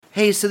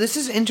Hey, so this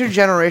is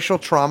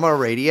Intergenerational Trauma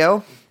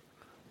Radio.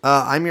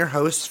 I'm your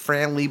host,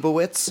 Fran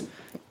Lebowitz,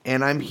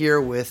 and I'm here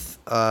with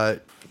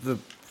the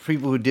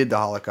people who did the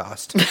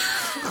Holocaust.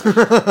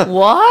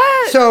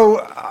 What?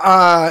 So,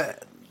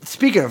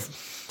 speaking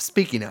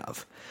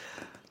of,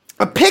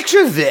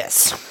 picture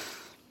this.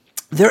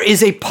 There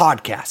is a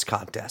podcast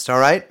contest, all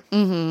right?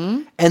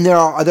 Mm-hmm. And there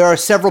are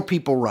several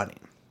people running.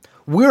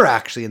 We're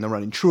actually in the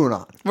running, true or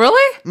not.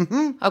 Really?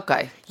 Mm-hmm.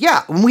 Okay.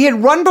 Yeah, when we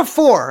had run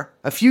before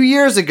a few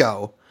years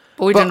ago.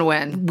 But we didn't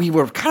win. We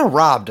were kind of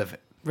robbed of it.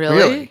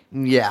 Really?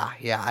 Yeah.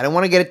 I don't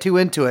want to get too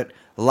into it.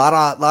 A lot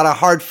of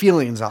hard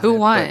feelings on it. Who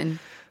won?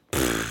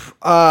 It's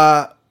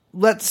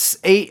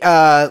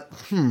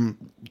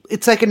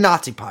like a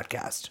Nazi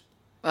podcast.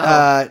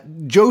 Oh.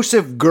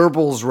 Joseph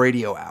Goebbels'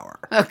 Radio Hour.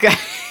 Okay.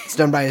 It's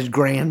done by his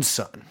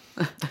grandson.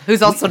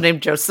 Who's also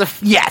named Joseph.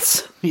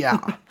 Yes. Yeah.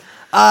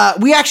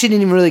 We actually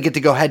didn't even really get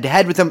to go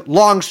head-to-head with him.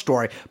 Long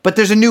story. But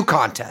there's a new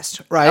contest,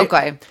 right?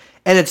 Okay.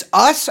 And it's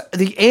us,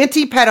 the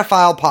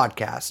Anti-Pedophile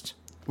Podcast.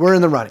 We're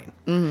in the running.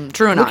 Mm-hmm.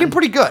 True or not. Looking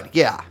pretty good,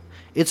 yeah.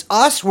 It's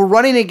us. We're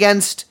running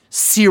against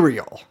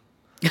Serial.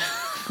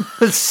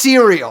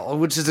 Serial,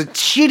 which is a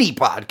shitty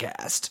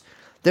podcast.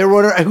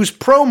 Who's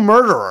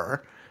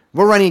pro-murderer.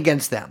 We're running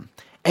against them.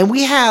 And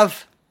we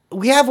have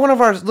one of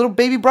our little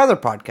baby brother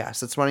podcasts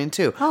that's running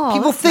too. Oh,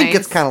 People think nice.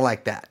 it's kind of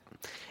like that.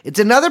 It's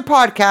another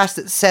podcast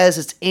that says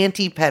it's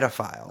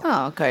anti-pedophile.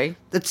 Oh, okay.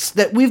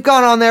 That we've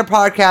gone on their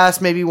podcast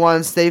maybe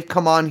once. They've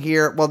come on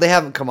here. Well, they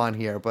haven't come on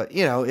here, but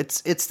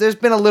it's there's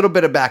been a little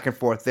bit of back and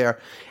forth there,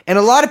 and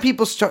a lot of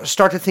people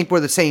start to think we're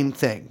the same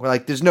thing. We're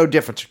like, there's no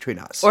difference between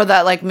us, Or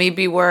that like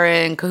maybe we're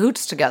in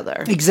cahoots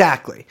together.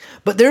 exactly.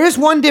 But there is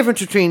one difference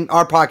between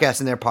our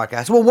podcast and their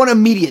podcast. Well, one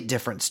immediate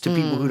difference to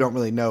people who don't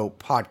really know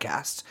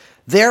podcasts.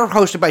 They're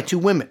hosted by two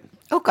women.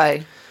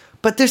 Okay.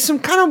 But there's some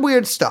kind of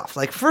weird stuff.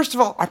 Like, first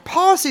of all, our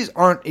policies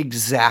aren't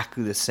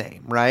exactly the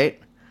same, right?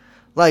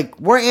 Like,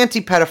 we're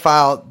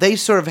anti-pedophile. They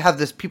sort of have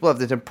this, people have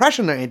this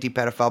impression they're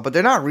anti-pedophile, but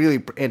they're not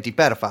really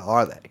anti-pedophile,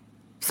 are they?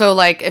 So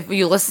like if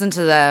you listen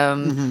to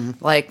them,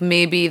 like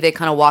maybe they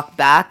kind of walk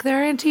back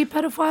their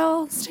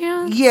anti-pedophile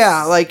stance?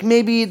 Yeah, like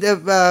maybe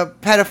the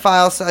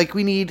pedophiles, like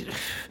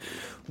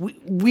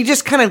we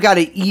just kind of got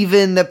to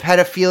even the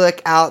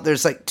pedophilic out.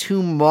 There's like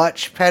too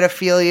much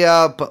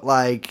pedophilia, but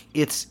like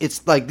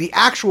it's like the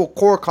actual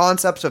core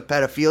concepts of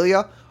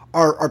pedophilia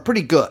are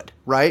pretty good,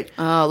 right?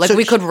 Oh, like So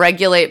we could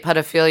regulate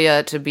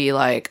pedophilia to be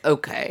like,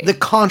 okay. the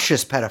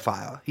conscious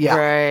pedophile. Yeah.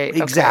 Right,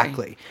 okay.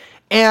 Exactly.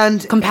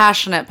 And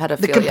compassionate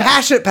pedophilia. the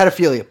compassionate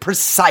pedophilia,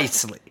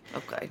 precisely.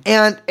 Okay.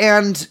 And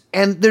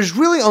there's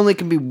really only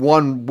can be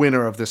one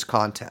winner of this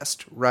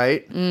contest,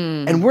 right?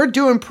 And we're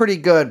doing pretty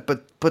good,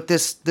 but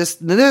this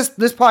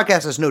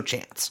podcast has no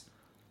chance.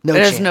 No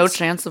chance. There's no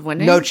chance of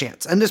winning? No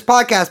chance. And this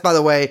podcast, by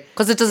the way,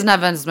 Because it doesn't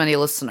have as many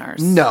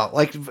listeners. no,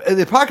 like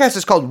the podcast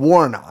is called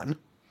Warren On.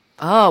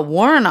 Oh,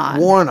 Warren On.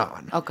 Warren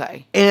On.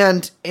 Okay.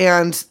 And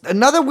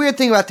another weird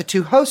thing about the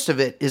two hosts of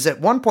it is at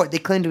one point they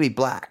claim to be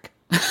black.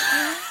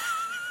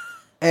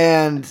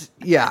 And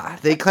yeah,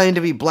 they claimed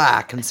to be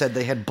black and said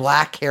they had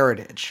black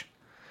heritage.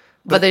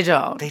 But they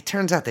don't.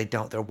 Turns out they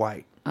don't. They're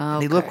white. Okay.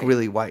 They look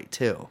really white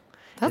too.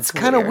 That's it's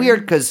kind of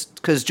weird because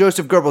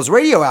Joseph Goebbels'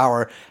 Radio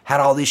Hour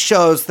had all these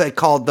shows. They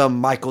called them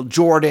Michael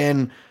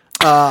Jordan,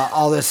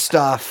 all this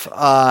stuff,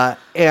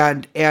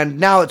 and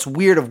now it's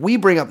weird if we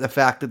bring up the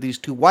fact that these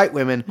two white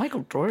women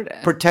Michael Jordan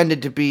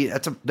pretended to be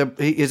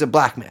he is a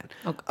black man.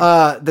 Okay.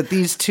 That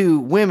these two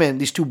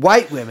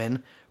white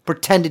women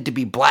pretended to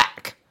be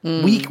black.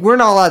 We're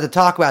not allowed to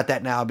talk about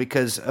that now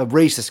because a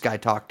racist guy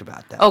talked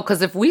about that. Oh,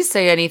 because if we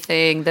say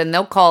anything, then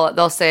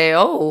they'll say,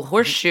 "Oh,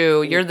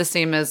 Horseshoe, you're the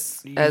same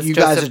as you Joseph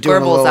guys are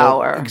doing Goebbels'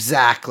 hour."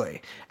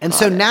 Exactly. And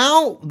so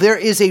now there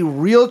is a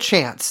real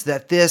chance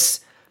that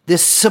this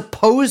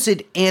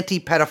supposed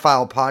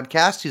anti-pedophile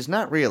podcast, who's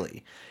not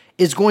really,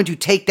 is going to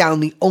take down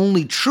the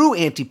only true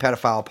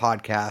anti-pedophile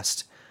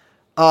podcast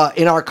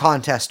in our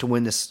contest to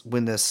win this. Right,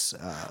 this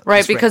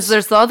because race.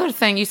 there's the other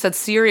thing you said.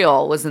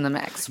 Serial was in the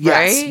mix,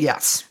 right?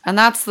 Yes. And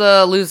that's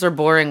the loser,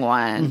 boring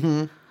one.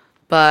 Mm-hmm.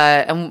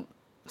 But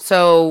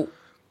so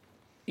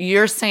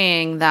you're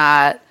saying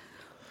that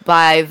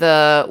by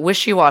the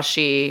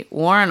wishy-washy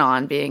Warren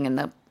On being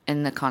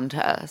in the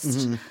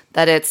contest,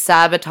 that it's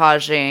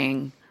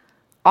sabotaging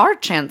our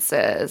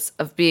chances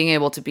of being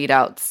able to beat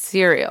out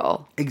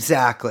Serial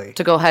Exactly.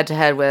 to go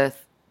head-to-head with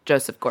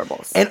Joseph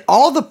Goebbels. And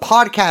all the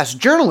podcast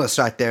journalists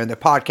out there and the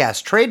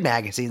podcast trade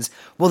magazines,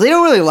 well, they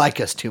don't really like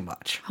us too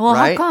much. Well,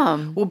 right? how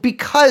come? Well,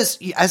 because,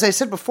 as I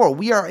said before,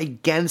 we are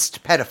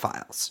against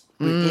pedophiles.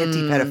 We're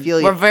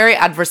anti-pedophilia. We're very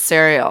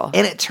adversarial.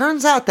 And it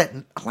turns out that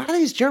a lot of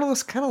these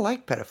journalists kind of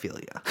like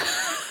pedophilia.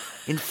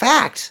 In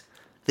fact,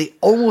 they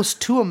almost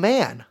to a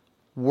man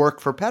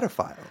work for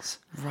pedophiles.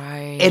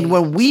 Right. And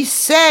when we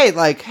say,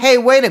 like, hey,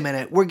 wait a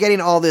minute, we're getting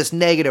all this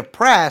negative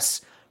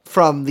press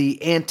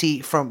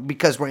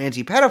because we're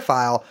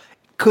anti-pedophile,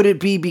 could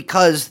it be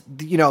because,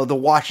 the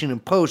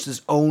Washington Post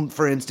is owned,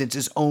 for instance,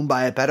 is owned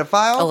by a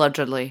pedophile?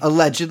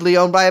 Allegedly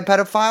owned by a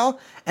pedophile?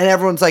 And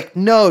everyone's like,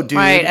 no, dude.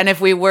 Right, and if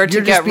we were to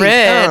get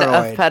rid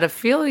of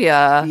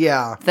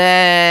pedophilia,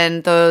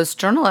 then those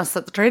journalists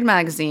at the trade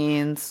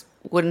magazines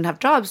wouldn't have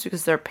jobs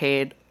because they're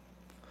paid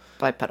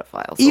by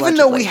pedophiles. Even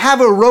though we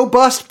have a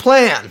robust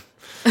plan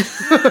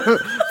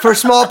for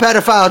small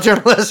pedophile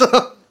journalism.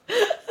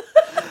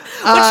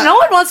 Which no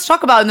one wants to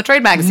talk about in the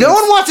trade magazines. No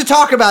one wants to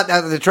talk about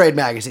that in the trade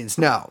magazines,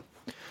 no.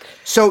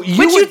 So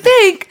you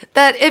think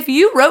that if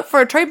you wrote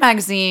for a trade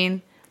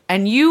magazine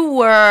and you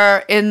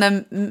were in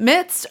the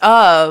midst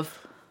of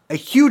a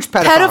huge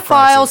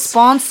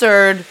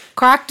pedophile-sponsored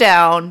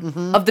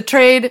crackdown of the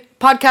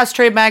podcast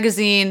trade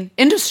magazine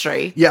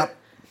industry. Yep.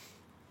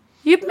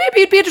 Maybe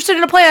you'd be interested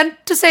in a plan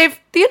to save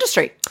the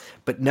industry.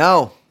 But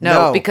no.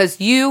 Because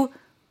you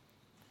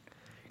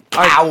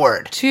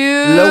coward.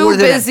 Too lower than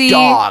busy a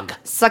dog.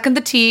 Sucking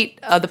the teat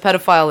of the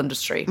pedophile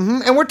industry.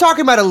 Mm-hmm. And we're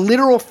talking about a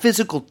literal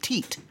physical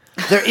teat.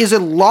 There is a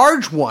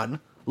large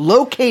one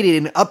located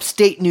in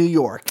upstate New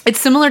York.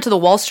 It's similar to the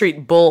Wall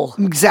Street Bull.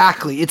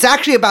 Exactly. It's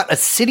actually about a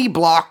city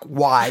block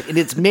wide, and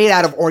it's made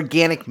out of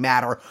organic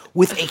matter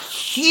with a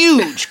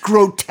huge,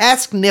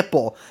 grotesque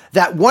nipple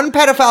that one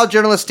pedophile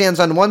journalist stands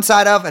on one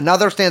side of,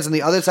 another stands on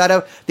the other side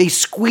of. They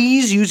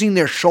squeeze using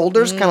their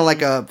shoulders, kind of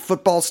like a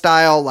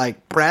football-style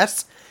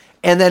press.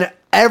 And then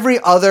every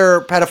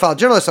other pedophile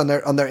journalist on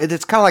their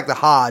it's kind of like the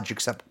Hodge,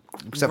 except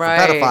for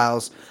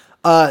pedophiles.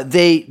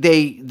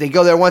 They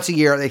go there once a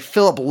year. They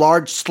fill up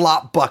large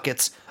slop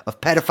buckets of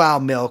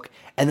pedophile milk,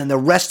 and then the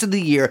rest of the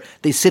year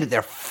they sit at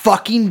their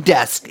fucking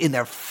desk in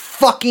their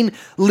fucking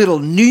little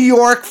New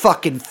York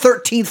fucking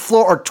 13th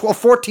floor or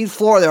 14th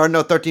floor. There are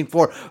no 13th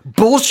floor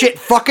bullshit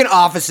fucking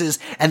offices,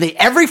 and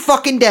every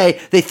fucking day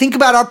they think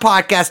about our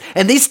podcast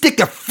and they stick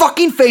their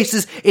fucking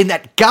faces in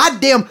that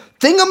goddamn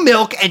thing of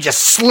milk and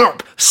just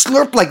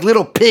slurp like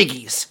little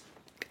piggies.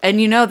 And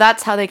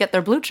that's how they get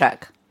their blue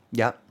check.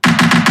 Yep. Jeffrey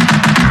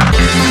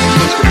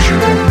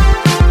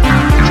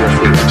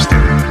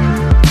Epstein.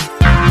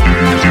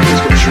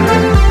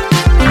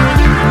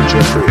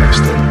 Jeffrey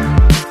Epstein.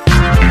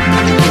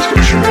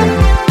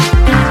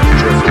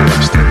 Jeffrey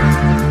Epstein.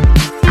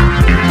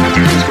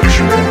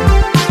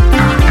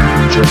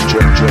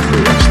 Jeffrey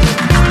Epstein.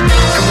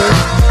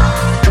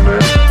 Come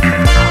in.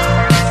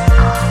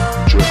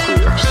 Jeffrey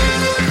Epstein.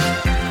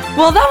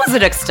 Well, that was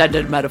an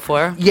extended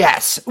metaphor.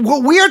 Yes.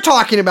 What we are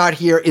talking about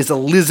here is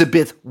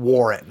Elizabeth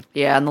Warren.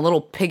 Yeah, and the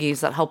little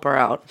piggies that help her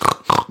out.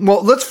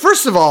 Well, let's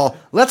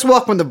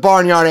welcome the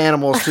barnyard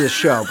animals to the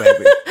show,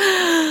 baby.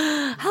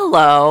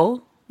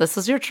 Hello. This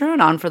is your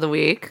Truanon for the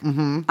week.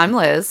 Mm-hmm. I'm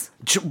Liz.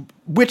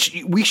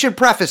 Which, we should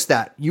preface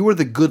that. You are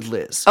the good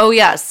Liz. Oh,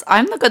 yes.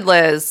 I'm the good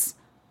Liz.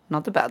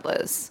 Not the bad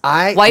Liz.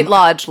 White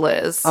Lodge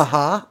Liz.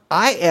 Uh-huh.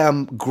 I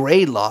am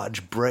Gray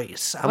Lodge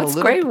Brace. What's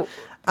Gray?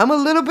 I'm a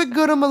little bit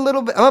good. I'm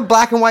a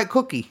black and white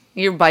cookie.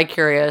 You're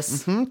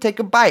bi-curious. Mm-hmm. Take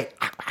a bite.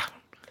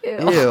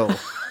 Ew.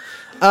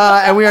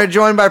 And we are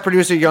joined by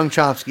producer Young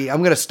Chomsky. I'm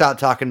going to stop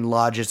talking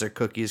lodges or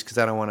cookies because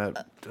I don't want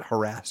to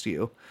harass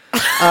you.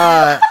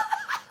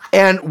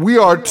 And we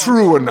are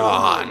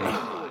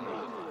Truanon.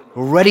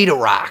 Ready to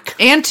rock.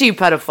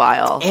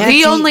 Anti-pedophile.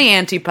 The only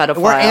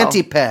anti-pedophile. We're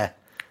anti-pe.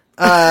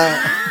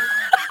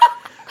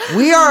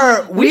 We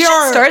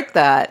should start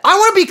that. I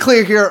want to be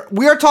clear here.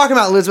 We are talking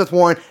about Elizabeth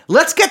Warren.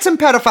 Let's get some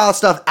pedophile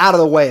stuff out of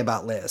the way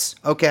about Liz,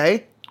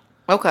 okay?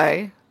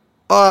 Okay.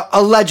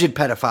 Alleged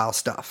pedophile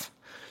stuff.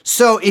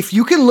 So if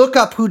you can look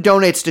up who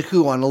donates to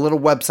who on a little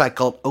website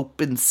called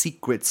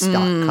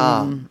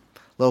opensecrets.com,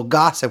 little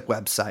gossip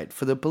website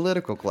for the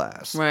political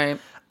class. Right.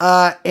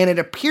 And it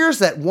appears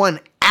that one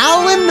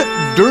Alan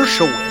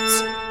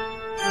Dershowitz,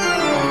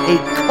 a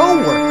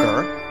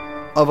co-worker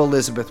of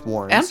Elizabeth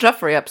Warren's. And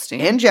Jeffrey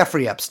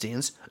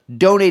Epstein's,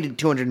 donated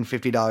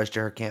 $250 to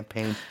her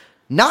campaign.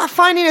 Not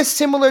finding a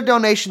similar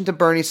donation to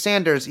Bernie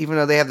Sanders, even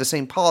though they have the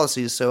same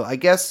policies. So I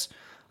guess,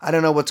 I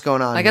don't know what's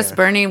going on I guess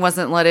Bernie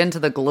wasn't let into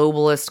the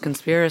globalist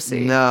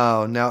conspiracy.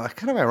 No.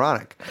 Kind of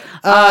ironic.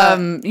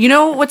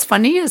 What's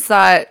funny is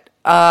that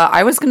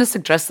I was going to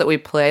suggest that we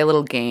play a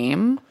little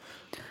game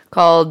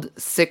called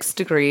 6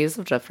 Degrees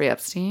of Jeffrey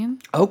Epstein.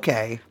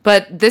 Okay.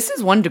 But this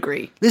is 1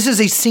 degree. This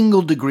is a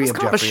single degree of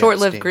Jeffrey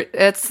Epstein.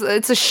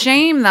 It's a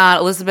shame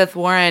that Elizabeth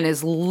Warren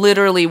is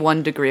literally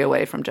 1 degree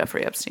away from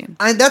Jeffrey Epstein.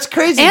 That's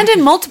crazy. And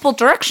in multiple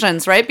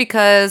directions, right?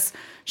 Because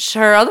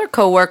her other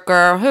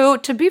coworker, who,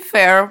 to be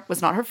fair,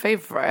 was not her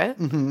favorite,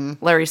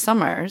 Larry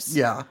Summers.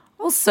 Yeah.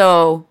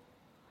 Also,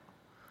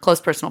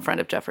 close personal friend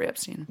of Jeffrey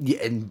Epstein.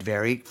 Yeah, and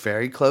very,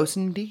 very close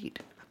indeed.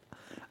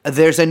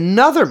 There's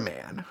another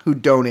man who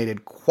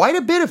donated quite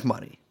a bit of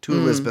money to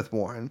Elizabeth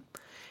Warren.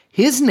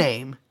 His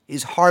name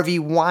is Harvey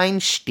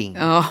Weinstein.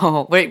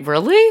 Oh, wait,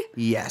 really?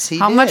 Yes, he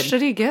How did. much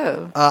did he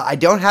give? I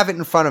don't have it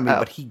in front of me,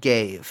 but he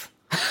gave.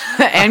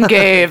 and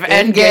gave.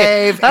 and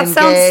gave. That and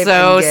sounds gave,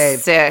 so and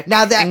gave. sick.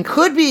 Now, that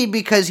could be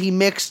because he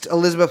mixed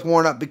Elizabeth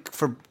Warren up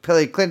for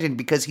Hillary Clinton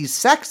because he's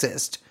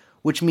sexist,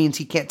 which means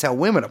he can't tell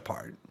women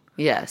apart.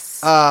 Yes.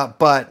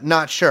 but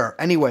not sure.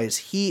 Anyways,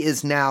 he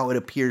is now, it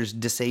appears,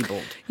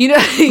 disabled. You know,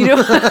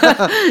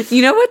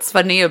 you know what's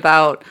funny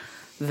about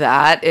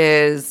that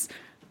is,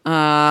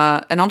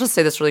 and I'll just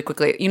say this really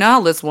quickly. You know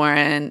how Liz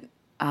Warren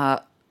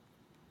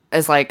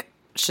is like,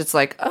 she's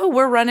like, oh,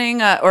 we're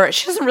running, or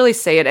she doesn't really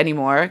say it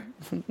anymore,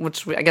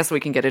 which I guess we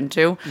can get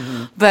into.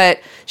 But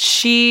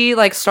she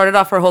like started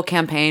off her whole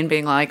campaign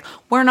being like,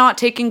 we're not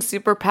taking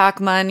super PAC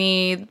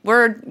money.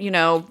 We're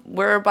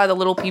by the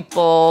little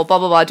people, blah,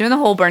 blah, blah, doing the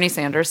whole Bernie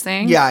Sanders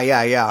thing.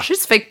 Yeah.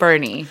 She's fake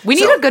Bernie. We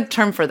need a good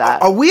term for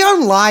that. Are we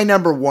on lie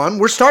number 1?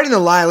 We're starting the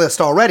lie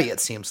list already, it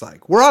seems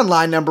like. We're on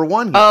lie number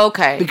 1 here. Oh,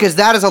 okay. Because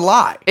that is a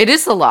lie. It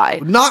is a lie.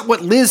 Not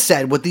what Liz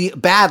said, what the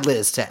bad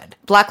Liz said.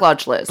 Black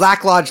Lodge Liz.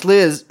 Black Lodge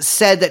Liz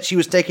said that she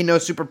was taking no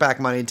super PAC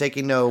money and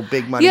taking no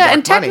big money. Yeah, dark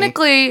and money.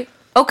 technically,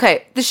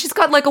 okay, she's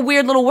got like a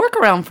weird little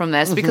workaround from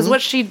this because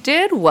what she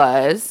did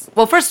was,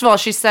 well, first of all,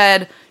 she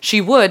said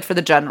she would for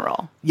the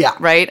general. Yeah.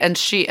 Right?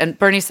 And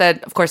Bernie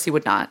said, of course he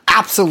would not.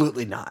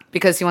 Absolutely not.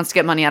 Because he wants to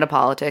get money out of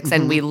politics.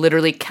 And we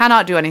literally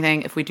cannot do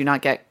anything if we do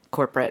not get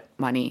corporate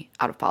money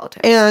out of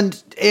politics.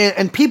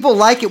 And people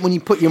like it when you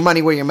put your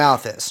money where your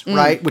mouth is,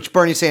 right? Which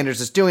Bernie Sanders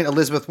is doing.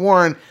 Elizabeth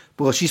Warren,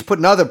 well, she's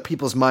putting other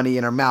people's money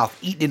in her mouth,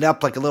 eating it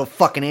up like a little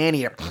fucking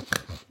anteater.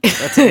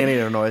 That's an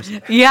anteater noise.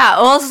 Yeah.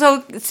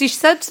 Also, she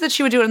said that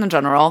she would do it in the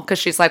general because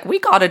she's like, we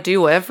got to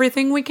do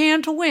everything we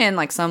can to win.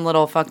 Like some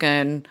little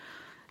fucking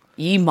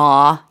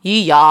yee-maw,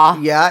 yee-yaw.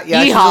 Yeah. She's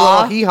a Hee-haw.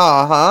 little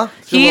hee-haw, huh?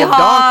 She's a little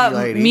Hee-haw,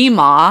 donkey lady.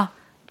 me-maw.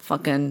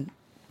 Fucking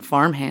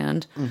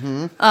farmhand.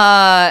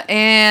 But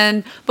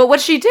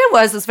what she did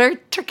was very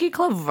tricky,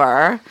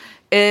 clever,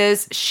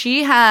 is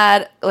she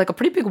had like a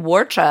pretty big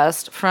war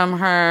chest from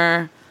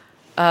her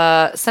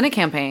Senate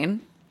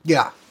campaign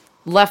Yeah.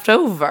 left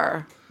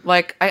over.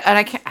 Like,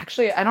 I can't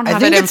actually, I don't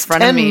have think it in it's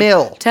front of 10 me.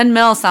 mil. 10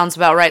 mil sounds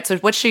about right. So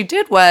what she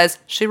did was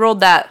she rolled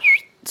that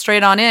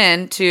straight on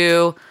in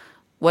to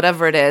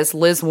whatever it is,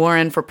 Liz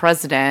Warren for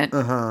president.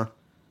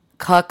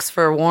 Cucks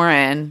for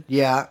Warren.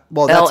 Yeah.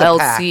 Well, that's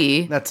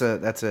LLC. a PAC.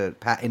 That's a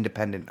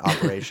independent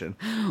operation.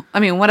 I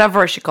mean,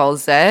 whatever she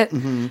calls it.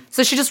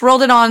 So she just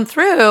rolled it on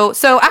through.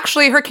 So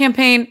actually, her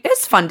campaign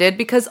is funded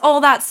because all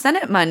that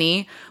Senate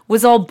money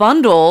was all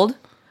bundled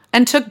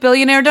and took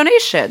billionaire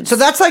donations. So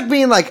that's like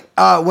being like,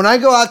 when I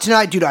go out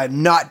tonight, dude,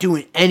 I'm not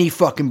doing any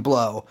fucking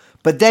blow.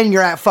 But then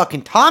you're at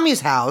fucking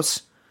Tommy's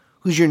house,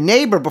 who's your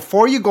neighbor,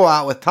 before you go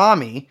out with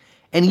Tommy,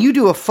 and you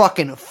do a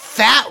fucking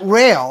fat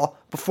rail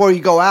before you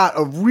go out,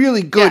 a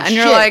really good Yeah, and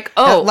you're shit like,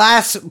 oh. that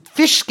lasts,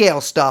 fish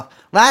scale stuff,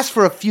 lasts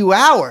for a few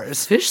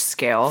hours. Fish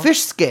scale? Fish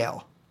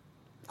scale.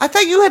 I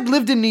thought you had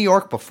lived in New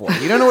York before.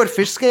 You don't know what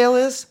fish scale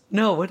is?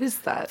 No, what is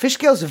that? Fish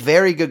scale is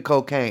very good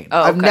cocaine.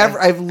 Oh, okay.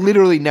 I've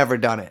literally never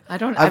done it.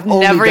 I've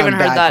only never done even heard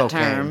bad that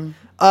cocaine. term.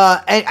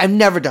 I've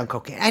never done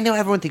cocaine. I know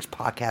everyone thinks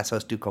podcast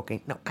hosts do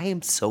cocaine. No, I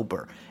am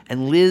sober.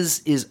 And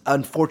Liz is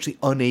unfortunately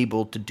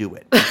unable to do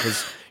it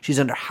because she's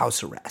under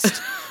house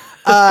arrest.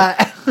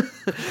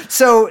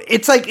 So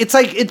it's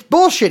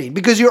bullshitting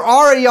because you're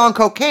already on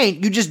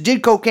cocaine. You just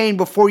did cocaine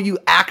before you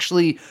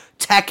actually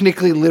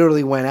technically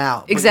literally went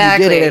out. But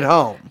Exactly. you did it at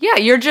home. Yeah,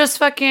 you're just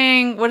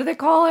fucking, what do they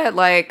call it?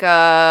 Like,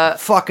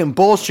 Fucking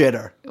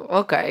bullshitter.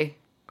 okay.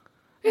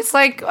 It's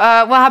like, what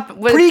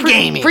happened?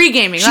 Pre-gaming.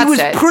 Pre-gaming, She that's was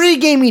it.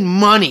 pre-gaming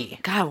money.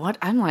 God, what?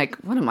 I'm like,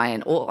 what am I?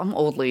 I'm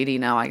old lady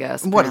now, I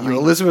guess. What are you,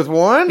 apparently. Elizabeth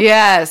Warren?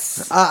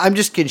 Yes. I'm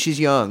just kidding. She's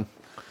young.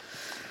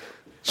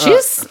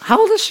 She's, how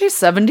old is she?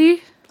 70?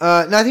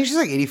 No, I think she's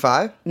like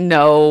 85.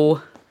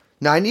 No.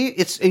 90?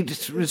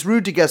 It's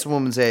rude to guess a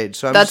woman's age,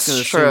 so I'm That's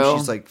just going to assume true.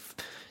 she's like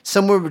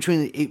somewhere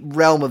between the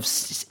realm of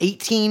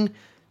 18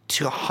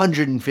 to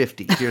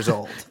 150 years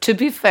old. To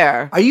be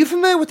fair. Are you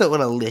familiar with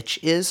what a lich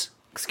is?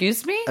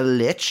 Excuse me? A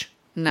lich?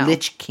 No.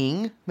 Lich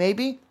King,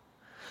 maybe?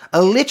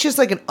 A lich is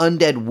like an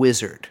undead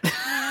wizard.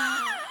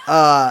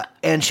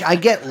 And I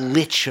get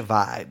lich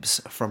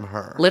vibes from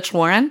her. Lich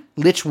Warren?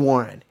 Lich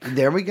Warren.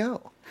 There we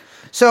go.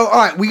 So,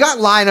 all right, we got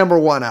lie number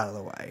 1 out of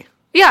the way.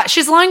 Yeah,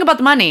 she's lying about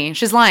the money.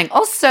 She's lying.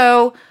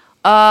 Also,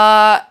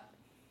 the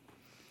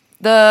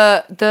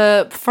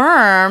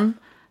firm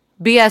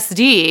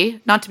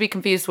BSD, not to be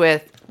confused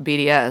with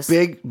BDS.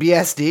 Big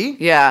BSD?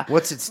 Yeah.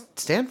 What's it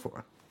stand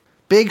for?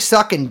 Big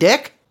sucking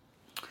dick?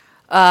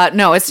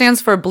 No, it stands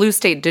for Blue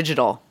State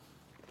Digital.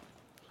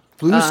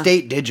 Blue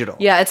State Digital.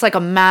 Yeah, it's like a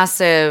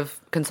massive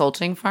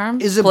consulting firm.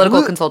 Is a political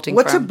blue, consulting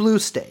what's firm. a blue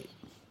state?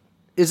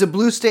 Is a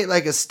blue state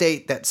like a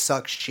state that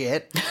sucks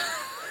shit?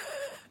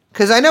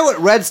 Because I know what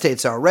red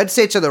states are. Red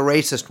states are the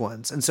racist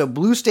ones. And so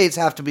blue states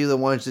have to be the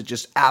ones that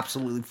just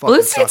absolutely fucking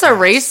Blue states suck are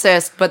ass.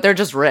 racist, but they're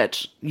just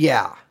rich.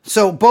 Yeah.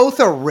 So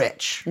both are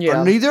rich.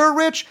 Yeah. Or neither are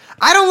rich.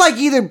 I don't like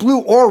either blue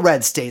or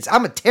red states.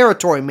 I'm a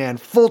territory man.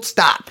 Full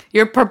stop.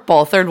 You're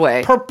purple, third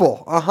way.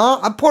 Purple.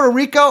 I'm Puerto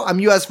Rico. I'm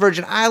U.S.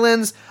 Virgin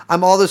Islands.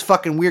 I'm all those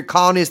fucking weird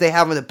colonies they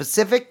have in the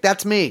Pacific.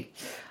 That's me.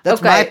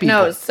 That's my people.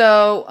 No,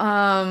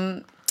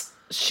 so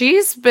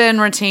she's been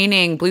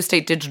retaining Blue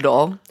State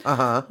Digital,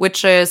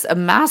 which is a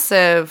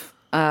massive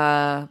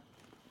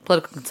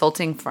political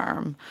consulting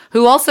firm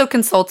who also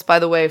consults, by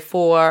the way,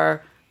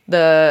 for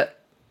the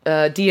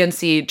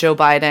DNC Joe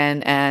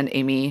Biden and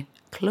Amy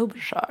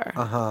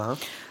Klobuchar.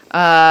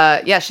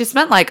 Yeah, she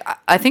spent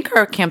I think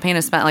her campaign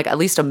has spent at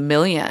least $1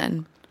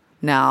 million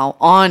now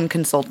on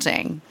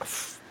consulting.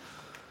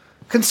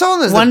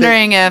 Consultant is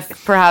Wondering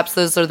if perhaps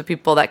those are the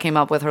people that came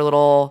up with her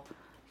little,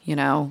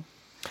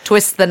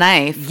 twist the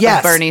knife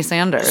of Bernie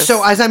Sanders.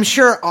 So as I'm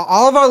sure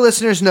all of our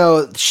listeners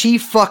know, she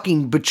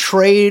fucking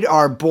betrayed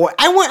our boy.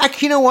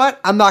 You know what?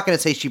 I'm not going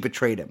to say she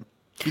betrayed him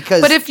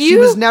because she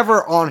was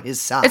never on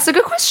his side. It's a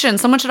good question.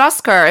 Someone should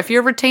ask her. If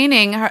you're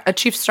retaining a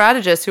chief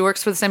strategist who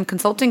works for the same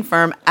consulting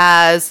firm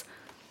as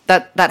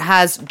that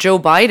has Joe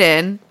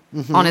Biden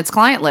on its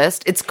client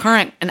list, its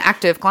current and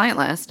active client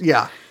list.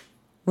 Yeah.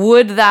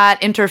 Would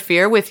that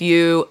interfere with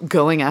you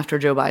going after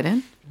Joe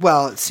Biden?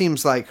 Well, it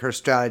seems like her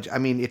strategy. I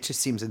mean, it just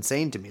seems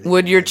insane to me.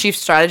 Would your chief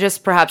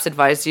strategist perhaps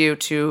advise you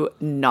to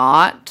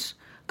not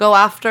go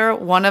after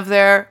one of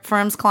their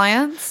firm's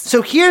clients?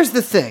 So here's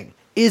the thing: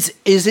 is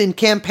in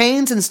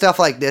campaigns and stuff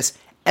like this,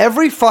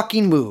 every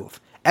fucking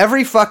move,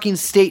 every fucking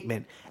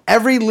statement,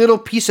 every little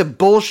piece of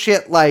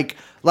bullshit, like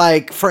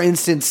for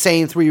instance,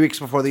 saying 3 weeks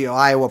before the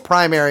Iowa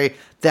primary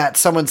that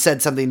someone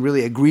said something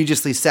really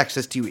egregiously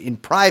sexist to you in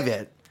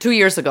private. 2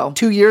 years ago.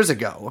 2 years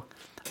ago.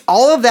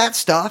 All of that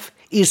stuff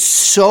is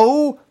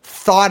so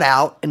thought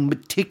out and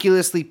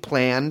meticulously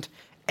planned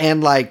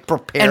and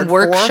prepared and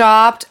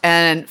workshopped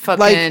and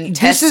fucking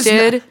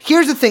tested.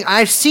 Here's the thing.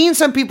 I've seen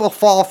some people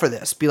fall for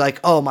this. Be like,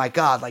 oh my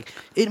God,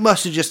 it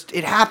must have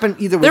it happened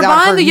either They're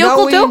without her behind the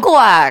knowing. Yokel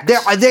Act.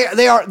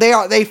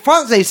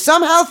 They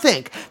somehow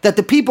think that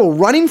the people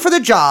running for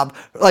the job,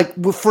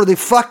 for the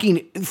fucking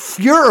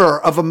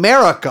Fuhrer of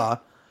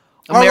America,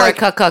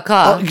 America,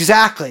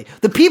 exactly.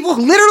 The people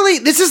literally,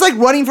 this is like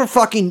running for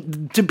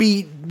fucking to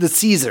be the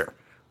Caesar,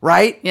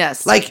 right?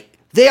 Yes.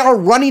 They are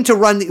running to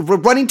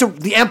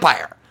the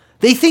empire.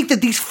 They think that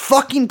these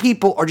fucking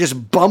people are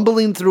just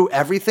bumbling through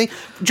everything.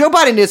 Joe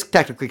Biden is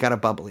technically kind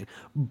of bumbling,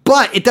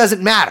 but it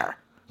doesn't matter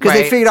because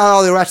they figured out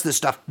all the rest of this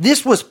stuff.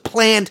 This was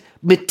planned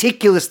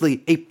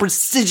meticulously, a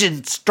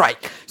precision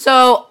strike.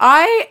 So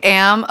I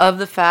am of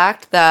the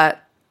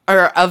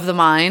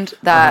mind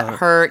that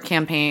her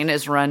campaign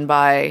is run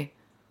by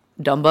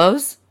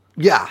Dumbos.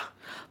 Yeah.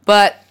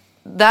 But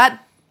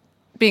that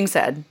being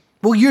said.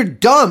 Well, you're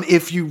dumb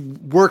if you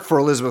work for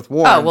Elizabeth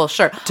Warren. Oh, well,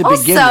 sure. To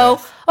begin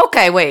with.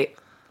 Okay, wait.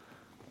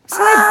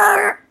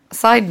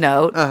 Side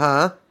note.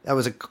 That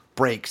was a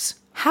breaks.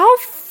 How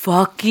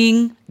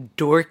fucking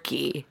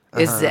dorky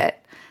is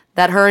it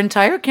that her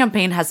entire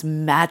campaign has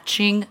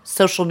matching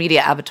social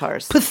media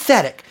avatars?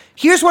 Pathetic.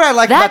 Here's what I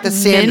like about the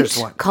Sanders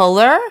one.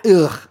 Color?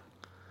 Ugh.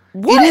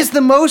 What? It is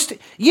the most.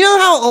 You know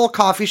how all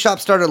coffee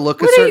shops started to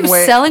look a What are certain you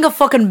way? selling a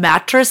fucking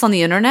mattress on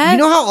the internet? You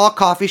know how all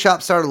coffee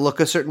shops started to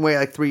look a certain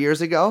way 3 years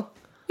ago?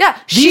 Yeah,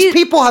 These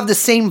people have the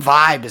same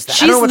vibe as that. I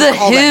She's don't know what the to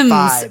call that hymns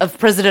vibe. of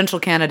presidential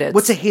candidates.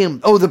 What's a hymn?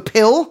 Oh, the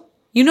pill?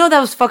 You know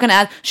that was fucking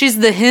ad. She's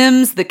the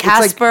hymns, the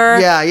Casper.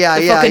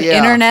 the fucking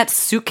internet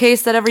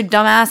suitcase that every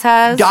dumbass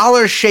has.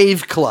 Dollar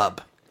Shave Club.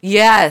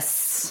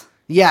 Yes.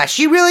 Yeah,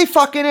 she really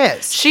fucking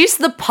is. She's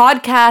the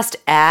podcast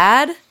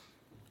ad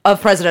of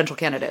presidential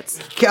candidates.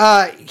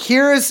 I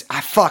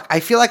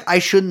feel like I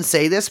shouldn't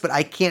say this, but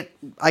I can't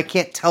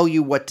tell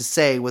you what to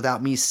say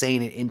without me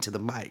saying it into the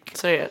mic.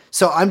 Say it.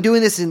 So I'm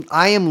doing this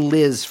I am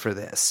Liz for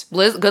this.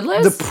 Liz, good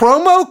Liz? The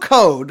promo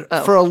code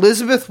for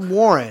Elizabeth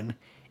Warren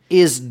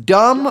is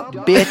dumb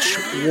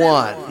bitch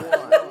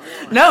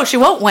 1. No, she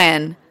won't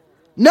win.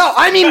 No,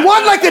 I mean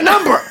 1 like the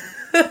number.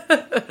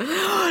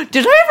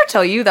 Did I ever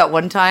tell you that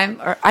one time,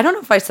 or I don't know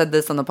if I said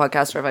this on the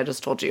podcast or if I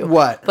just told you.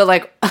 What?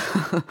 But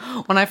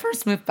when I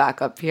first moved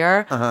back up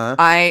here,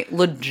 I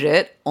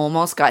legit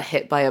almost got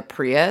hit by a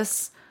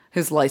Prius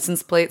whose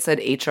license plate said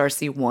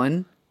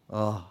HRC1.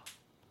 Oh.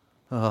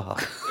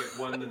 It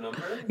won the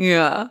number?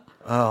 Yeah.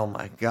 Oh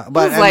my God. It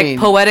But was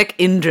poetic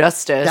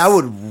injustice. that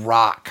would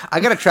rock. I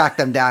gotta track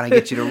them down and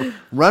get you to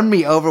run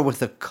me over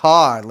with a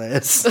car,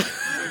 Liz.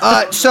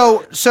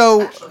 So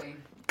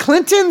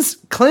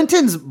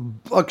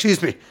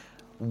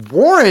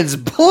Warren's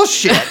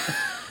bullshit,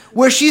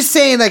 where she's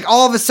saying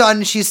all of a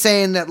sudden she's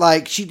saying that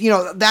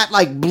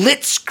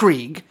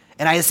blitzkrieg,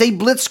 and I say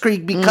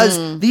blitzkrieg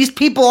because these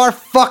people are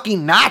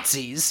fucking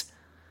Nazis.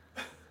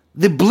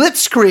 The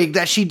blitzkrieg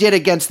that she did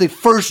against the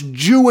first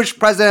Jewish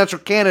presidential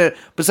candidate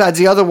besides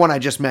the other one I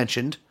just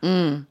mentioned.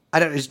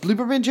 Is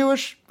Lieberman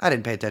Jewish? I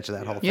didn't pay attention to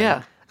that whole thing.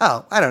 Yeah.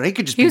 Oh, I don't know. He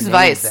could just be He was named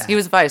vice. that. He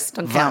was vice.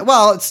 Don't count.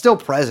 Well, it's still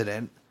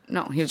president.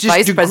 No, he was Just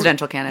vice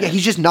presidential candidate. Yeah,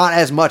 he's just not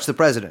as much the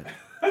president.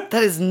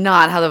 That is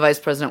not how the vice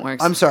president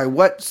works. I'm sorry,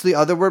 what's the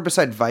other word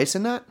beside vice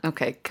in that?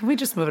 Okay, can we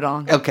just move it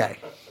on? Okay.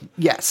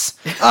 Yes.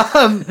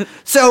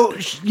 So,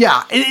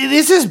 yeah,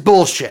 this is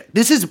bullshit.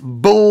 This is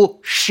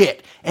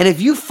bullshit. And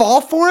if you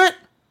fall for it,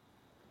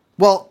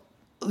 well,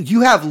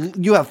 you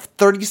have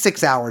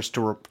 36 hours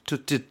to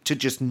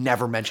just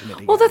never mention it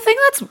again. Well, the thing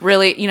that's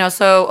really,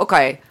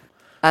 okay,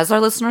 as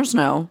our listeners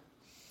know,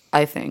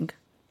 I think,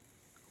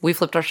 we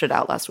flipped our shit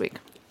out last week.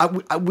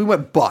 We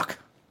went buck.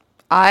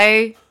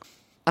 I'm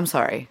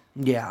sorry.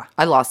 Yeah.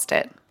 I lost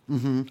it.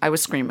 I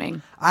was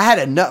screaming. I had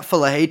a nut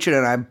full of hatred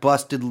and I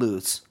busted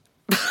loose.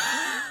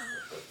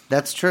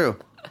 That's true.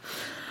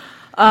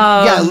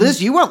 Yeah,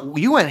 Liz, you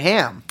went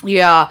ham.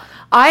 Yeah,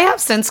 I have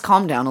since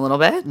calmed down a little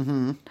bit,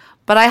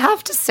 but I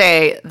have to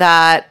say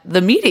that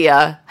the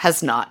media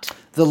has not.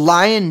 The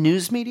Lion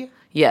News Media?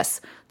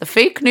 Yes, the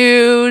fake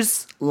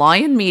news,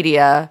 Lion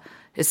media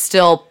is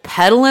still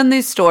peddling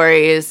these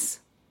stories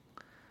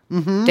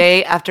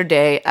day after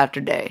day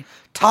after day.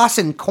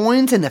 Tossing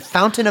coins in the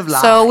fountain of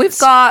lies. So we've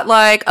got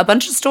like a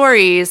bunch of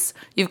stories.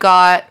 You've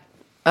got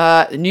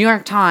New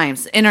York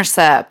Times,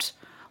 Intercept,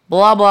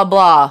 blah, blah,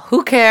 blah,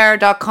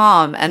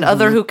 whocare.com and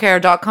other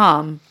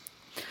whocare.com.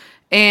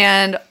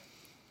 And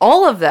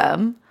all of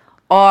them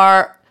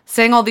are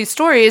saying all these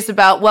stories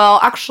about, well,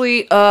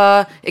 actually,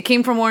 it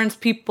came from Warren's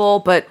people,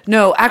 but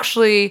no,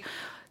 actually,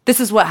 this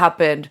is what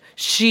happened.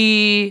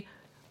 She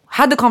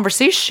had the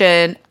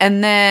conversation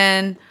and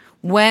then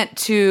went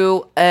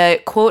to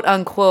a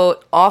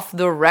quote-unquote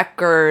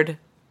off-the-record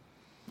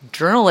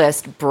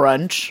journalist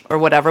brunch or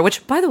whatever,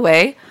 which, by the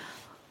way,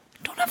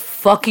 don't have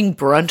fucking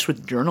brunch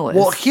with journalists.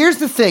 Well, here's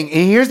the thing.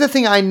 And here's the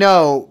thing I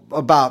know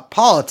about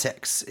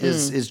politics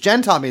is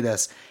Jen taught me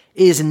this.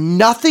 Is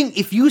nothing,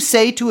 if you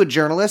say to a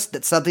journalist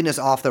that something is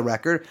off the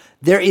record,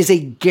 there is a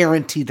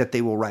guarantee that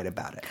they will write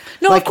about it.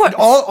 No, of course.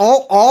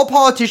 All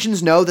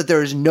politicians know that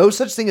there is no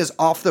such thing as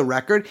off the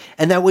record,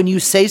 and that when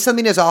you say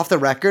something is off the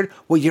record,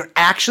 what you're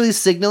actually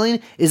signaling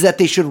is that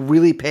they should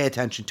really pay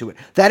attention to it.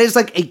 That is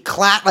like a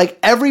like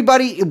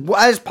everybody,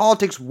 as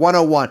politics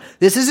 101.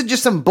 This isn't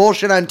just some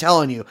bullshit I'm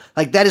telling you.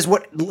 Like, that is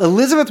what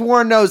Elizabeth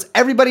Warren knows.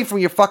 Everybody from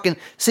your fucking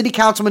city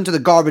councilman to the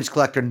garbage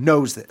collector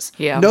knows this.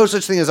 Yeah. No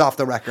such thing as off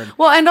the record.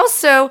 Well, and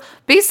also,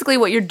 basically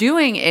what you're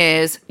doing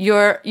is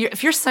you're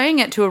if you're saying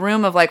it to a room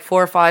of like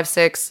 4, 5,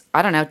 6,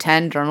 I don't know,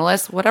 10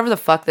 journalists, whatever the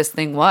fuck this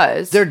thing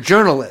was. They're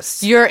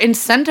journalists. You're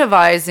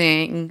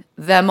incentivizing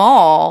them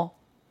all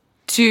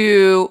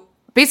to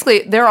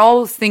basically, they're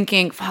all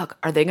thinking, fuck,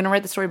 are they going to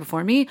write the story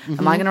before me?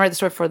 Am I going to write the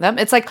story for them?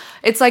 It's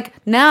like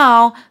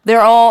now they're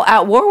all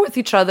at war with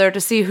each other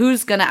to see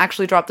who's going to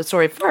actually drop the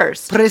story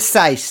first.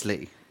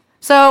 Precisely.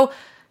 So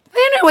they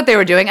knew what they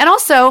were doing. And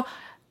also,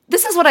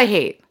 this is what I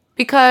hate.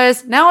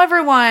 Because now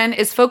everyone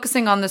is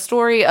focusing on the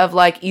story of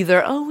like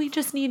either, oh, we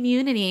just need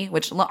unity,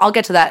 which I'll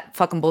get to that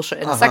fucking bullshit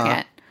in a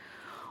second.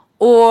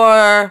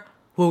 Or,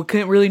 well, we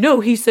can't really know.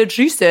 He said,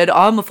 she said,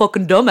 I'm a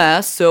fucking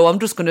dumbass, so I'm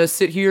just going to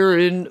sit here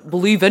and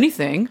believe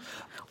anything.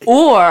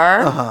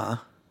 Or,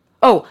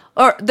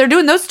 or they're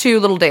doing those two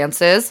little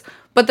dances,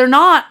 but they're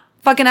not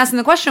fucking asking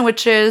the question,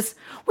 which is,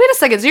 wait a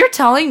second, so you're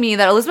telling me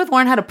that Elizabeth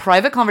Warren had a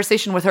private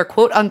conversation with her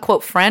quote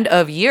unquote friend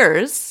of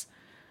years?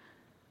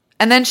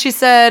 And then she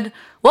said,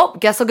 well,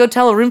 guess I'll go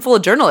tell a room full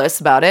of journalists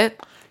about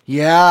it.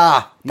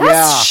 Yeah.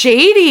 That's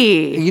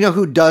shady. You know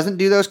who doesn't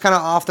do those kind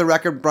of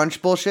off-the-record brunch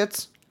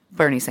bullshits?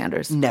 Bernie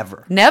Sanders.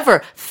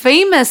 Never.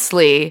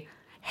 Famously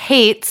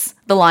hates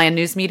the Lion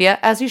News media,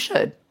 as you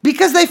should.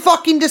 Because they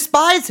fucking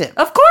despise him.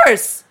 Of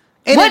course.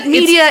 And what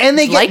media and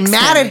they get likes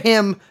mad him? at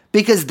him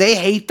because they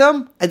hate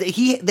them. They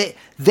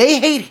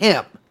hate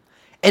him.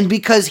 And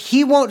because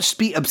he won't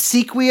be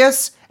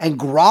obsequious and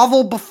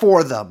grovel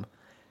before them,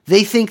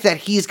 they think that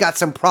he's got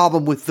some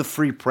problem with the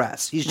free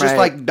press. He's just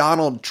like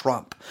Donald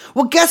Trump.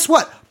 Well, guess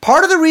what?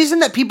 Part of the reason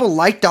that people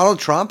like Donald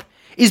Trump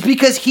is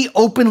because he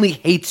openly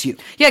hates you.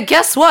 Yeah,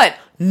 guess what?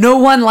 No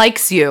one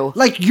likes you.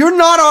 Like, you're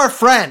not our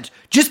friend.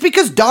 Just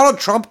because Donald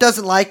Trump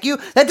doesn't like you,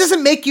 that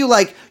doesn't make you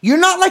like, you're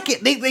not like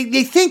it.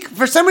 They think,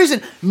 for some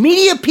reason,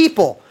 media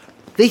people,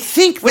 they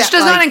think that, which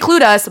does not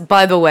include us,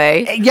 by the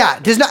way. Yeah,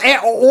 does not,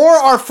 or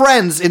our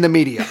friends in the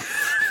media.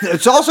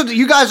 It's also,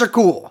 you guys are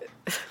cool.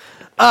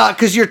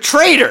 Because you're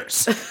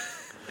traitors.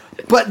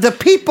 But the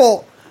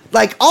people,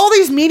 like all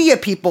these media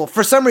people,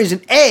 for some reason,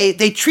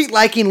 they treat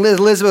liking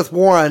Elizabeth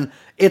Warren,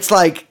 it's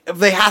like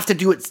they have to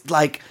do it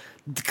like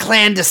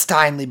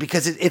clandestinely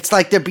because it's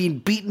like they're being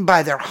beaten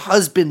by their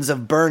husbands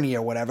of Bernie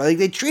or whatever. Like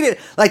they treat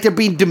it like they're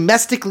being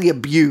domestically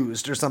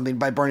abused or something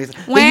by Bernie.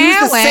 They use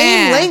the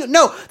same language.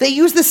 No, they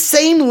use the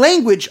same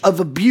language of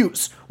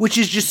abuse, which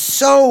is just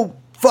so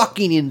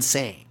fucking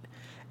insane.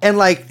 And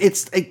like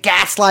it's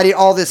gaslighting,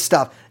 all this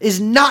stuff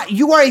is not.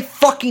 You are a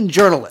fucking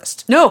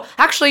journalist. No,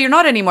 actually, you're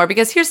not anymore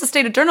because here's the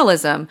state of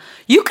journalism.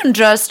 You can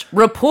just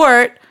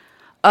report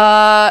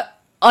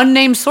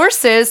unnamed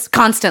sources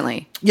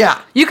constantly.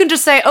 Yeah, you can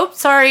just say, "Oh,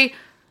 sorry,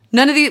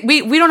 none of these.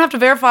 We don't have to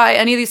verify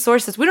any of these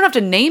sources. We don't have to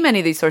name any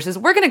of these sources.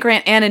 We're going to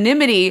grant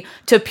anonymity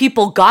to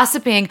people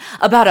gossiping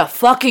about a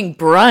fucking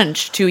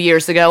brunch 2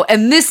 years ago,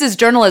 and this is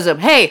journalism.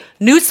 Hey,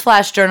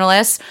 newsflash,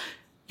 journalists."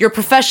 Your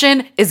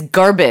profession is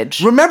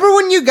garbage. Remember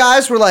when you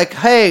guys were like,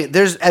 hey,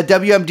 there's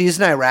WMDs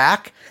in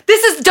Iraq?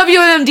 This is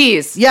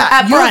WMDs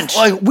at brunch.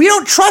 Like, we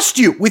don't trust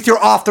you with your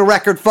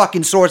off-the-record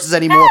fucking sources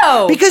anymore.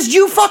 No. Because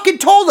you fucking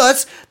told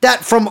us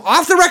that from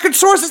off-the-record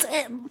sources,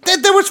 that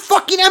there was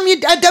fucking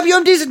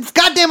WMDs in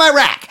goddamn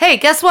Iraq. Hey,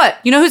 guess what?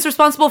 You know who's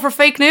responsible for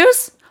fake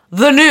news?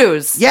 The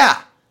news.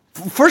 Yeah.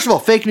 First of all,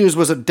 fake news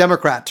was a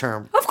Democrat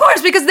term. Of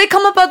course, because they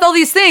come up with all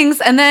these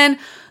things, and then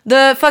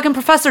the fucking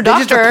professor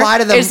just doctor apply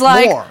to them is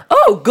like, more.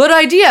 oh, good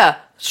idea.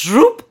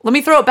 Shroop, let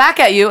me throw it back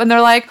at you. And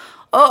they're like,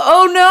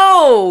 oh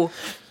no.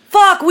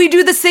 Fuck, we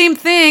do the same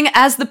thing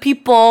as the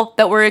people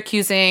that we're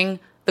accusing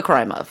the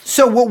crime of.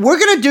 So what we're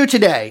going to do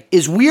today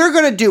is we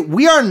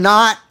are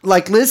not,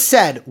 like Liz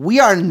said, we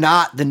are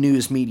not the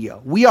news media.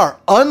 We are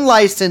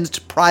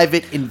unlicensed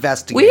private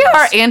investigators. We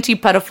are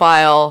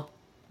anti-pedophile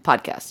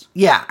podcast.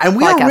 Yeah, and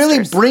we are really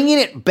Podcasters. bringing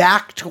it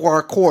back to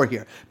our core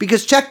here.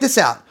 Because check this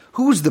out.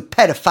 Who's the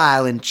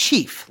pedophile in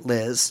chief,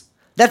 Liz?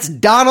 That's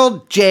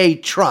Donald J.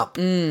 Trump.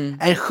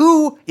 And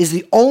who is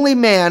the only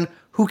man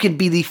who can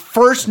be the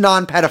first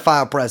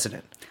non-pedophile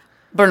president?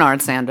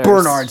 Bernard Sanders.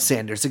 Bernard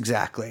Sanders,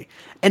 exactly.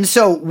 And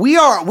so we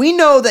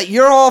know that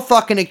you're all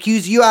fucking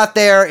accused, you out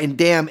there in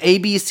damn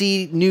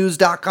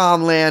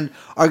abcnews.com land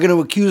are going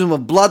to accuse him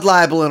of blood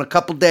libel in a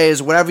couple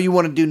days, whatever you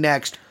want to do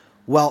next.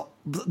 Well,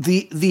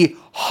 the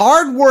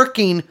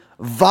hardworking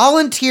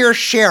volunteer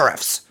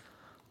sheriffs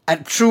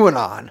at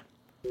TrueAnon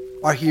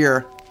are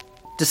here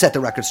to set the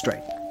record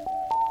straight.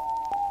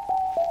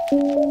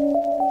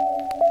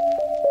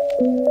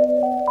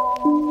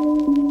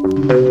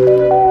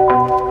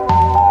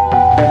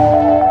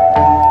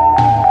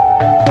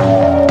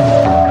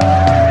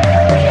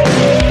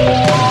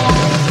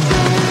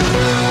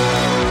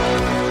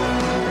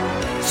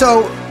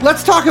 So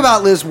let's talk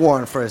about Liz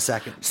Warren for a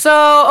second.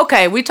 So,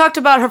 okay, we talked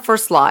about her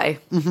first lie,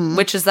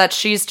 which is that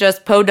she's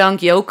just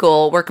podunk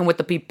yokel working with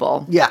the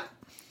people. Yeah.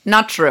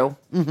 Not true.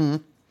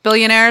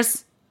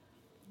 Billionaires,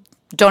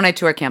 donate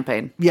to her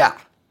campaign. Yeah.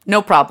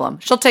 No problem.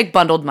 She'll take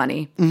bundled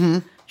money.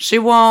 She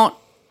won't,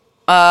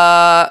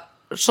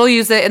 she'll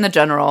use it in the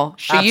general.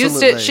 She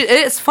used it. Absolutely.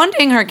 It's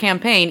funding her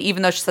campaign,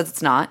 even though she says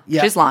it's not.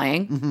 Yeah. She's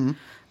lying.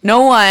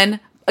 No one,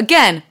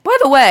 again, by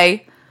the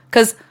way,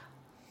 because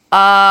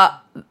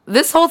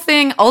this whole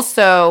thing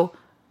also,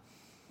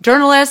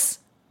 journalists,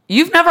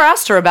 you've never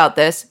asked her about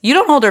this. You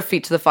don't hold her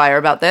feet to the fire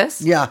about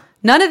this. Yeah.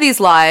 None of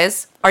these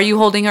lies are you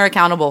holding her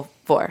accountable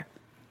for.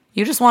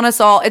 You just want us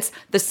all, it's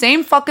the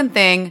same fucking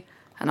thing.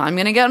 And I'm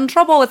going to get in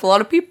trouble with a lot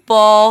of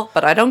people,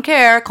 but I don't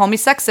care. Call me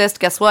sexist.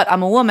 Guess what?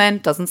 I'm a woman.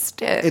 Doesn't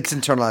stick. It's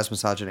internalized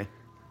misogyny.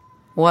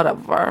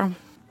 Whatever.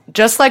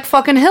 Just like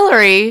fucking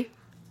Hillary,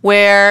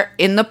 where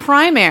in the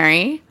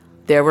primary,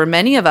 there were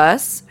many of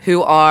us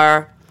who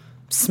are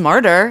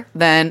smarter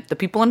than the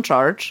people in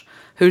charge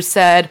who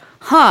said,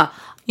 not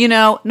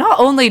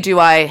only do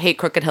I hate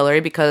crooked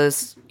Hillary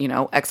because,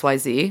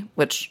 XYZ,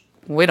 which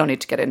we don't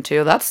need to get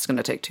into. That's going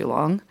to take too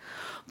long.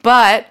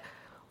 But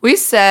we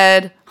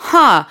said,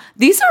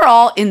 these are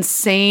all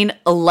insane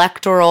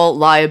electoral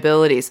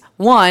liabilities.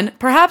 One,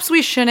 perhaps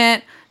we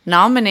shouldn't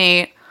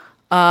nominate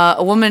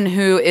a woman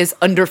who is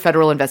under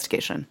federal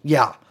investigation.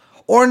 Yeah.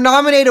 Or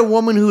nominate a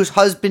woman whose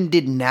husband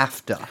did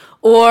NAFTA.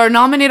 Or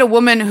nominate a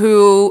woman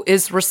who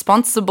is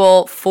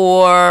responsible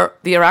for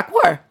the Iraq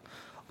War.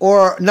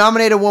 Or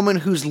nominate a woman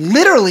who's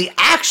literally,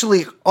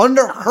 actually,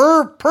 under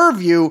her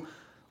purview,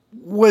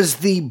 was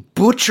the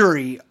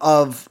butchery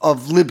of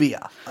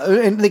Libya.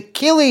 And the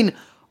killing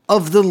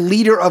of the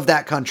leader of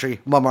that country,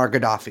 Muammar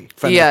Gaddafi.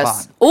 Friend of the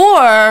pod.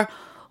 Or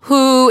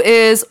who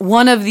is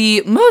one of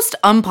the most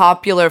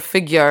unpopular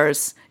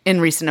figures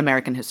in recent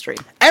American history.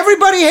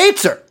 Everybody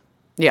hates her.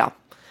 Yeah.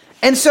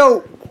 And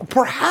so,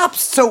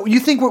 perhaps, you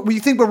think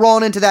we're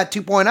rolling into that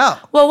 2.0?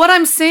 Well, what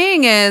I'm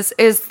saying is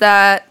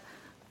that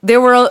there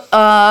were,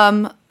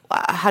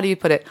 how do you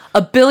put it?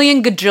 A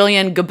billion,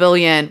 gajillion,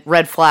 gabillion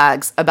red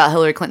flags about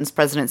Hillary Clinton's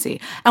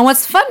presidency. And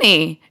what's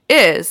funny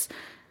is,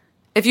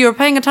 if you were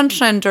paying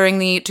attention during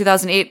the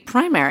 2008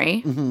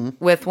 primary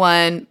with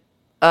one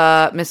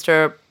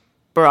Mr.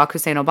 Barack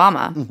Hussein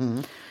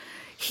Obama,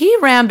 he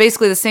ran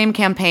basically the same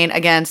campaign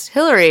against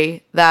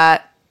Hillary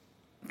that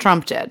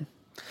Trump did.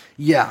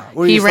 Yeah.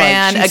 He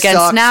ran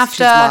against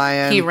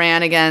NAFTA. He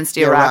ran against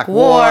the Iraq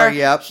War.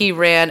 Yep. He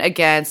ran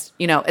against,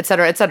 et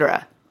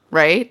cetera,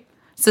 right?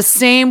 It's the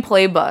same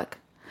playbook.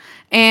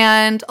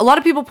 And a lot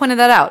of people pointed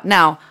that out.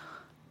 Now,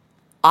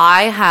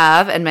 I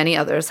have, and many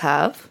others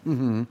have,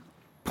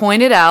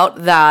 pointed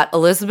out that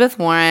Elizabeth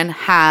Warren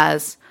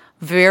has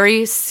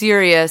very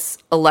serious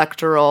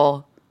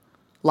electoral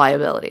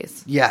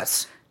liabilities.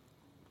 Yes.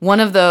 One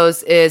of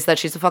those is that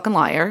she's a fucking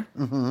liar.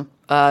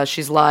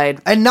 She's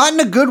lied. And not in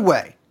a good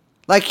way.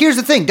 Like, here's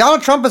the thing.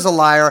 Donald Trump is a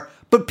liar,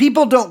 but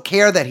people don't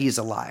care that he's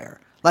a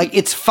liar. Like,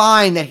 it's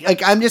fine that,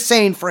 I'm just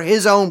saying for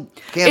his own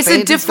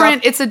campaign. It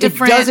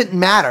doesn't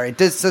matter.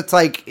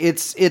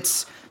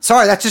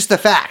 Sorry, that's just the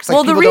facts.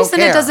 Well, the reason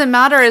it doesn't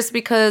matter is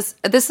because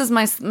this is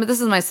my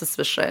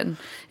suspicion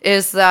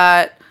is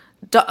that,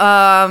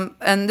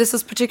 and this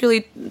is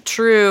particularly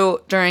true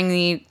during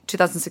the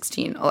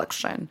 2016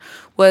 election,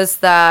 was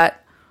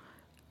that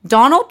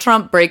Donald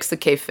Trump breaks the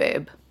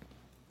kayfabe,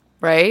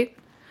 right?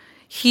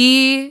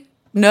 He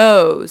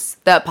knows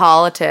that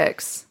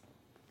politics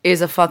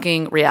is a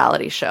fucking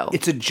reality show.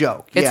 It's a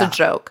joke. It's a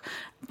joke.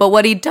 But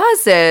what he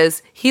does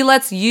is he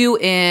lets you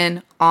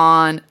in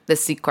on the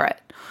secret.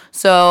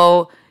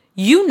 So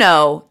you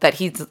know that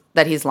he's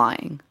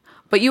lying.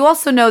 But you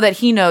also know that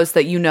he knows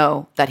that you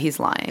know that he's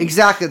lying.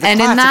 Exactly.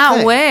 And in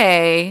that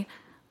way,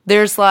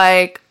 there's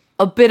like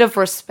a bit of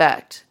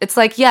respect. It's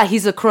like, yeah,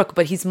 he's a crook,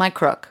 but he's my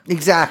crook.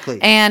 Exactly.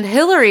 And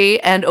Hillary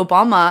and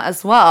Obama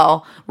as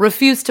well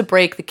refuse to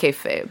break the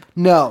kayfabe.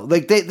 No,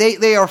 like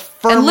they are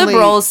firmly... And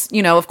liberals,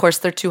 of course,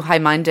 they're too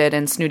high-minded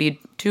and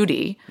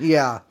snooty-tooty.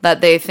 Yeah. That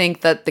they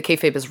think that the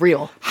kayfabe is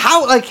real.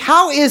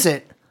 How is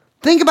it?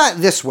 Think about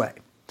it this way.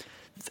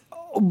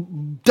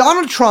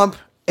 Donald Trump,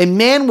 a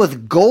man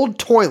with gold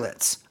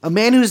toilets, a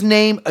man whose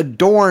name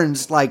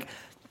adorns like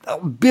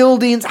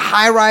buildings,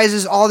 high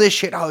rises, all this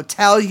shit,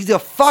 hotel. He's a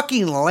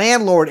fucking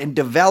landlord and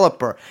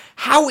developer.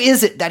 How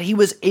is it that he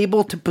was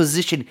able to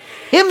position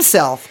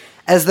himself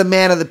as the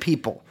man of the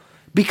people?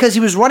 Because he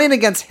was running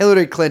against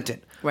Hillary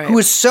Clinton, right, who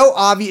is so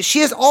obvious. She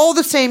has all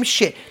the same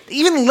shit,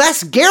 even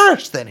less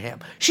garish than him.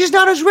 She's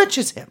not as rich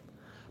as him,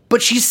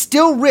 but she's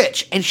still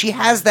rich, and she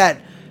has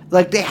that.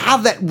 Like, they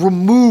have that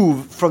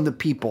removed from the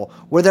people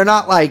where they're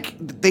not like,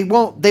 they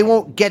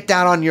won't get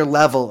down on your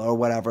level or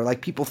whatever,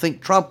 like people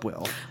think Trump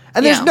will.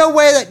 And there's no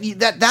way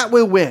that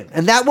will win.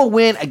 And that will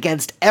win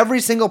against every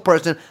single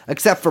person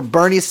except for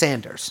Bernie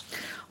Sanders.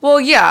 Well,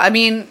 yeah, I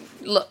mean,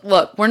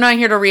 look, we're not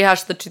here to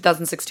rehash the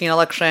 2016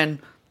 election.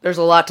 There's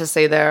a lot to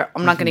say there.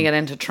 I'm not going to get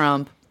into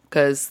Trump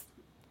because,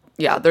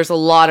 yeah, there's a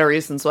lot of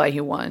reasons why he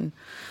won.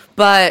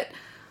 But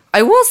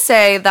I will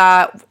say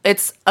that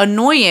it's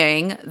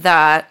annoying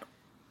that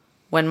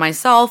when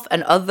myself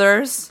and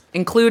others,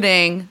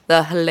 including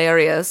the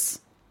hilarious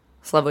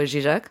Slavoj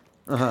Žižek,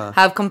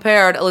 have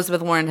compared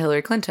Elizabeth Warren to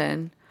Hillary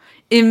Clinton,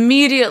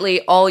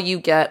 immediately all you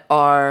get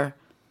are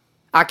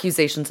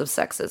accusations of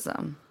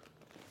sexism,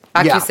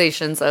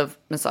 accusations of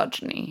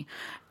misogyny.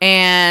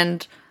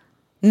 And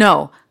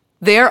no,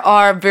 there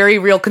are very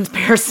real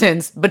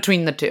comparisons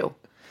between the two.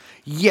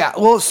 Yeah,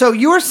 well, so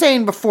you were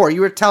saying before,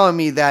 you were telling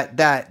me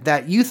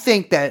that you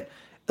think that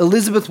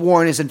Elizabeth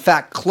Warren is in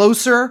fact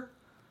closer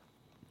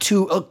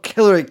to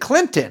Hillary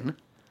Clinton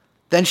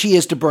than she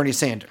is to Bernie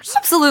Sanders.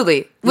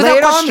 Absolutely. Lay Without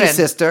it question. on me,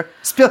 sister.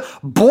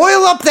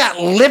 Boil up that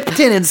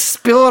Lipton and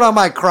spill it on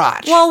my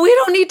crotch. Well, we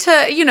don't need to,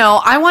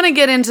 I want to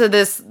get into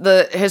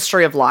the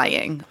history of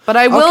lying. But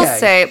I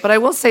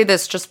will say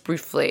this just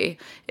briefly,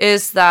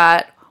 is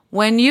that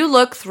when you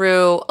look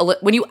through,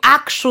 when you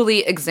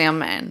actually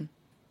examine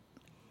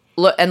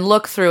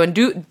look through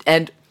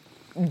and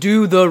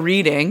do the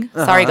reading.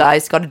 Sorry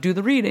guys, got to do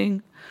the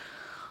reading.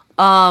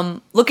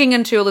 Looking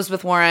into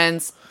Elizabeth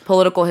Warren's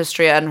political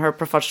history and her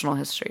professional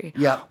history.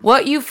 Yeah.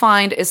 What you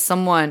find is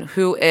someone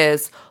who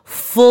is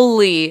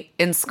fully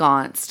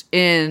ensconced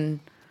in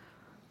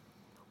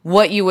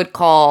what you would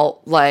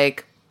call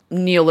like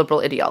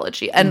neoliberal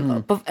ideology.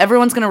 And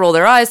everyone's going to roll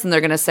their eyes and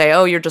they're going to say,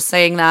 oh, you're just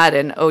saying that.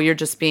 And oh, you're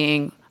just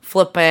being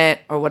flippant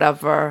or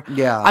whatever.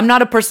 Yeah. I'm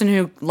not a person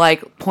who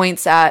like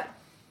points at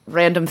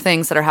random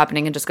things that are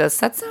happening and just goes,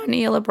 that's so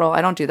neoliberal.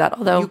 I don't do that.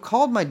 Although you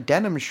called my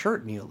denim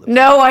shirt neoliberal.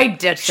 No, I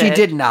didn't. She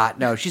did not.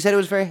 No, she said it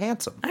was very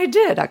handsome. I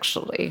did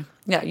actually.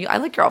 Yeah, I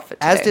like your outfit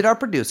today. As did our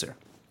producer.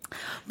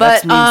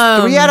 But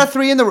that means 3 out of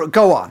 3 in the room.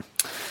 Go on.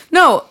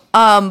 No,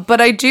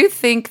 but I do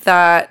think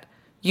that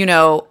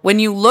when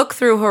you look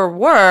through her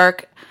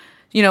work,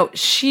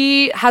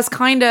 she has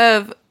kind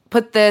of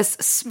put this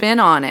spin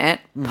on it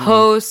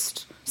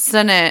post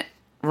Senate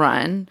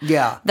run.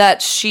 Yeah.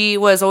 That she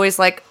was always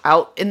like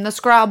out in the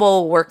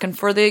Scrabble working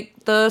for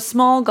the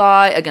small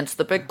guy against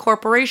the big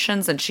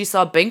corporations, and she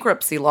saw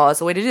bankruptcy law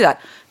as a way to do that.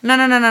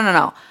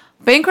 No.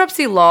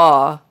 Bankruptcy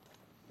law,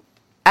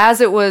 as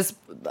it was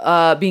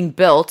being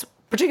built,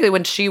 particularly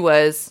when she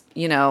was,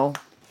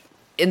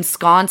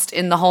 ensconced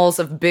in the halls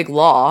of big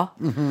law,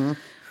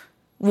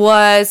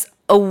 was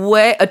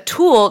a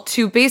tool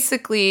to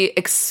basically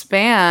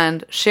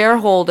expand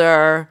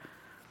shareholder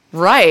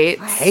rights.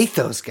 I hate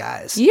those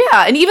guys.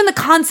 Yeah, and even the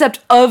concept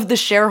of the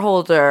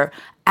shareholder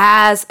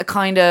as a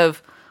kind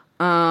of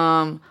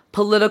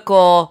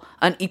political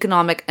and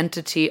economic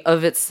entity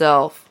of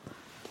itself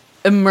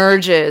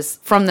emerges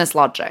from this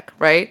logic,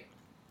 right?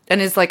 And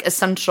is like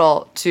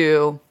essential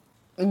to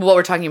what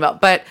we're talking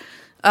about. But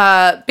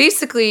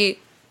basically,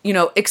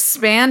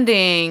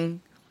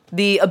 expanding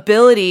the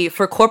ability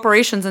for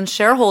corporations and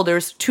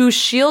shareholders to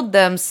shield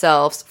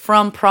themselves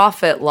from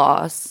profit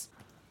loss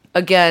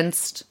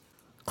against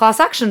class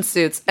action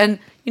suits. And,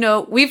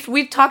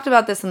 we've talked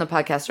about this in the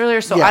podcast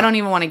earlier, so I don't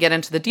even want to get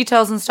into the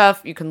details and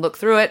stuff. You can look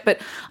through it. But,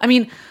 I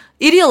mean,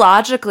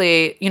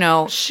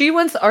 ideologically, she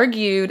once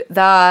argued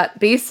that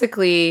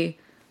basically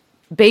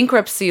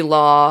bankruptcy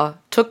law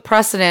took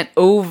precedent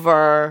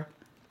over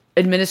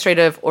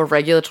administrative or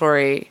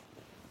regulatory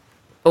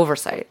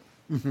oversight.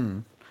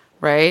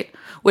 Right?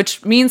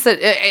 Which means that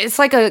it's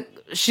like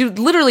she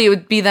literally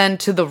would be then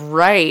to the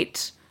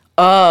right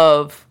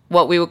of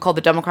what we would call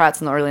the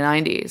Democrats in the early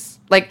 90s.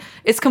 Like,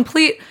 it's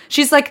complete.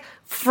 She's like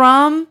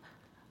from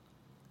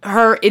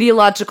her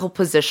ideological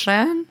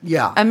position.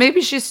 Yeah. And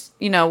maybe she's,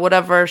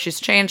 whatever, she's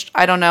changed.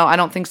 I don't know. I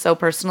don't think so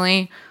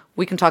personally.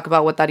 We can talk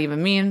about what that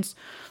even means.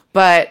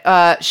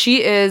 But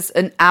she is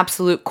an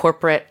absolute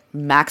corporate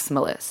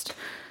maximalist.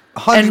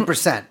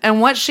 100%. And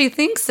what she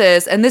thinks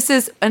is, and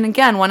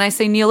again, when I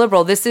say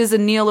neoliberal, this is a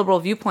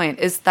neoliberal viewpoint,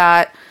 is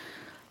that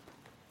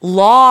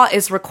law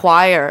is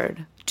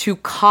required to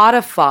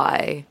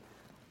codify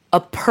a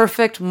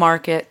perfect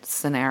market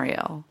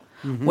scenario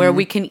where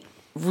we can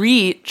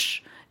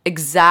reach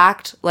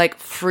exact like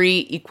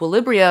free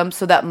equilibrium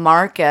so that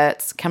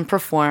markets can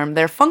perform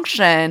their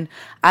function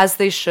as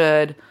they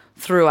should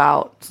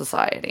throughout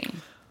society.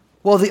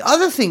 Well, the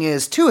other thing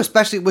is too,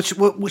 especially which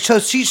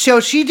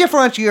she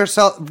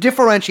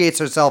differentiates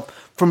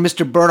herself from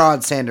Mr.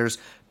 Bernard Sanders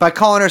by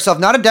calling herself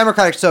not a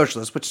democratic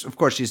socialist, which of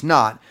course she's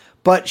not,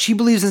 but she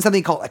believes in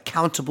something called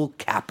accountable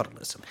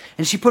capitalism,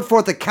 and she put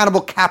forth the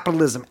Accountable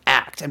Capitalism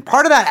Act, and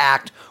part of that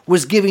act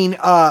was giving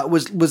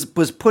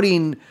was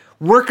putting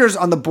workers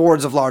on the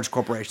boards of large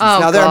corporations.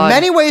 Now there are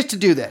many ways to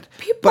do that,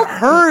 but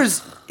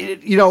hers,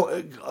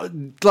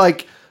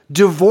 like,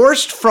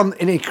 divorced from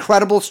an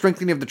incredible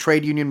strengthening of the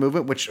trade union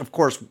movement, which of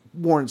course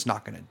Warren's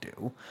not going to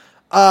do.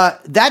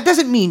 That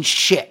doesn't mean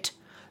shit.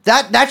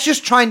 That's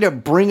just trying to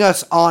bring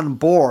us on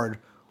board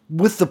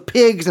with the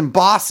pigs and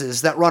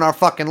bosses that run our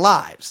fucking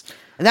lives.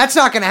 And that's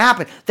not going to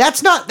happen.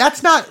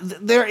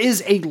 There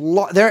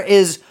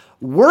is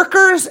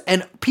workers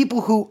and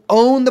people who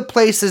own the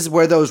places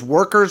where those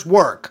workers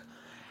work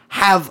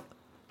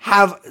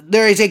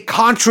there is a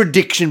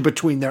contradiction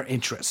between their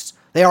interests.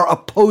 They are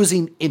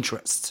opposing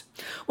interests.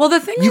 Well, the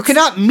thing you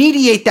cannot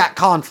mediate that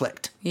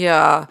conflict.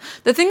 Yeah.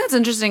 The thing that's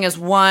interesting is,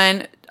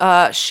 one,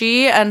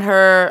 she and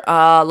her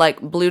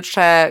like blue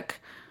check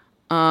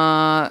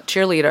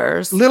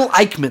cheerleaders, little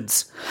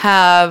Eichmanns,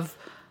 have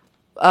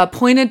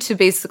pointed to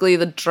basically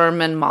the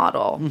German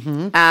model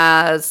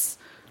as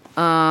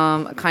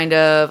kind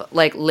of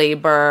like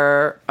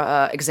labor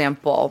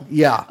example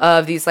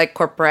of these like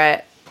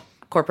corporate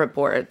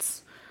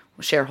boards,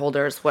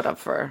 shareholders,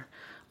 whatever.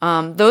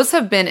 Those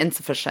have been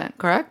insufficient,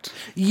 correct?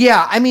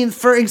 Yeah, I mean,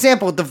 for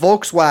example, the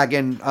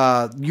Volkswagen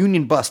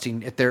union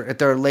busting at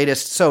their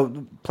latest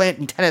plant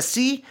in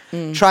Tennessee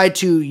tried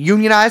to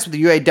unionize with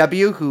the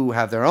UAW, who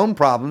have their own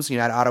problems,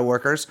 United Auto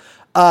Workers.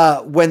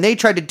 When they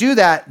tried to do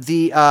that,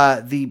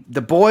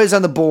 the boys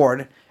on the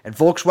board at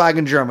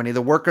Volkswagen Germany,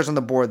 the workers on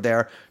the board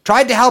there,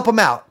 tried to help them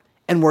out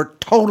and were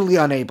totally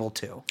unable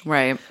to.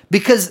 Right.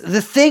 Because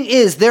the thing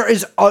is, there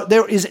is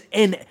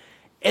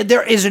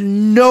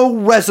no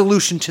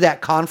resolution to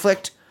that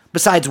conflict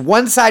besides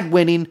one side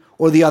winning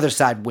or the other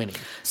side winning.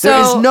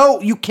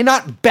 You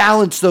cannot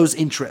balance those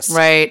interests.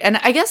 Right. And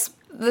I guess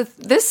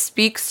this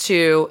speaks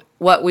to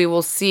what we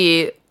will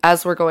see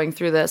as we're going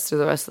through the rest of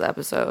the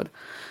episode.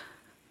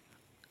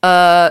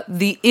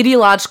 The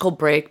ideological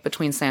break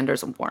between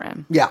Sanders and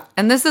Warren. Yeah.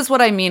 And this is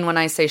what I mean when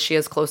I say she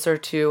is closer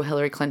to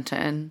Hillary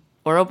Clinton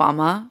or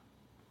Obama.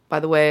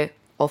 By the way,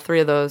 all three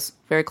of those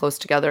very close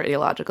together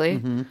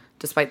ideologically,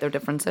 despite their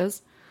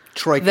differences.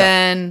 Troika.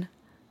 Than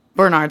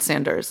Bernard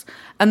Sanders.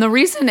 And the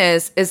reason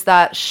is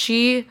that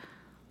she,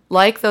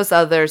 like those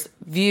others,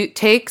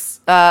 takes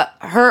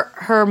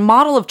her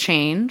model of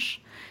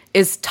change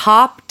is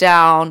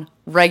top-down,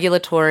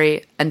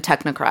 regulatory, and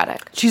technocratic.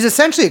 She's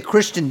essentially a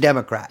Christian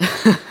Democrat.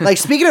 Like,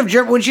 speaking of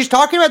German, when she's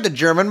talking about the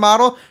German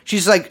model,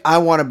 she's like, I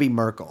want to be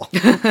Merkel.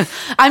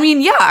 I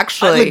mean, yeah,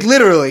 actually. Like,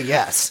 literally,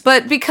 yes.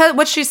 But because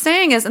what she's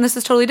saying is, and this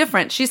is totally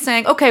different, she's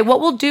saying, okay, what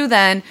we'll do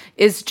then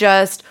is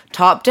just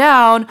top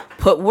down,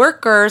 put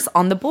workers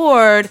on the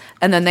board,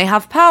 and then they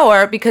have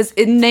power because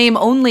in name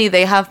only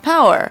they have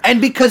power. And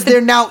because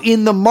they're now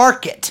in the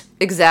market.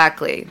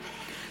 Exactly.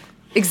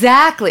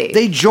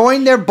 They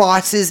join their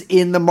bosses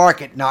in the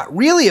market. Not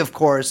really, of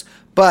course,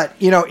 but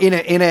in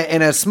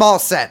a small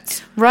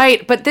sense.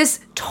 Right, but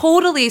this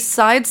totally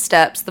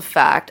sidesteps the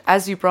fact,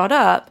 as you brought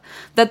up,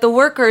 that the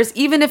workers,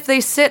 even if they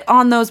sit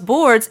on those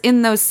boards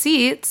in those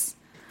seats,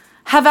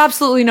 have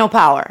absolutely no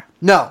power.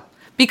 No.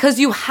 Because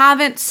you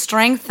haven't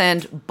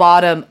strengthened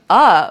bottom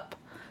up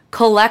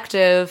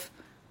collective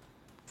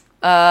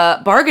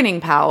bargaining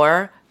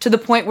power to the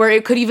point where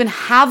it could even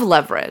have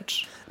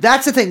leverage.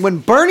 That's the thing. When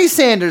Bernie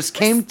Sanders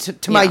came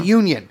to my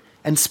union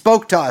and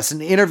spoke to us and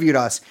interviewed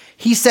us,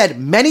 he said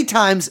many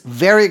times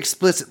very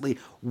explicitly,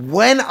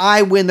 when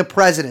I win the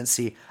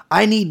presidency,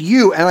 I need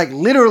you, and like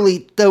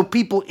literally the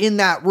people in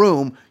that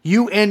room,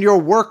 you and your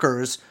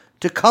workers,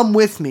 to come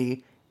with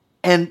me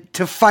and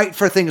to fight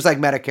for things like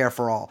Medicare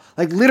for all.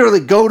 Like literally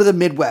go to the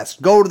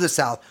Midwest, go to the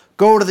South,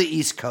 go to the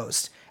East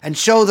Coast, and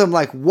show them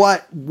like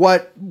what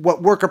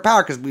worker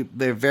power, because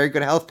they have very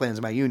good health plans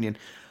in my union,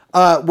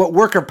 what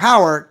worker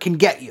power can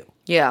get you.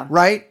 Yeah.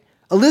 Right?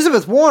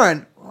 Elizabeth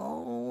Warren,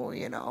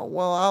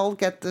 I'll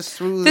get this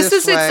through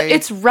this way.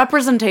 It's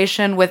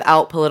representation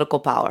without political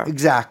power.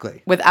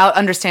 Exactly. Without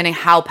understanding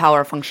how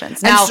power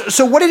functions. Now,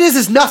 so what it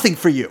is nothing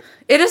for you.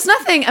 It is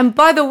nothing. And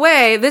by the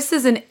way, this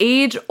is an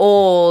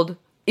age-old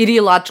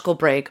ideological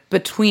break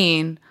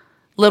between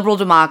liberal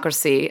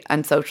democracy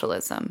and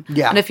socialism.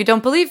 Yeah. And if you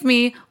don't believe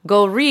me,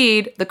 go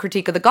read the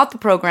Critique of the Gotha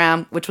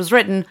Program, which was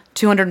written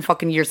 200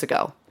 fucking years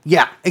ago.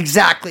 Yeah,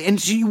 exactly.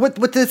 And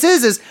what this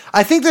is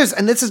I think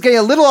and this is getting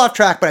a little off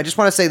track, but I just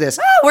want to say this.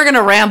 We're going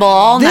to ramble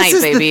all night,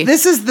 baby.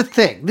 This is the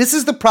thing. This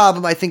is the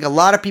problem I think a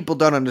lot of people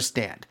don't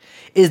understand,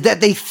 is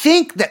that they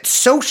think that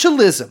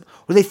socialism,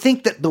 or they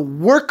think that the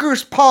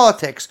workers'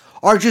 politics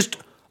are just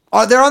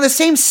they're on the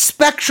same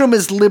spectrum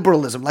as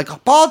liberalism. Like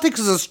politics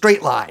is a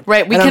straight line.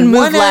 Right, we And can on move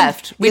one end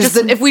left. We is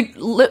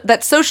just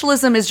that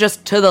socialism is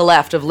just to the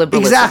left of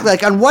liberalism. Exactly.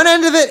 Like on one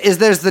end of it is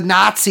there's the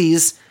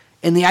Nazis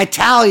and the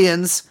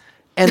Italians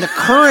and the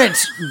current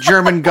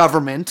German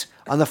government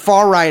on the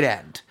far right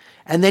end.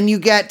 And then you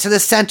get to the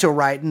center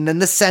right, and then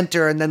the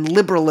center, and then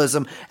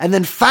liberalism. And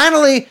then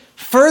finally,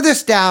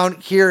 furthest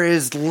down here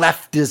is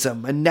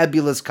leftism, a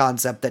nebulous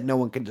concept that no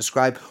one can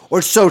describe,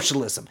 or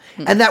socialism.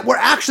 And that we're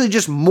actually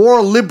just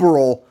more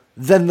liberal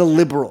than the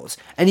liberals.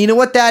 And you know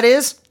what that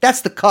is?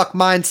 That's the cuck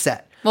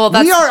mindset. Well,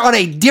 we are on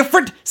a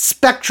different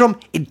spectrum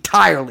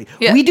entirely.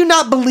 Yeah. We do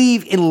not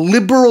believe in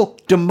liberal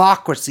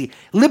democracy.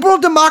 Liberal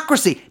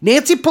democracy,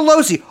 Nancy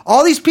Pelosi,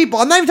 all these people,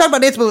 I'm not even talking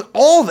about Nancy Pelosi,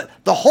 all of it,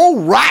 the whole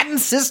rotten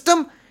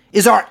system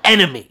is our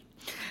enemy.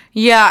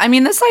 Yeah, I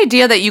mean, this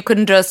idea that you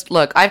couldn't just,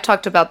 look, I've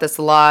talked about this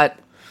a lot,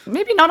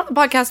 maybe not on the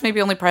podcast, maybe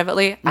only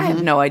privately. I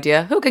have no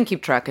idea. Who can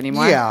keep track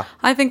anymore? Yeah.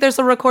 I think there's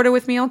a recorder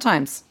with me all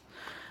times.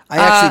 I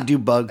actually do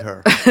bug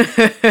her.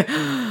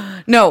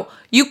 No,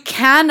 you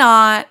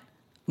cannot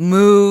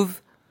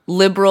move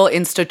liberal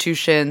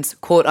institutions,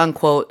 quote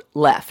unquote,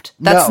 left.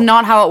 That's No.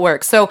 not how it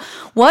works. So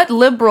what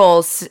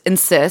liberals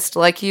insist,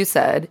 like you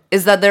said,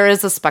 is that there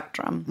is a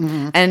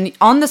spectrum. And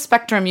on the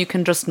spectrum, you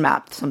can just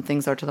map. Some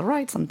things are to the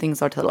right, some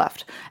things are to the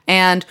left.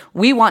 And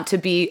we want to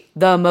be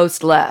the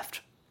most left,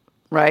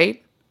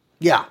 right?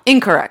 Yeah.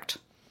 Incorrect.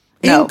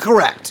 No.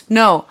 Incorrect.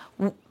 No.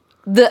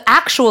 The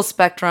actual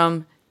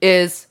spectrum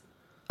is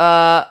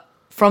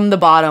from the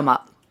bottom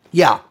up.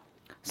 Yeah.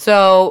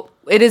 So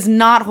it is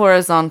not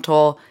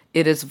horizontal,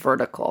 it is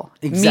vertical.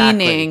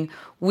 Exactly. Meaning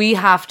we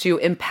have to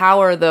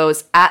empower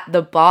those at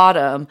the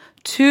bottom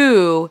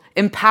to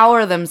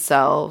empower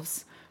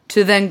themselves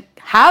to then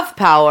have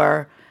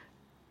power,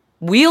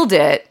 wield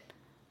it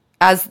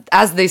as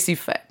they see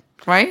fit,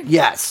 right?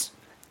 Yes.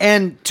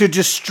 And to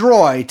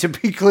destroy, to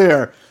be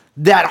clear,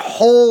 that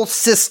whole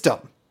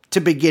system to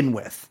begin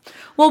with.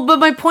 Well, but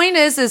my point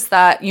is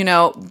that, you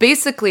know,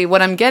 basically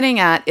what I'm getting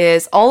at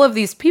is all of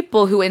these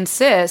people who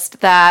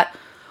insist that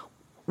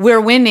we're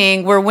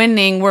winning,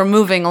 we're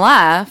moving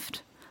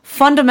left,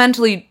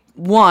 fundamentally,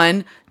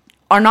 one,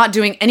 are not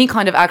doing any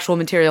kind of actual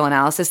material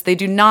analysis. They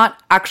do not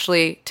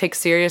actually take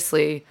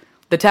seriously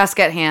the task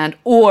at hand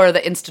or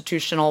the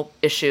institutional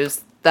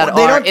issues that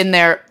Well, are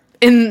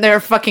in their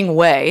fucking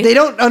way. They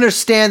don't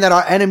understand that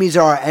our enemies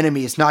are our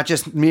enemies, not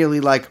just merely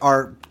like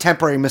our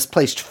temporary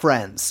misplaced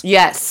friends.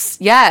 Yes,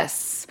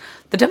 yes.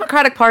 The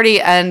Democratic Party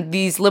and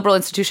these liberal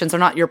institutions are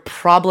not your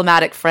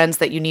problematic friends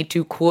that you need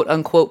to quote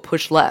unquote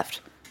push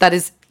left. That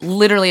is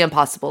literally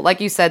impossible. Like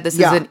you said, this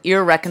is an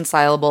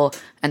irreconcilable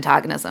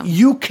antagonism.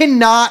 You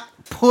cannot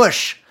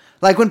push.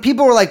 Like when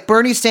people were like,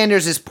 Bernie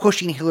Sanders is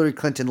pushing Hillary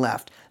Clinton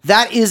left.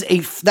 That is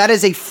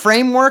a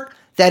framework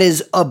that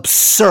is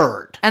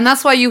absurd. And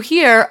that's why you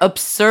hear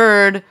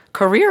absurd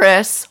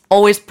careerists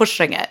always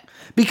pushing it.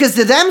 Because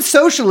to them,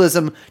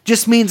 socialism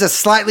just means a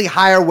slightly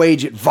higher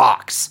wage at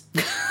Vox.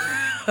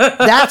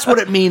 That's what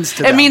it means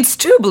to them. It means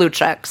 2 blue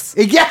checks.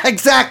 Yeah,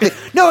 exactly.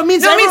 No, it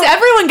means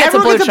everyone gets a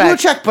blue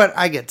check. But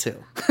I get 2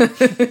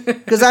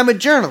 because I'm a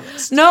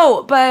journalist.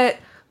 No, but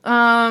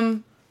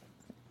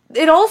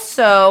it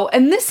also,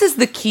 and this is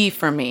the key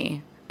for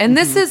me, and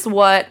this is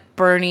what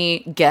Bernie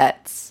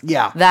gets.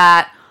 Yeah.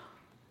 That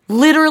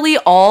literally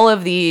all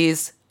of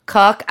these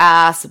cuck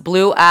ass,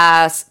 blue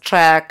ass,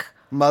 check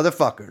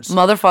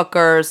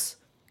motherfuckers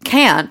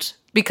can't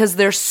because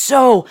they're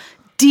so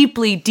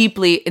deeply,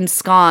 deeply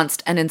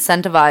ensconced and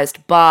incentivized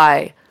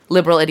by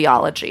liberal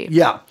ideology.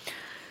 Yeah.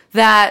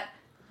 That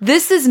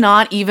this is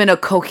not even a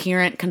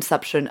coherent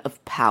conception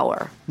of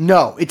power.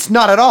 No, it's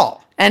not at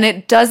all. And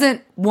it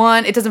doesn't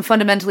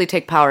fundamentally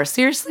take power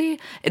seriously.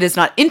 It is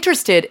not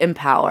interested in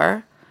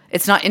power.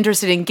 It's not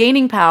interested in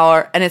gaining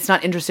power, and it's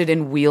not interested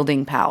in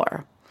wielding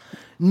power.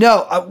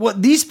 No,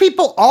 what these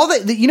people,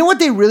 you know what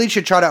they really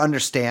should try to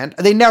understand?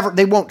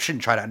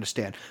 Shouldn't try to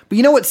understand. But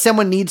you know what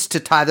someone needs to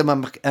tie them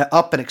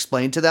up and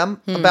explain to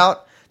them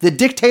about? The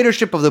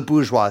dictatorship of the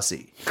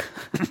bourgeoisie.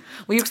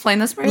 Will you explain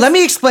this, Bruce? Let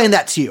me explain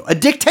that to you. A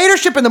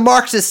dictatorship in the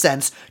Marxist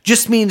sense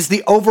just means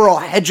the overall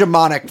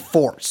hegemonic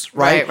force,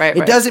 right?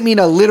 It doesn't mean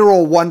a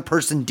literal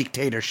one-person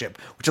dictatorship,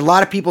 which a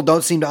lot of people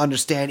don't seem to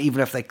understand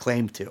even if they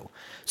claim to.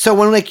 So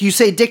when like you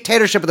say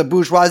dictatorship of the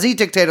bourgeoisie,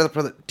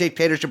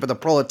 dictatorship of the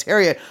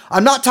proletariat,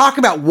 I'm not talking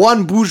about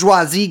one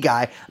bourgeoisie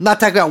guy. I'm not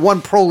talking about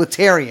one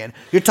proletarian.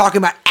 You're talking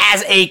about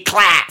as a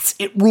class,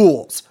 it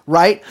rules,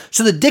 right?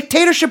 So the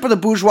dictatorship of the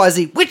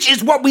bourgeoisie, which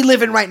is what we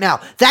live in right now,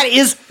 that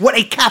is what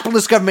a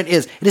capitalist government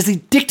is. It is the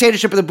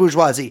dictatorship of the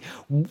bourgeoisie.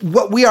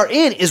 What we are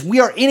in is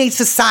we are in a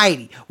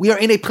society. We are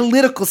in a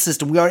political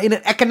system. We are in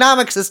an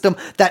economic system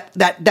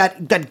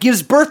that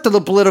gives birth to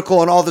the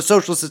political and all the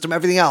social system,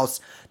 everything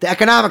else. The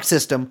economic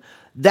system,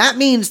 that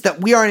means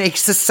that we are in a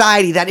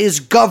society that is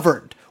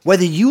governed,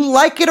 whether you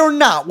like it or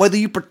not, whether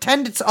you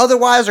pretend it's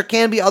otherwise or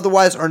can be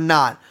otherwise or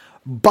not,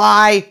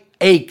 by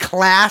a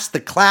class, the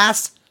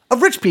class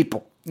of rich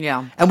people.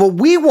 Yeah. And what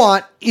we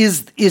want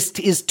is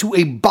to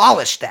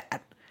abolish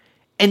that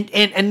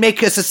and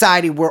make a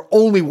society where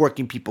only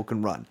working people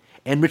can run.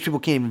 and rich people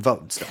can't even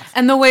vote and stuff.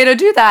 And the way to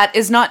do that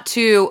is not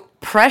to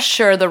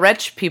pressure the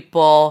rich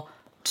people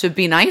to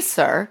be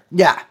nicer.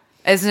 Yeah.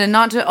 As in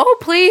not to, oh,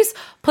 please,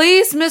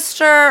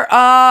 Mr.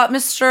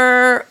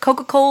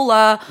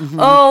 Coca-Cola.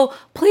 Oh,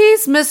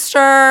 please,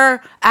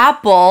 Mr.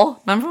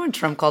 Apple. Remember when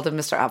Trump called him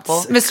Mr.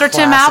 Apple? Mr.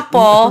 Tim Classic.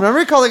 Apple. Remember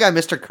he called the guy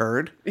Mr.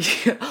 Curd?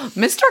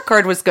 Mr.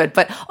 Curd was good,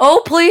 but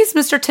oh, please,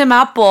 Mr. Tim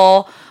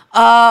Apple.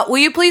 Will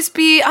you please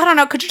be, I don't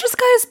know, could you just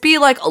guys be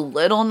like a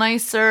little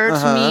nicer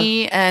to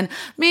me? And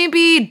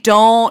maybe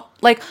don't,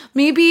 like,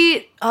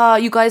 maybe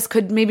you guys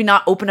could maybe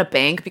not open a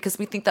bank because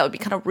we think that would be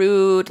kind of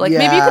rude. Like,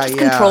 maybe you could just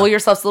control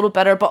yourselves a little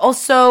better, but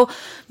also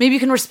maybe you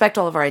can respect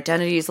all of our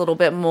identities a little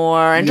bit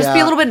more and just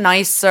be a little bit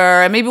nicer.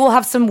 And maybe we'll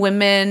have some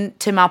women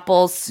Tim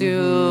Apples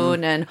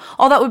soon and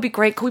all that would be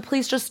great. Could we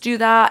please just do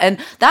that? And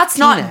that's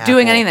not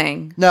doing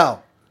anything.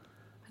 No.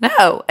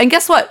 And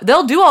guess what?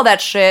 They'll do all that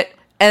shit.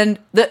 And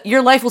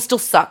your life will still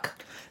suck.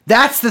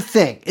 That's the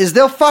thing, is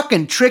they'll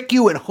fucking trick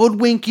you and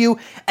hoodwink you.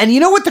 And you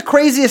know what the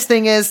craziest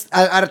thing is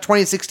out of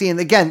 2016?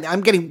 Again,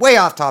 I'm getting way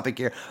off topic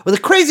here. But the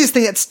craziest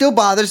thing that still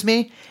bothers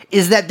me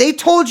is that they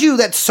told you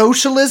that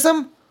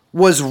socialism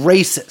was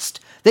racist.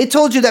 They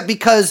told you that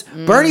because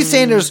Bernie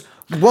Sanders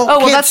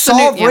can't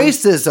solve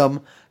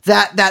racism,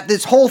 that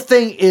this whole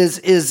thing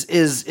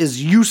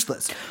is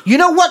useless. You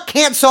know what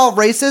can't solve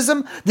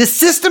racism? The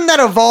system that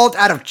evolved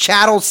out of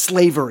chattel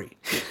slavery.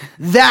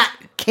 That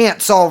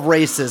can't solve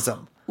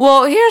racism.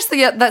 Well, here's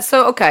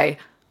okay.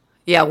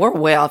 Yeah, we're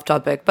way off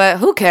topic, but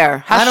who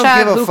care? I don't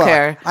give a who fuck.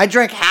 Care? I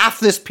drank half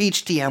this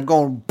peach tea. I'm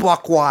going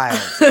buck wild.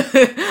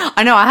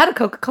 I know. I had a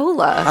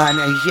Coca-Cola.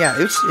 Yeah,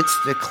 it's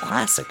a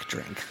classic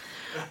drink.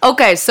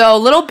 Okay, so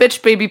little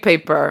bitch baby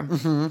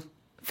paper.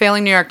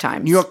 Failing New York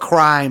Times. New York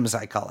Crimes,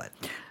 I call it.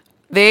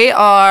 They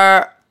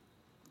are,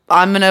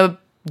 I'm going to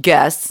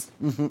guess.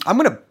 I'm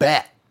going to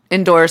bet.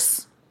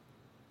 Endorse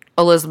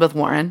Elizabeth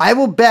Warren. I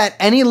will bet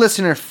any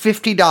listener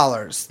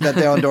 $50 that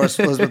they'll endorse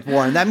Elizabeth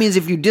Warren. That means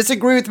if you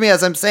disagree with me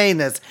as I'm saying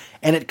this,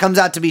 and it comes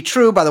out to be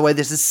true, by the way,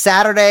 this is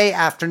Saturday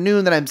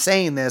afternoon that I'm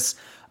saying this,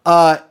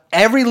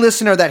 every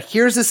listener that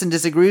hears this and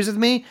disagrees with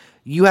me,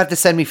 you have to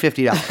send me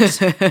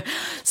 $50.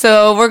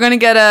 So we're going to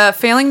get a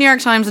failing New York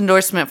Times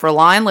endorsement for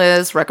Lion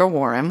Liz Wrecker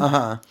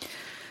Warren.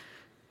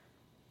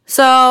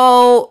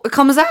 So it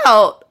comes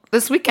out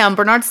this weekend,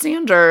 Bernard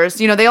Sanders,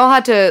 they all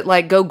had to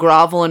like go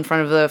grovel in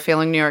front of the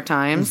failing New York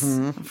Times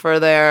for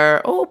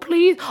their, oh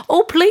please,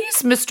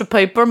 Mr.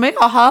 Paper, may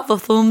I have a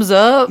thumbs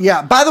up?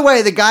 Yeah, by the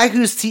way, the guy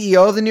who's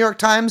CEO of the New York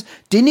Times,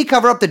 didn't he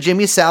cover up the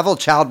Jimmy Savile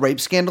child rape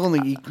scandal in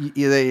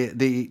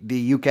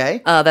the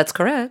UK? That's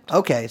correct.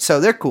 Okay, so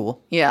they're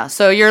cool. Yeah,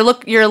 so you're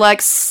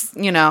like,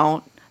 sucking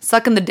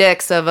the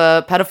dicks of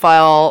a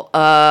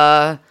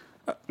pedophile,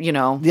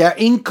 They're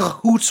in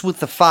cahoots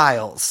with the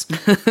files.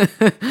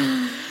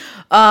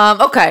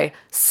 Okay,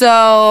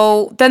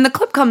 so then the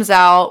clip comes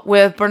out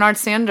with Bernard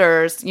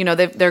Sanders.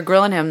 They're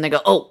grilling him. And they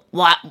go, "Oh,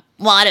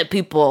 why did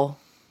people,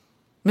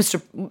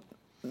 Mr.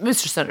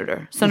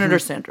 Senator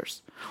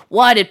Sanders,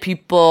 why did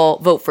people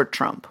vote for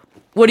Trump?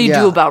 What do you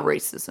do about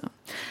racism?"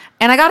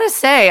 And I gotta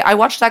say, I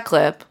watched that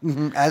clip,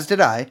 as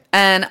did I,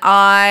 and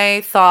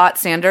I thought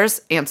Sanders'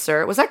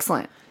 answer was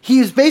excellent.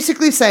 He's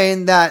basically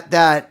saying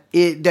that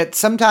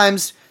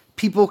sometimes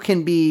people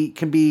can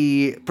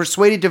be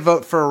persuaded to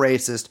vote for a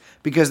racist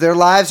because their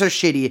lives are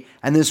shitty,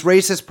 and this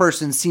racist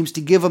person seems to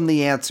give them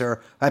the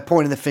answer by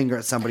pointing the finger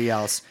at somebody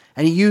else.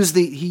 And he used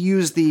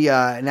the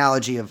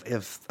analogy of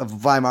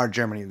Weimar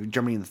Germany in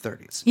the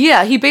 30s.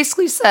 Yeah, he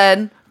basically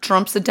said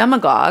Trump's a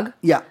demagogue.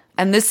 Yeah.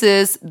 And this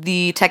is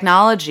the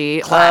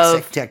technology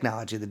Classic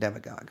technology, the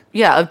demagogue.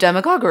 Yeah, of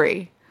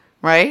demagoguery,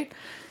 right?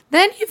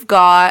 Then you've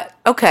got,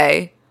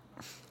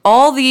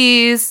 all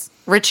these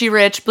Richie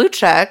Rich blue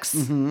checks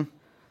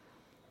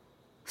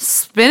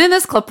spinning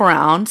this clip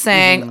around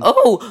saying,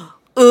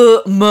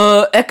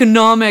 my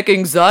economic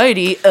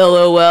anxiety,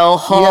 LOL,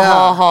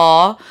 ha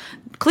ha.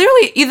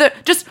 Clearly either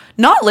just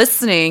not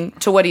listening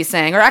to what he's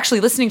saying or actually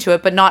listening to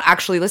it, but not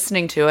actually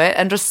listening to it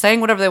and just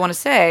saying whatever they want to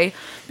say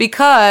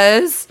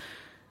because,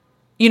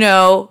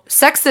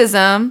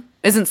 sexism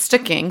isn't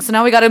sticking. So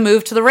now we got to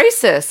move to the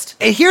racist.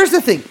 And here's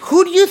the thing.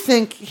 Who do you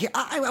think,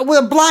 with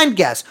a blind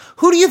guess,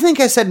 who do you think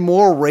has said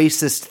more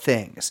racist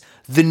things?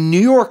 The New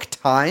York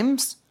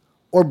Times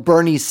or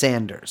Bernie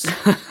Sanders?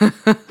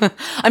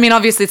 I mean,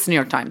 obviously it's the New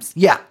York Times.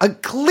 Yeah,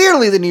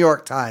 clearly the New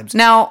York Times.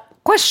 Now,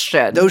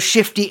 question. Those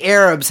shifty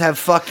Arabs have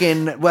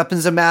fucking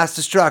weapons of mass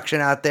destruction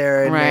out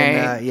there. And,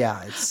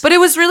 But it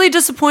was really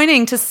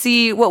disappointing to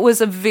see what was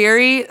a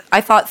very,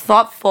 I thought,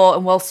 thoughtful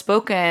and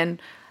well-spoken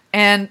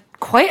and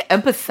quite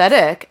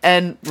empathetic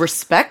and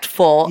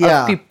respectful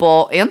of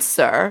people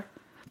answer.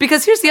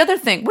 Because here's the other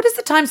thing. What does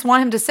the Times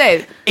want him to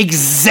say?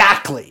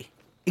 Exactly.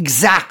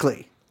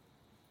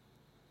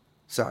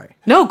 Sorry.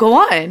 No, go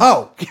on.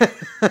 Oh.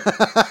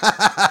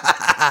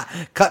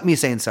 Cut me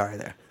saying sorry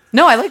there.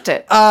 No, I liked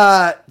it.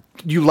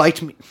 You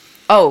liked me.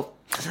 Oh.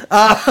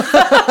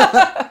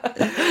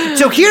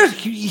 So here's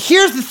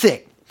the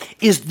thing,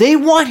 is they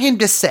want him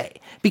to say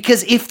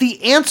Because if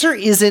the answer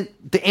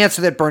isn't the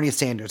answer that Bernie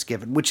Sanders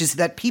given, which is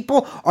that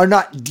people are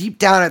not deep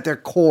down at their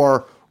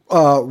core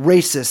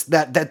racist,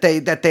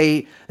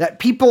 that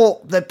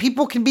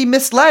people can be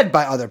misled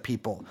by other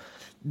people.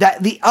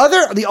 That the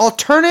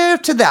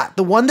alternative to that,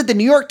 the one that the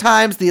New York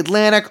Times, the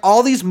Atlantic,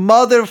 all these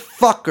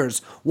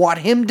motherfuckers want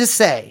him to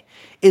say,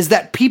 is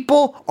that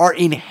people are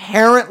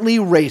inherently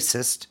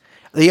racist.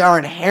 They are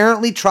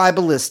inherently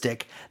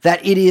tribalistic.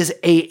 That it is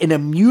an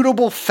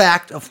immutable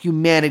fact of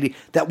humanity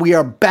that we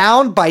are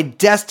bound by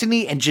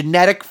destiny and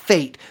genetic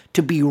fate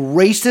to be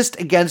racist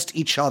against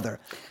each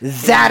other.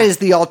 That is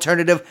the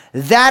alternative.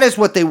 That is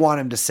what they want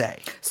him to say.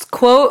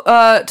 Quote,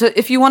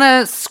 if you want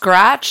to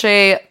scratch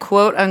a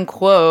quote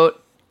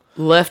unquote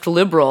left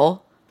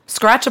liberal,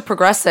 scratch a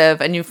progressive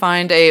and you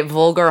find a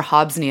vulgar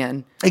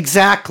Hobbesian.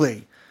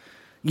 Exactly.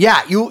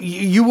 Yeah,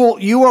 you will.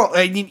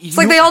 It's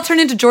like they all turn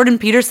into Jordan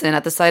Peterson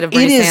at the sight of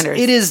Bernie Sanders.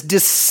 It is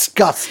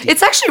disgusting.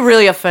 It's actually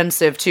really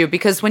offensive, too,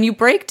 because when you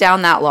break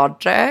down that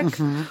logic,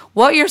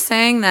 what you're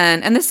saying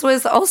then, and this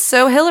was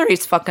also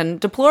Hillary's fucking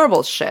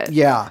deplorable shit.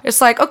 Yeah.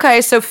 It's like, okay,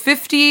 so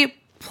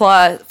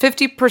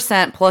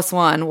 50% plus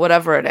one,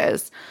 whatever it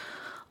is,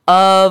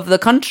 of the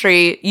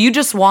country, you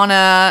just want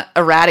to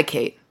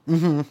eradicate.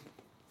 Mm-hmm.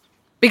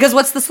 Because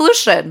what's the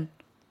solution?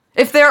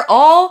 If they're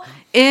all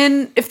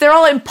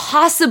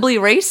impossibly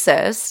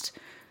racist,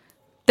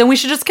 then we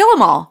should just kill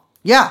them all.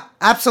 Yeah,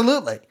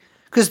 absolutely.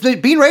 Because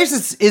being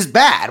racist is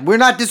bad. We're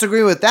not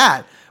disagreeing with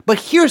that. But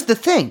here's the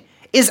thing,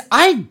 is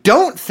I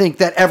don't think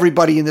that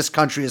everybody in this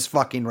country is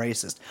fucking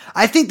racist.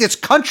 I think the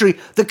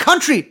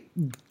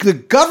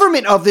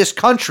government of this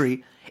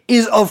country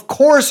is of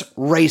course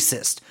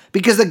racist.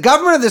 Because the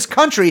government of this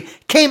country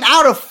came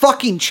out of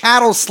fucking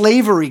chattel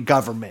slavery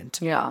government.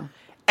 Yeah.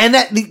 And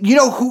that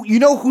you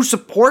know who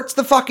supports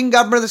the fucking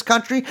government of this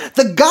country?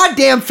 The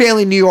goddamn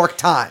failing New York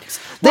Times.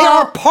 They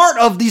are part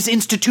of these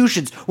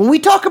institutions. When we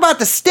talk about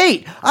the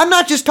state, I'm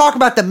not just talking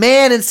about the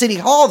man in City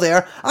Hall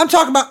there. I'm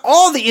talking about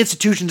all the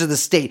institutions of the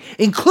state,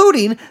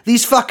 including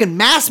these fucking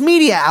mass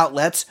media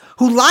outlets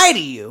who lie to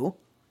you,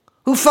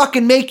 who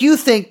fucking make you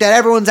think that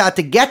everyone's out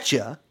to get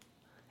you.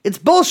 It's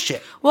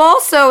bullshit. Well,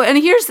 also,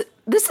 and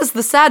this is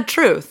the sad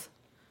truth.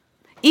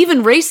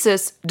 Even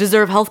racists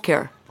deserve health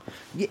care.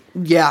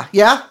 Yeah.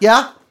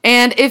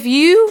 And if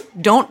you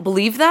don't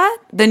believe that,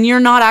 then you're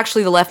not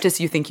actually the leftist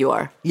you think you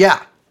are.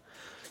 Yeah.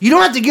 You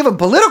don't have to give them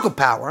political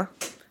power.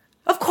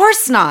 Of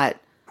course not.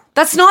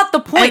 That's not the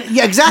point.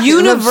 Yeah, exactly.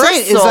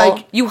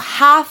 Universal. You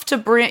have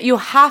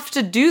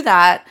to do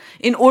that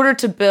in order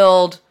to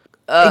build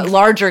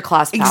larger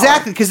class power.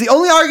 Exactly, because the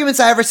only arguments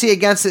I ever see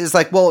against it is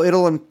like, well,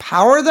 it'll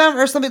empower them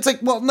or something. It's like,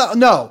 well,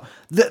 no.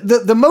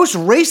 The most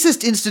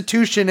racist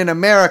institution in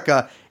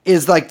America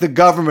is like the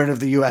government of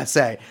the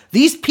USA.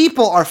 These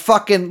people are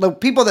fucking, the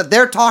people that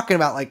they're talking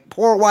about, like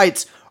poor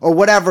whites or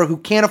whatever who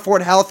can't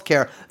afford health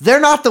care. They're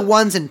not the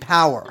ones in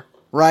power,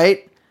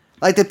 right?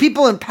 Like the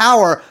people in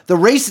power, the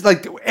racists,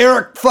 like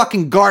Eric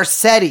fucking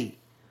Garcetti,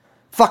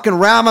 fucking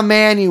Rahm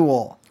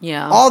Emanuel.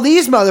 Yeah. All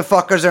these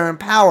motherfuckers are in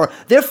power.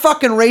 They're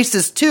fucking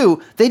racist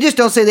too. They just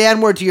don't say the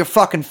N-word to your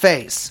fucking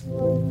face.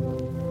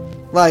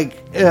 Like,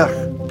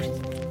 ugh.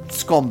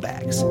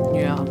 Scumbags.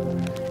 Yeah.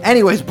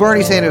 Anyways,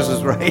 Bernie Sanders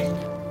was right.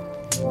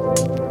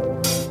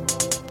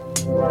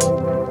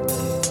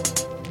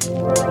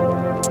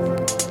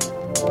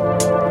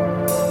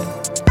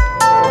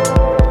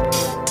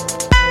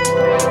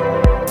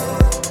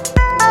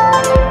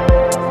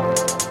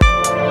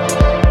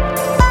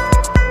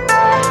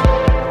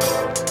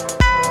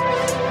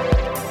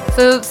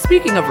 So,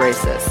 speaking of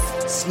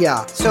racists.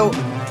 Yeah, so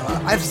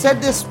I've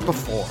said this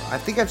before. I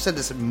think I've said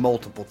this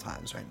multiple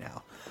times right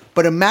now.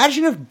 But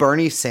imagine if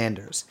Bernie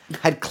Sanders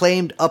had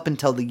claimed up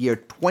until the year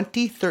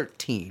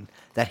 2013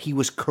 that he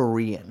was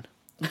Korean.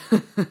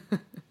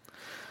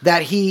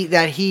 that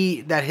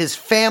his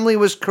family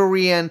was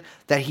Korean,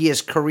 that he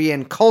has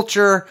Korean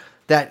culture,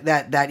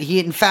 that he,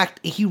 in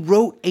fact, he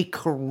wrote a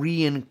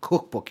Korean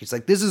cookbook. He's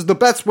like, this is the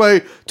best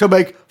way to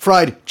make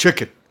fried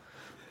chicken.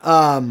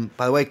 By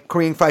the way,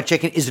 Korean fried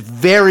chicken is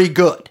very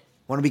good.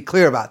 I want to be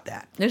clear about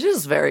that. It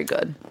is very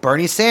good.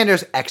 Bernie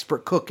Sanders,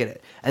 expert cook at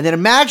it. And then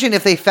imagine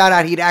if they found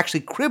out he'd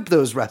actually cribbed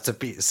those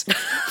recipes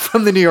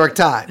from the New York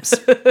Times.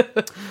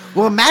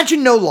 Well,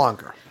 imagine no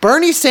longer.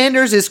 Bernie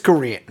Sanders is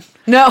Korean.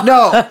 No.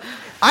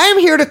 I am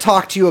here to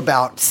talk to you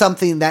about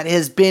something that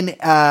has been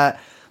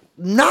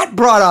not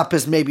brought up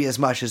as maybe as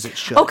much as it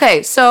should.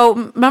 Okay, so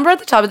remember at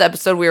the top of the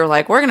episode we were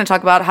like, we're going to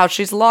talk about how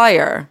she's a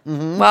liar.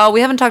 Mm-hmm. Well, we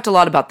haven't talked a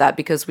lot about that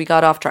because we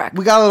got off track.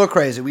 We got a little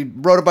crazy. We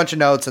wrote a bunch of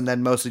notes and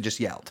then mostly just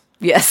yelled.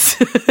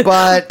 Yes.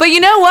 But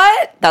you know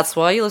what? That's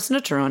why you listen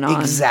to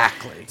TrueAnon.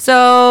 Exactly.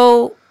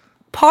 So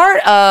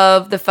part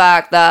of the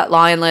fact that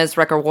Lion Liz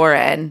Wrecker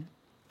Warren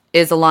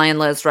is a Lion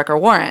Liz Wrecker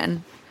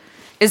Warren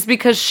is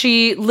because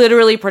she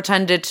literally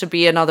pretended to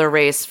be another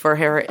race for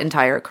her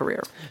entire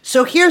career.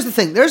 So here's the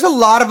thing. There's a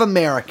lot of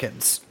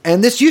Americans,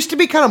 and this used to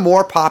be kind of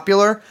more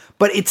popular,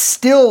 but it's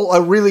still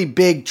a really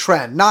big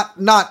trend. Not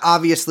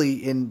obviously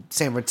in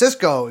San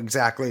Francisco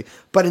exactly,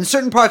 but in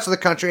certain parts of the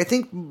country. I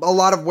think a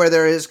lot of where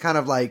there is kind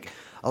of like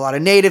a lot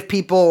of native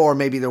people, or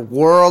maybe there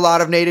were a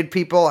lot of native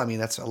people. I mean,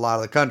 that's a lot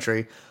of the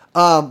country.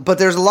 But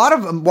there's a lot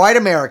of white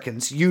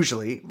Americans,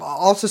 usually,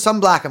 also some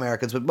black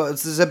Americans, but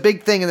this is a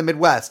big thing in the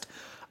Midwest,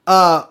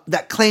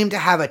 that claim to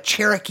have a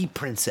Cherokee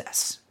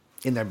princess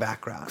in their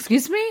background.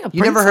 Excuse me?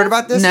 You never heard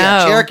about this? No.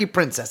 Yeah, Cherokee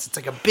princess. It's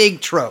like a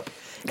big trope.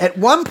 At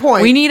one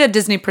point... We need a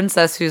Disney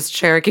princess who's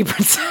Cherokee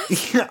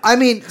princess. I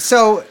mean,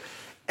 so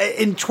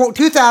in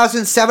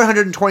 2000,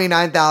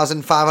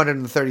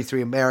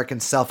 729,533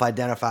 Americans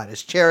self-identified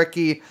as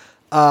Cherokee.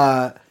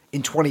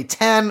 In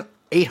 2010,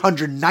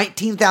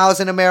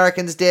 819,000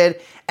 Americans did.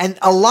 And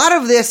a lot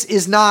of this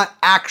is not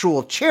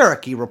actual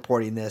Cherokee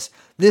reporting this.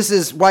 This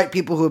is white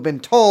people who have been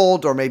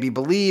told, or maybe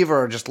believe,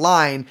 or just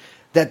lying,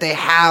 that they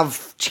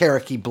have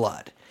Cherokee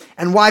blood.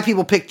 And why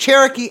people pick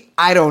Cherokee,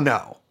 I don't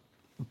know.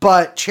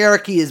 But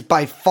Cherokee is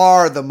by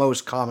far the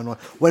most common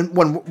one.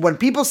 When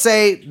people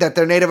say that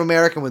they're Native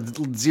American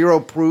with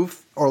zero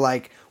proof, or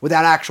like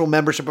without actual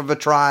membership of a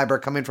tribe or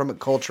coming from it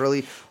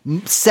culturally,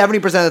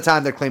 70% of the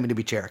time they're claiming to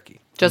be Cherokee.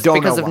 Just Don't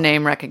because know of why.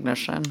 name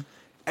recognition.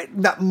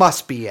 That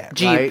must be it,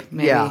 Jeep, right?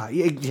 maybe. Yeah,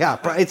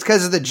 it's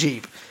because of the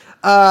Jeep.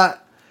 Well,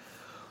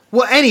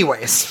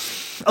 anyways...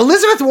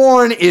 Elizabeth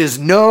Warren is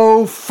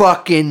no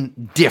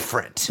fucking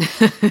different.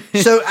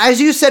 So,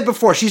 as you said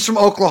before, she's from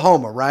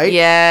Oklahoma, right?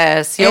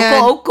 Yes. And-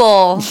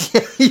 Yoko.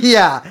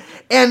 Yeah.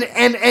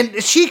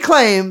 And she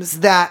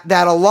claims that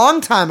a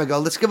long time ago,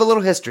 let's give a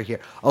little history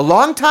here. A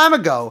long time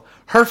ago,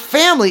 her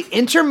family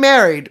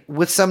intermarried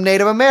with some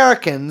Native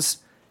Americans,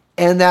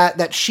 and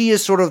that she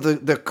is sort of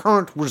the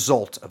current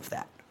result of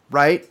that.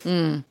 Right?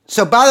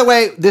 So, by the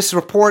way, this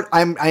report,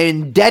 I'm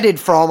indebted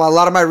from a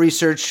lot of my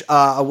research,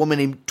 a woman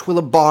named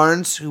Twila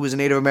Barnes, who was a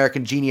Native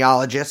American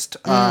genealogist.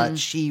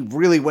 She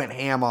really went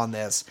ham on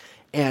this.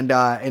 And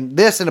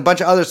this and a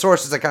bunch of other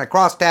sources I kind of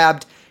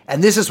cross-tabbed,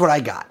 and this is what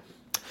I got.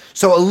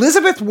 So,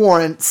 Elizabeth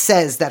Warren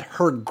says that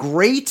her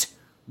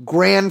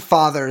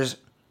great-grandfather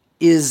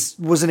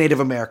was a Native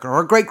American, or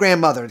her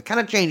great-grandmother. It kind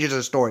of changes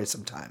her story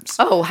sometimes.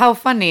 Oh, how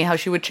funny how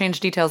she would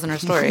change details in her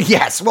story.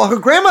 Yes. Well, her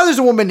grandmother's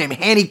a woman named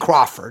Hannie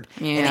Crawford.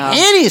 Yeah. And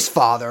Hannie's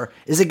father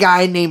is a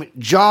guy named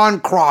John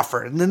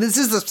Crawford. And then this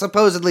is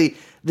supposedly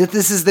that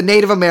this is the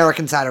Native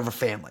American side of her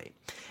family.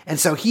 And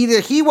so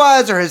either he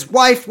was or his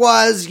wife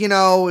was,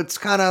 it's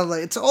kind of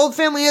like, it's old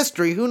family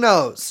history. Who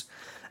knows?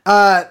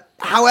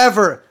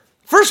 However,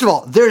 first of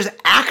all, there's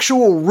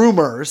actual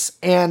rumors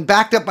and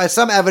backed up by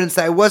some evidence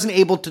that I wasn't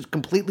able to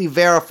completely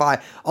verify.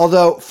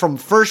 Although from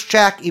first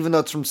check, even though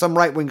it's from some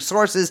right-wing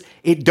sources,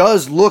 it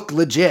does look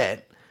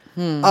legit.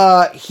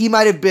 He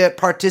might have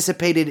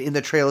participated in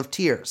the Trail of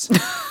Tears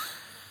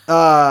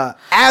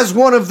as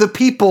one of the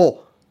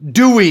people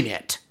doing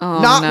it,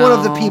 not one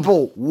of the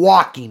people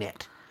walking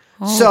it.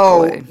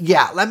 Boy.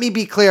 Yeah, let me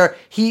be clear.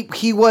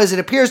 He was, it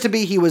appears to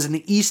be, he was in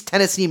the East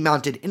Tennessee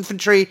Mounted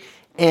Infantry,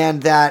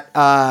 and that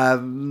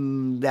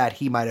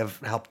he might have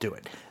helped do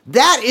it.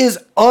 That is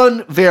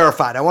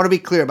unverified. I want to be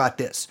clear about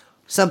this.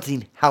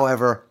 Something,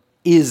 however,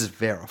 is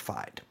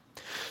verified.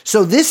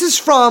 So this is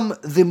from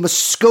the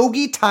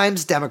Muskogee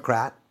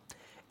Times-Democrat,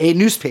 a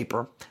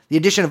newspaper, the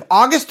edition of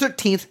August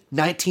 13th,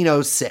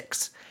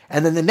 1906.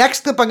 And then the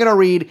next clip I'm going to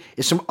read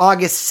is from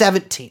August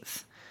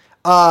 17th.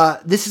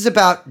 This is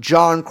about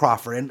John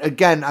Crawford. And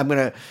again, I'm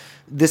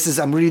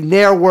reading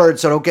their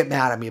words, so don't get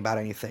mad at me about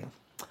anything.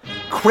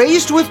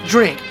 Crazed with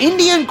drink.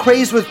 Indian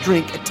crazed with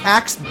drink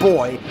attacks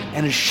boy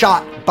and is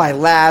shot by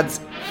lad's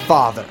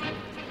father.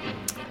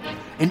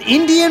 An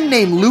Indian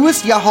named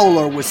Louis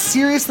Yaholer was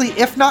seriously,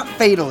 if not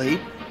fatally,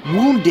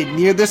 wounded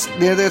near this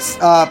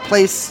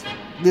place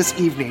this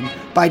evening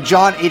by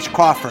John H.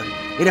 Crawford.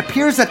 It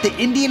appears that the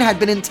Indian had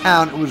been in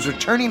town and was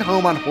returning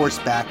home on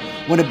horseback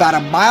when about a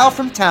mile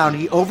from town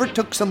he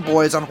overtook some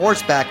boys on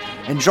horseback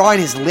and drawing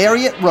his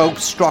lariat rope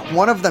struck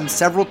one of them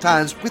several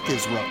times with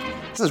his rope.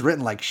 This is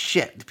written like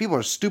shit. People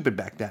are stupid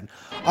back then.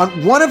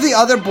 One of the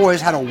other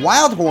boys had a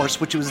wild horse,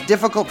 which was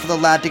difficult for the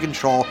lad to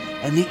control,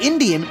 and the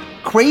Indian,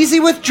 crazy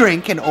with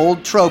drink, an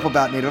old trope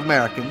about Native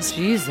Americans,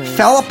 Jesus.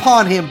 fell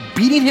upon him,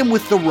 beating him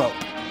with the rope.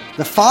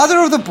 The father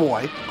of the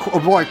boy,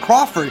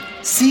 Crawford,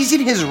 seizing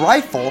his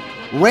rifle,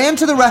 ran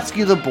to the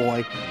rescue of the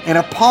boy, and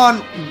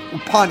upon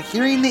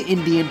hearing the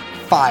Indian,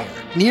 fired.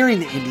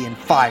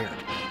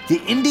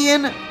 The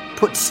Indian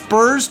put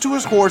spurs to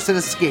his horse and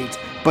escaped,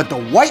 but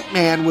the white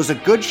man was a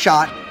good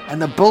shot,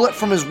 and the bullet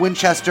from his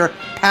Winchester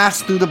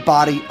passed through the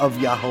body of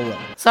Yahola.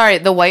 Sorry,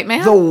 the white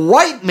man? The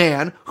white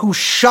man who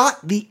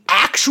shot the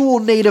actual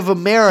Native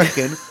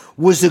American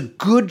was a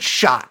good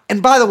shot.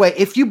 And by the way,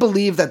 if you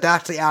believe that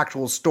that's the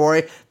actual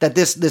story, that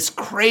this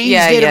crazy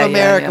Native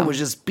American was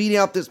just beating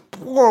up this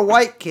poor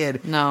white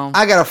kid, no,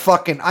 I got a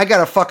fucking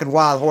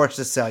wild horse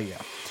to sell you.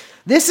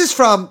 This is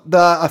from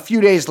a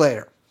few days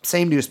later,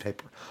 same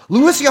newspaper.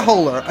 Louis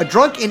Yaholer, a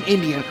drunken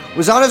Indian,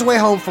 was on his way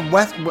home from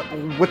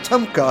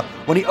Wetumpka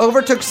when he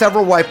overtook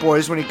several white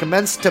boys when he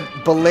commenced to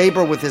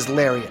belabor with his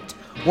lariat.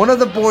 One of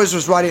the boys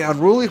was riding an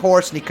unruly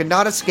horse and he could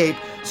not escape,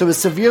 so was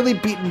severely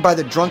beaten by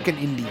the drunken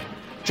Indian.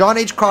 John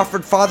H.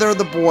 Crawford, father of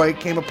the boy,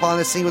 came upon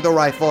the scene with a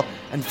rifle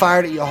and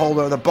fired at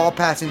Yaholder, the ball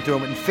passing through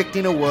him,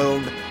 inflicting a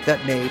wound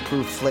that may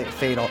prove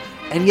fatal.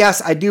 And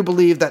yes, I do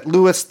believe that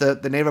Lewis, the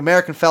Native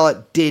American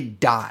fella, did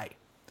die.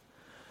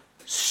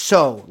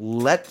 So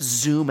let's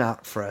zoom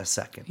out for a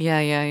second.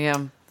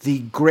 Yeah. The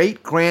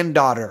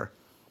great-granddaughter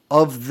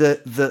of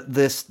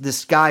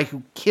this guy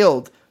who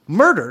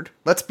murdered,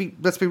 let's be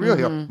real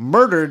here,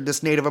 murdered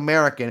this Native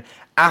American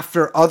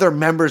after other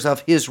members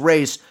of his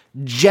race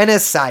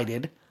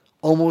genocided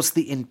almost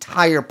the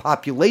entire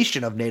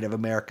population of Native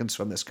Americans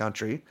from this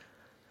country.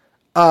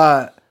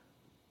 That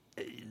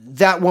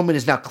woman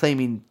is now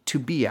claiming to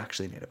be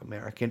actually Native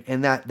American,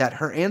 and that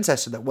her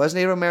ancestor that was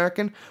Native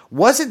American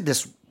wasn't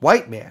this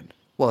white man.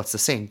 Well, it's the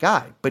same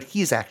guy, but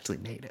he's actually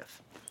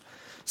Native.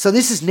 So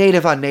this is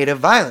Native on Native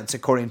violence,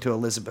 according to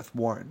Elizabeth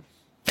Warren.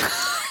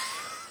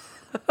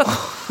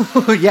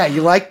 Yeah,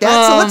 you like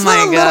that? So let's look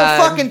at a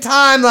little fucking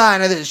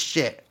timeline of this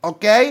shit,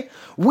 okay?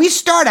 We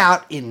start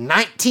out in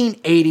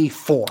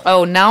 1984.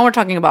 Oh, now we're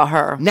talking about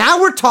her.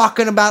 Now we're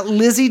talking about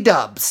Lizzie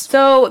Dubs.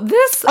 So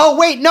this... Oh,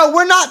 wait, no,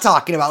 we're not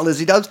talking about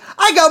Lizzie Dubs.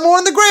 I got more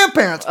on the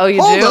grandparents. Oh,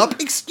 you Hold do? up,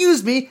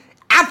 excuse me.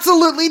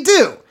 Absolutely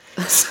do.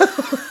 So,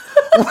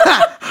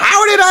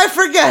 how did I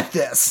forget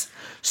this?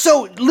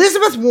 So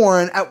Elizabeth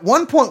Warren at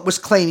one point was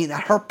claiming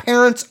that her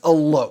parents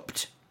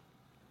eloped.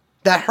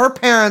 That her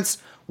parents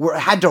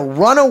had to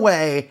run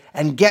away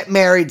and get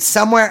married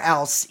somewhere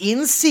else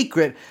in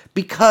secret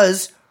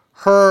because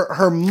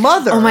her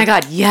mother... Oh my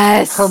God,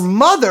 yes. Her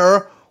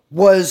mother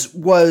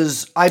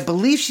was I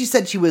believe she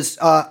said she was,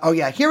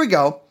 here we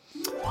go.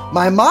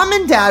 My mom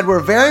and dad were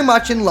very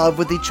much in love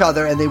with each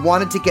other and they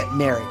wanted to get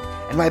married.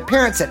 And my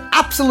parents said,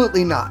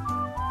 absolutely not.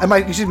 And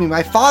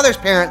my father's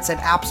parents said,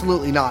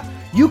 absolutely not.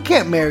 You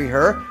can't marry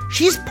her.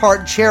 She's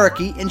part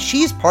Cherokee and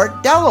she's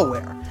part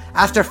Delaware.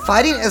 After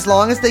fighting as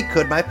long as they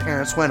could, my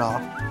parents went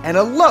off and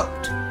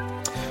eloped.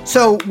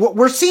 So what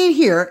we're seeing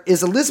here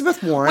is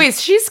Elizabeth Warren. Wait,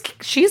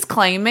 she's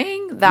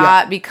claiming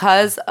that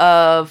because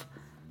of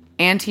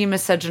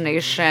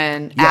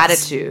anti-miscegenation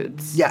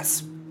attitudes.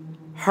 Yes.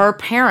 Her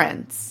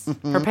parents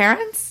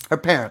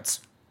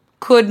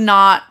could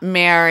not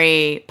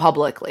marry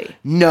publicly.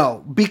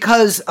 No,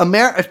 because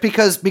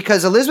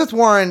Elizabeth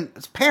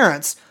Warren's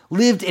parents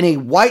lived in a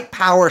white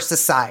power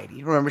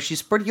society. Remember,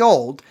 she's pretty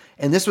old,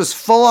 and this was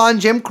full on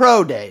Jim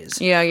Crow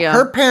days. Yeah.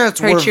 Her parents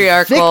were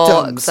patriarchal,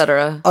 victims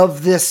etc.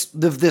 of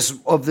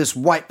this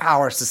white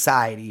power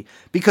society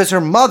because her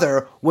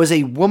mother was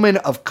a woman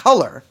of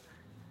color,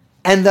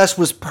 and thus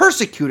was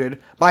persecuted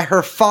by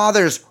her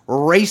father's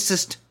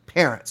racist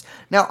parents.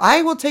 Now,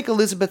 I will take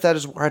Elizabeth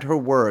at her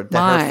word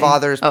that her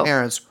father's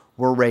parents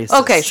were racist.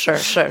 Okay,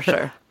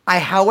 sure. I,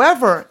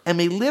 however, am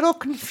a little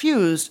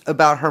confused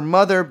about her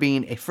mother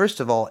being, first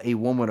of all, a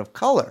woman of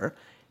color,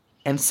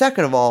 and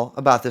second of all,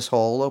 about this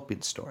whole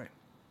eloping story.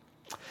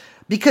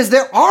 Because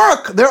there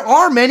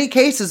are many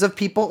cases of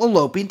people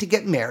eloping to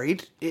get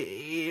married,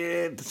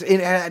 being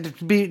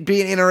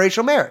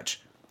interracial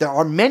marriage. There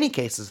are many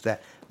cases of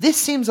that. This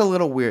seems a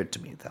little weird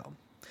to me, though.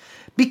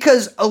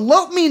 Because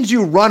elope means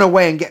you run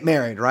away and get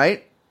married,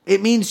 right?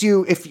 It means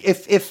you,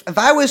 if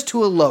I was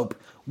to elope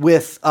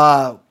with,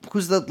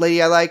 who's the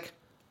lady I like?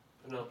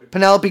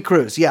 Penelope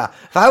Cruz, yeah.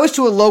 If I was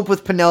to elope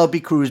with Penelope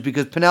Cruz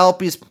because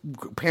Penelope's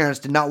parents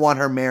did not want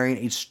her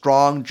marrying a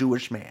strong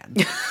Jewish man,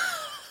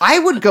 I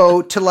would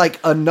go to like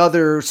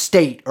another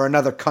state or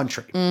another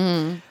country.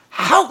 Mm-hmm.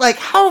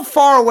 How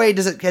far away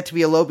does it get to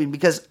be eloping?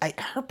 Because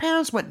her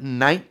parents went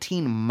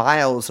 19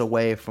 miles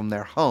away from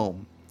their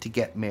home to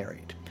get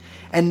married.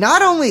 And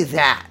not only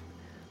that,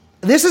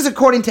 this is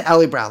according to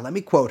Ellie Brown. Let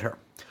me quote her.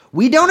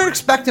 We don't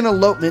expect an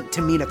elopement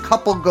to mean a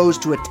couple goes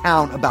to a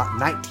town about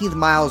 19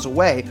 miles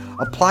away,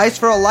 applies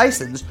for a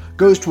license,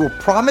 goes to a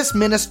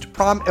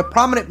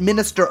prominent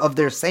minister of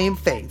their same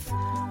faith,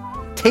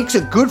 takes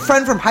a good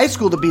friend from high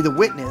school to be the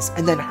witness,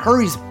 and then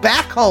hurries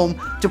back home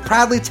to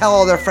proudly tell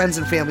all their friends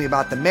and family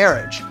about the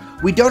marriage.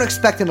 We don't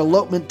expect an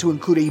elopement to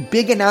include a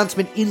big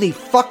announcement in the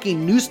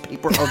fucking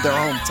newspaper of their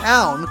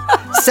hometown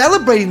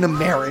celebrating the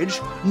marriage,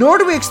 nor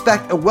do we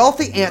expect a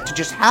wealthy aunt to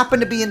just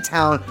happen to be in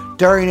town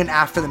during and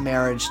after the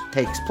marriage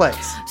takes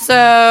place.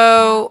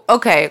 So,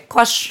 okay,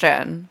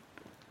 question.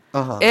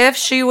 If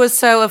she was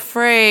so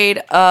afraid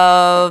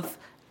of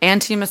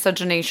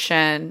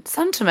anti-miscegenation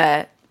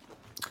sentiment,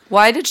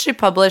 why did she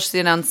publish the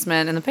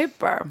announcement in the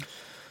paper?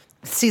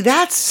 See,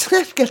 that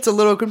gets a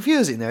little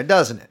confusing there,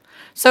 doesn't it?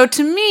 So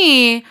to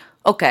me,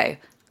 okay,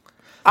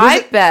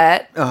 I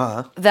bet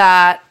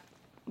that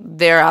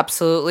there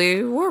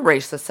absolutely were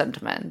racist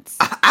sentiments.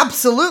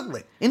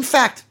 Absolutely. In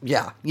fact,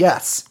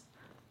 yes.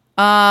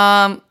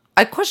 I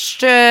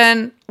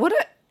question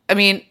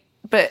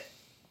but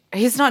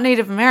he's not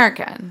Native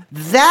American.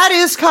 That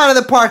is kind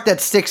of the part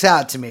that sticks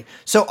out to me.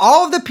 So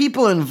all of the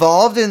people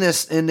involved in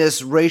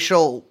this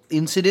racial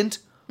incident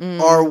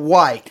are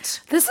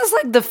white. This is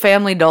like the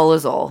family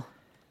Dolezal.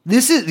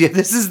 This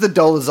is the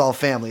Dolezal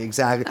family,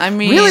 exactly. I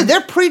mean, really,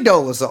 they're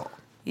pre-Dolezal.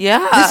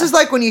 Yeah. This is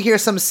like when you hear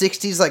some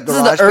 60s like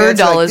garage is the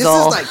bands. Like, this is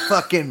Dolezal. like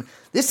fucking.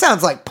 this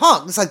sounds like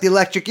punk. It's like the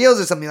Electric Eels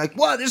or something. Like,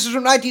 what? This is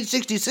from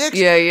 1966?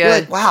 Yeah, yeah. You're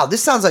like, wow,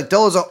 this sounds like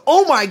Dolezal.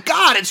 Oh my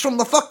God, it's from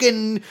the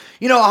fucking,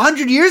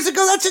 100 years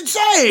ago? That's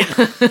insane.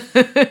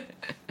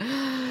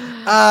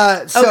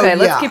 Okay,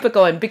 let's keep it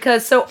going.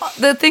 Because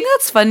the thing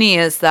that's funny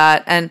is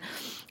that, and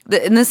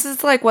this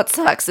is like what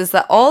sucks, is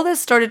that all this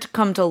started to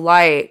come to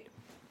light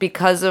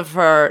because of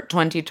her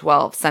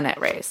 2012 Senate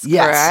race,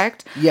 Yes.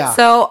 correct? Yeah.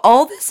 So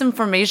all this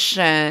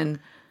information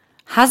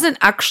hasn't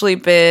actually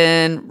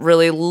been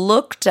really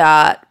looked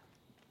at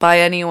by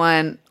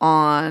anyone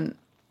on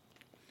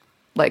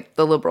like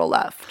the liberal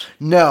left.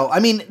 No,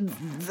 I mean,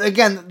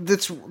 again,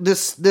 this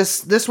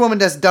woman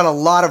has done a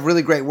lot of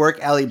really great work.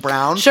 Ellie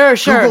Brown. Sure.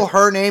 Google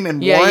her name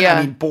and Yeah, Warren. yeah.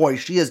 I mean, boy,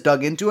 she has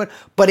dug into it.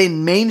 But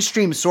in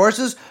mainstream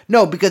sources,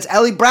 no, because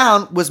Ellie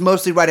Brown was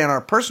mostly writing on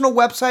our personal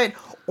website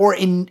or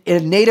in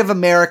Native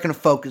American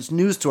focused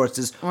news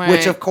sources, Right.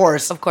 which of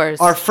course,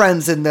 our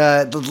friends in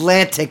the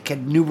Atlantic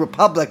and New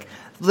Republic,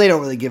 they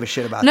don't really give a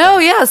shit about. No,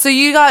 them. yeah. So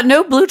you got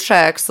no blue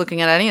checks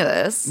looking at any of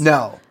this.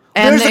 No.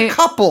 And There's a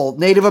couple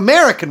Native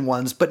American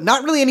ones, but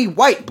not really any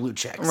white blue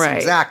checks. Right.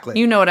 Exactly.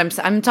 You know what I'm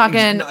saying. I'm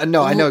talking.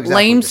 No, I know exactly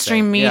what you're Lamestream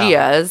saying. Yeah.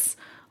 medias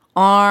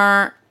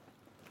are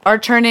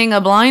turning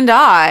a blind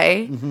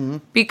eye Mm-hmm.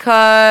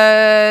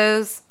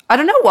 because I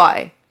don't know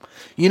why.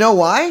 You know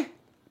why?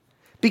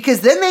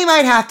 Because then they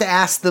might have to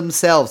ask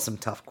themselves some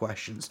tough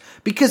questions.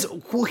 Because,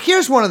 well,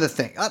 here's one of the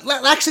things.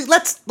 Actually,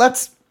 let's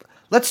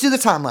do the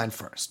timeline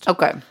first.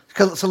 Okay.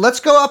 So let's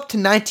go up to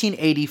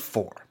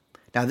 1984.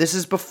 Now, this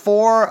is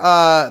before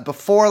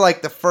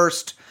like the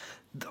first.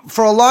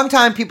 For a long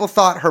time, people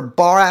thought her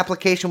bar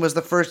application was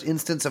the first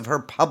instance of her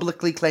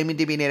publicly claiming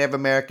to be Native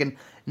American.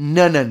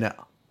 No. In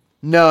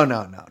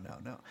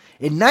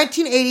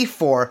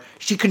 1984,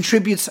 she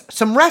contributes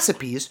some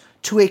recipes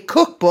to a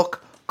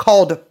cookbook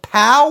called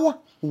Pow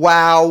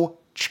Wow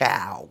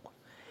Chow.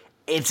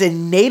 It's a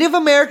Native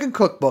American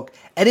cookbook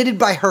edited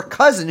by her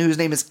cousin, whose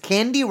name is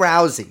Candy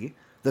Rousey,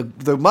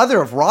 the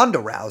mother of Ronda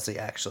Rousey,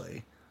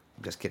 actually.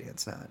 I'm just kidding,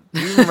 it's not. Do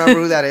you remember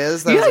who that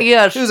is?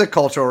 Yeah. It was a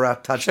cultural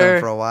touchdown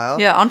for a while.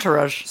 Yeah,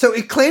 Entourage. So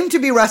it claimed to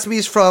be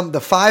recipes from the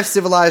 5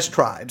 civilized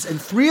tribes,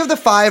 and 3 of the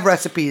 5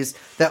 recipes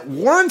that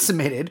Warren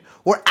submitted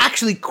were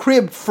actually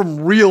cribbed from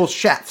real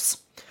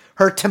chefs.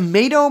 Her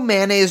tomato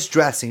mayonnaise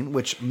dressing,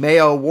 which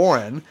Mayo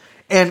Warren,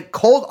 and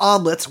cold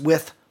omelets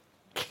with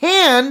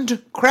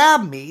canned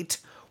crab meat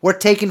were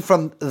taken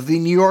from the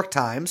New York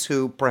Times,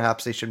 who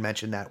perhaps they should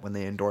mention that when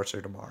they endorse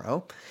her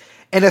tomorrow.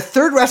 And a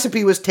 3rd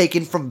recipe was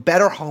taken from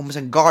Better Homes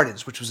and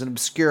Gardens, which was an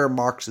obscure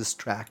Marxist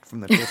tract from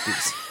the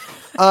 50s.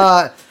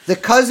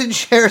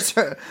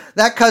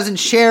 That cousin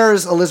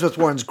shares Elizabeth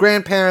Warren's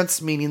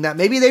grandparents, meaning that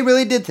maybe they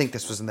really did think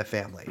this was in the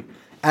family.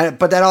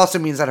 But that also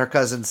means that her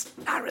cousin's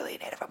not really a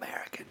Native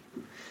American.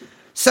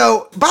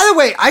 So, by the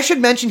way, I should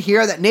mention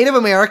here that Native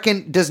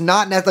American does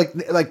not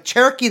like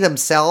Cherokee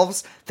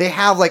themselves. They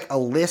have like a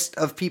list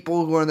of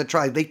people who are in the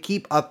tribe. They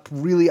keep up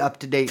really up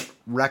to date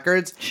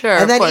records. Sure,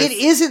 and of then course. it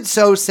isn't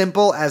so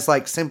simple as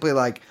like simply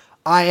like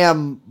I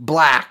am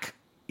black.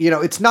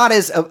 It's not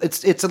as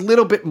it's a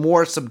little bit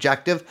more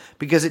subjective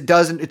because it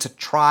doesn't. It's a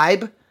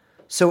tribe,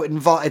 so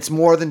it's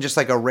more than just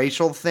like a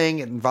racial thing.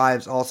 It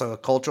involves also a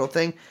cultural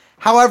thing.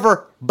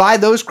 However, by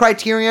those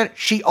criteria,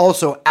 she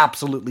also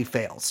absolutely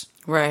fails.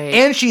 Right.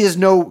 And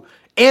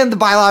and the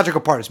biological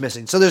part is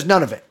missing. So there's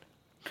none of it.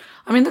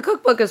 I mean, the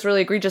cookbook is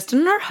really egregious.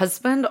 Didn't her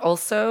husband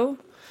also?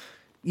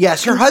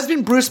 Yes, her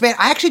husband, Bruce Mann,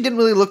 I actually didn't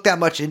really look that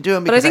much into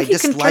him But I because I, think he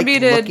just liked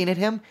contributed looking at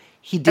him.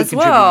 He did as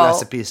contribute well.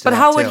 recipes to but that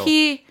how too. would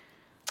he?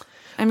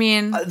 I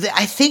mean,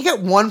 I think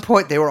at one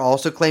point they were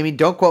also claiming,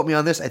 don't quote me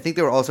on this, I think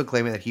they were also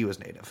claiming that he was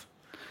Native.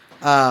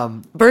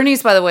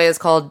 Bernie's, by the way, is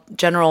called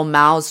General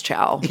Mao's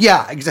Chow.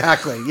 Yeah,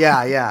 exactly.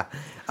 Yeah.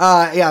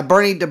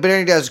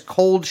 Bernie does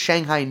cold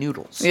Shanghai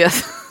noodles.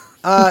 Yes.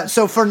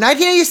 So for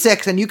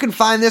 1986, and you can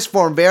find this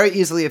form very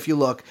easily if you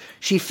look,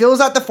 she fills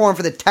out the form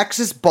for the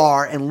Texas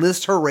bar and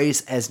lists her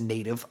race as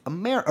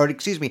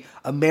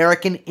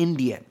American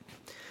Indian.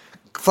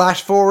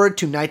 Flash forward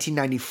to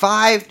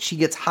 1995, she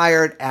gets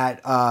hired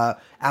at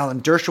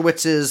Alan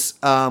Dershowitz's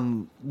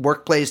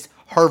workplace,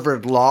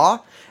 Harvard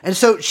Law. And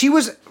so she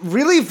was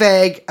really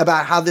vague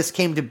about how this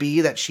came to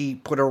be that she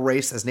put her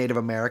race as Native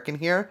American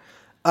here.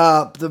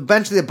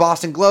 Eventually, the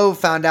Boston Globe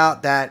found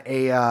out that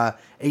a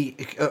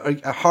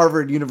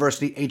Harvard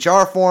University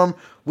HR form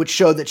which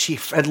showed that she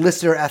had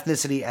listed her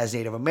ethnicity as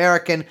Native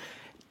American.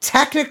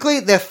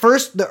 Technically,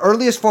 the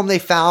earliest form they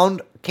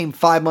found came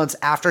 5 months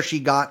after she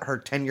got her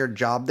tenured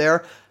job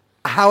there.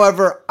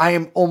 However, I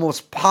am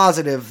almost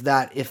positive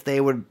that if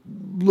they would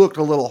looked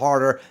a little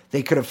harder,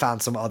 they could have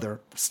found some other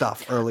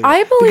stuff earlier.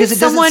 I believe because it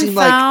doesn't someone seem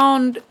like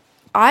found.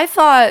 I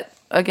thought,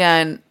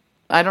 again,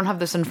 I don't have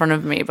this in front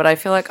of me, but I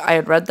feel like I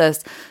had read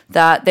this,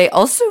 that they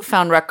also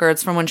found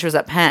records from when she was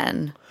at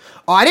Penn.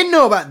 Oh, I didn't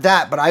know about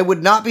that, but I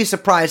would not be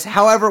surprised.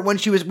 However, when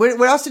she was, what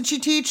else did she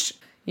teach?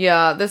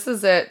 Yeah, this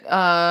is it.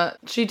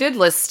 She did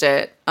list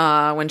it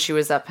when she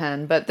was at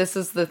Penn, but this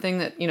is the thing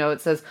that,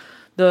 it says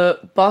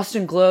The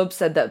Boston Globe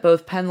said that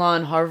both Penn Law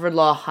and Harvard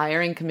Law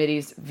hiring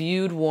committees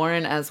viewed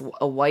Warren as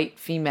a white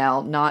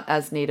female, not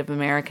as Native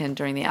American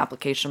during the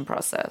application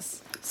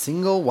process.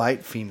 Single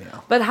white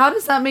female. But how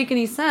does that make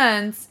any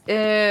sense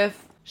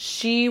if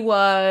she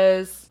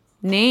was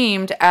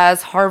named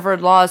as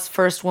Harvard Law's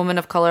first woman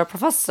of color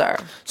professor?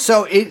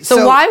 So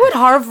why would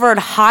Harvard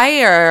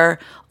hire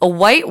a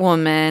white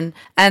woman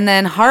and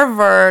then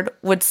Harvard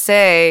would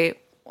say,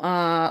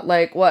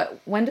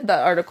 when did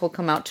that article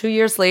come out? 2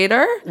 years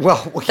later?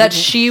 Well, that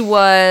she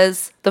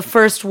was the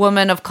first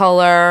woman of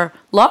color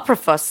law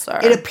professor.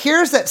 It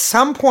appears that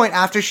some point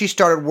after she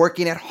started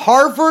working at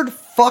Harvard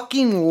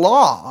fucking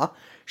Law,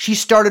 she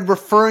started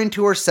referring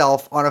to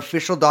herself on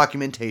official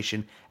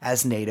documentation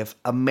as Native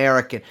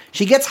American.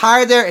 She gets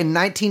hired there in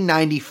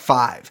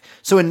 1995.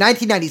 So in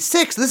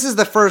 1996, this is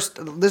the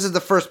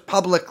first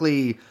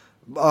publicly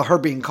her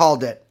being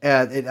called it.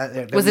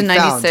 Was it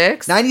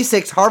 96?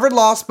 96. Harvard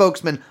Law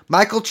spokesman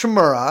Michael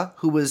Chimura,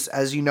 who was,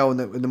 as you know, in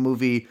the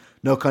movie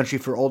No Country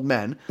for Old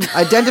Men,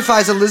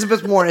 identifies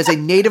Elizabeth Warren as a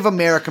Native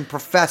American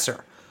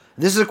professor.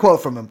 This is a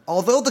quote from him.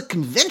 Although the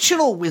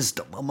conventional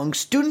wisdom among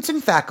students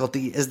and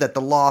faculty is that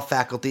the law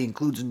faculty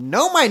includes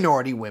no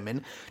minority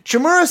women,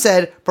 Chimura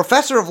said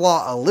Professor of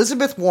Law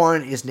Elizabeth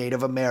Warren is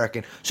Native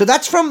American. So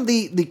that's from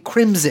the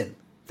Crimson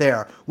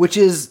there, which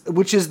is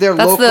their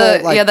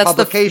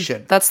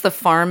publication. That's the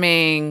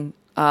farming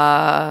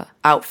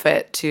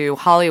outfit to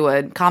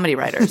Hollywood comedy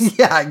writers.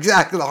 Yeah,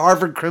 exactly. The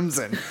Harvard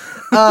Crimson.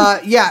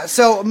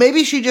 So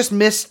maybe she just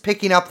missed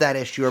picking up that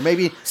issue, or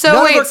maybe this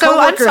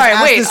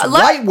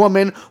white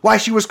woman why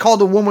she was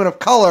called a woman of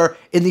color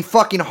in the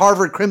fucking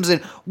Harvard Crimson,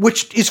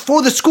 which is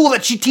for the school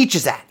that she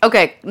teaches at.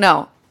 Okay,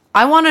 no.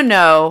 I want to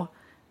know,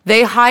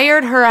 they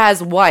hired her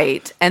as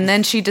white, and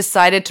then she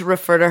decided to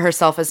refer to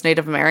herself as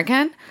Native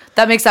American?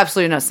 That makes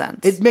absolutely no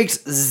sense. It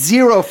makes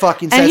zero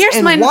fucking sense.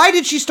 And why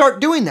did she start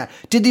doing that?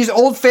 Did these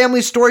old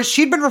family stories...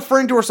 She'd been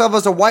referring to herself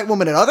as a white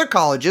woman at other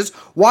colleges.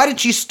 Why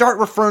did she start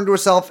referring to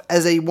herself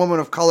as a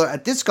woman of color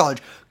at this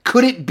college?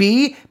 Could it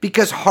be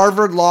because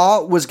Harvard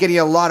Law was getting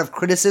a lot of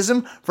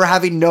criticism for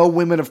having no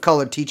women of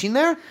color teaching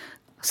there?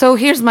 So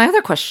here's my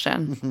other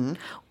question. Mm-hmm.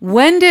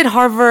 When did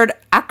Harvard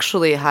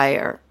actually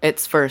hire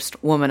its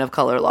first woman of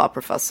color law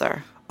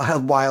professor? A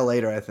while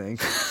later, I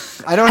think.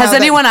 Has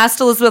anyone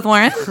asked Elizabeth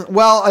Warren?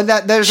 Well,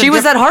 she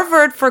was at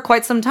Harvard for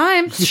quite some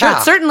time. Yeah.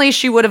 Certainly,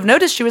 she would have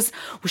noticed she was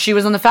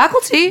on the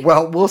faculty.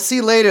 Well, we'll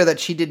see later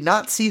that she did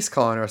not cease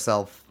calling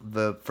herself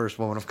the first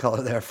woman of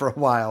color there for a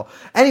while.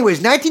 Anyways,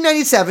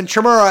 1997,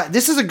 Chimura.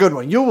 This is a good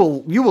one. You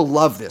will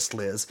love this,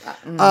 Liz.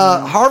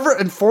 Harvard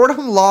and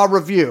Fordham Law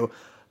Review.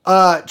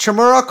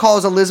 Chimura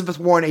calls Elizabeth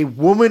Warren a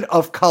woman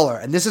of color,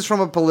 and this is from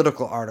a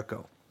Politico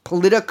article.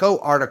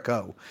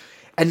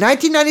 A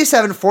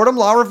 1997 Fordham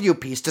Law Review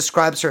piece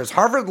describes her as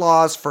Harvard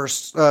Law's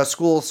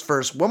school's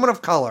first woman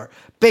of color,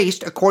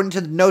 based, according to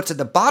the notes at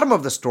the bottom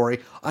of the story,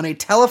 on a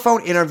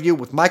telephone interview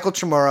with Michael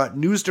Chimura,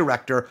 news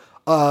director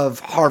of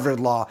Harvard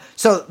Law.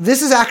 So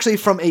this is actually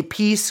from a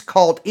piece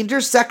called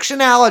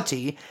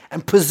Intersectionality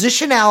and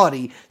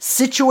Positionality,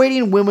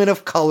 Situating Women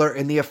of Color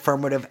in the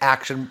Affirmative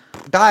Action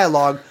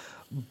Dialogue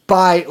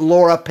by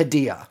Laura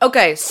Padilla.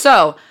 Okay,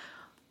 so...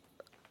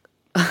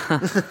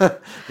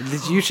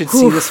 You should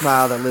see the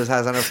smile that Liz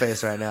has on her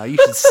face right now. You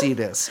should see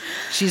this.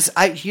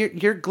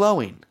 You're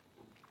glowing.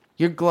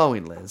 You're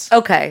glowing, Liz.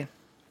 Okay.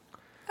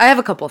 I have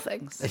a couple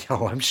things.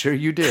 Oh, I'm sure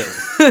you do.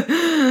 Remember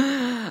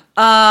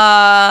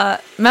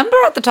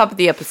at the top of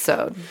the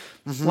episode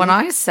when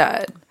I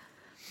said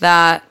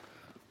that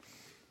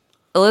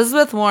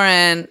Elizabeth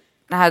Warren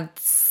had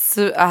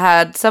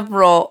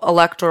several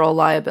electoral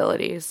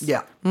liabilities.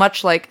 Yeah.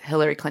 Much like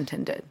Hillary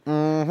Clinton did.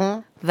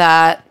 Mm-hmm.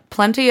 That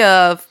plenty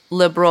of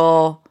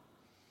liberal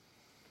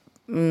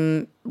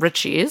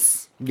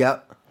richies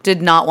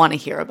did not want to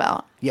hear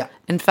about. Yeah.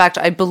 In fact,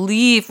 I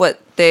believe I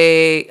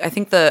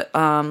think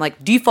the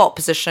default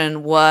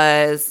position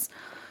was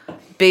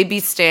baby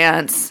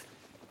stance,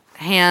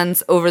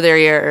 hands over their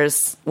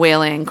ears,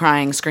 wailing,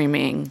 crying,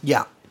 screaming.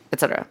 Yeah.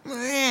 Etc.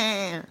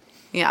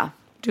 Yeah.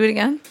 Do it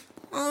again.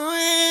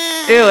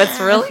 Ew, it's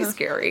really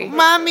scary.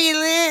 Mommy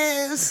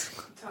Liz.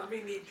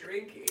 Tommy need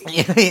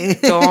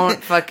drinky.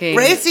 Don't fucking...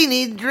 Gracie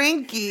need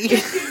drinky.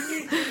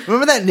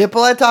 Remember that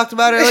nipple I talked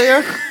about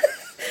earlier?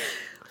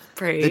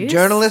 Praise. The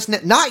journalist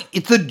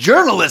it's the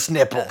journalist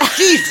nipple.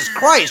 Jesus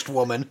Christ,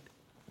 woman.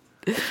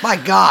 My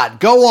God,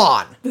 go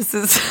on. This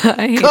is...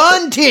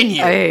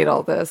 Continue. I hate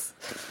all this.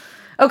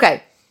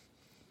 Okay.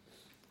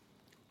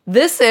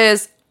 This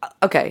is...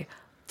 Okay.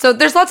 So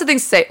there's lots of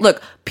things to say.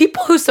 Look,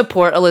 people who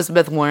support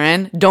Elizabeth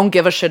Warren don't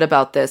give a shit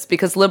about this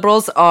because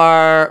liberals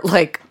are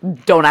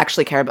don't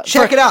actually care about.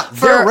 Check it out.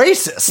 They're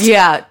racist.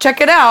 Yeah, check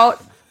it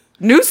out.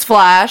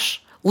 Newsflash: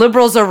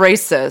 liberals are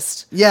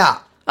racist. Yeah.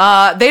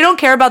 They don't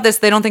care about this.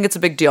 They don't think it's a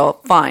big deal.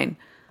 Fine,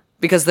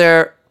 because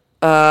they're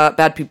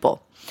bad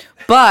people.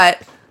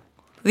 But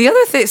the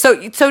other thing,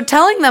 so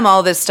telling them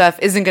all this stuff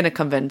isn't going to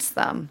convince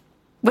them,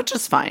 which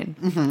is fine.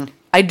 Mm-hmm.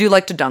 I do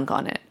like to dunk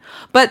on it,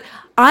 but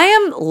I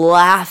am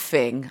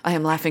laughing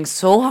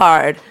so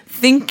hard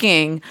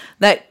thinking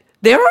that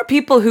There are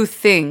people who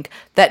think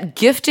that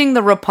gifting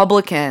the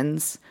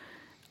Republicans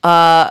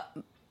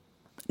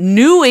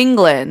New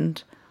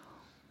England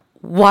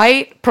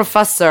white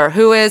professor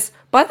who is,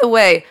 by the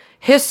way,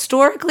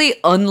 historically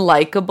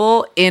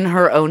unlikable in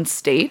her own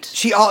state.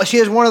 She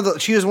is one of the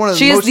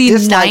most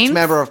disliked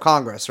member of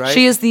Congress, right?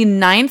 She is the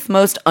 9th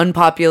most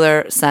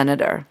unpopular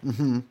senator.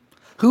 Mm-hmm.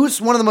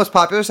 Who's one of the most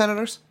popular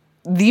senators?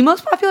 The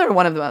most popular or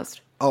one of the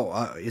most?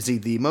 Oh, is he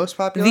the most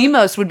popular? The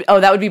most would be,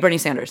 that would be Bernie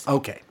Sanders.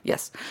 Okay.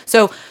 Yes.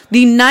 So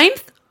the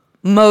 9th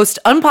most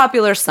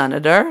unpopular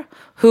senator,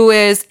 who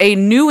is a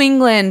New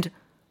England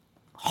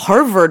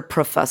Harvard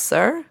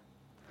professor,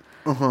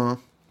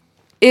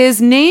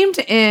 is named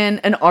in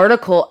an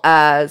article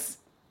called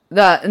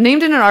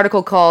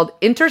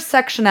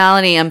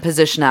Intersectionality and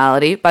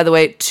Positionality. By the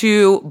way,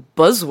 2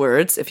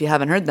 buzzwords, if you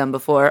haven't heard them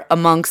before,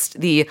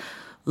 amongst the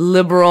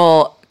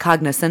liberal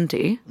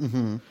cognoscenti.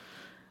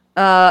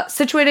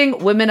 Situating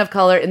women of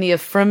color in the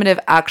affirmative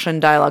action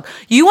dialogue.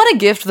 You want to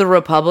gift the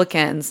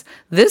Republicans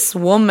this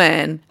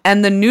woman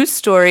and the news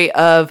story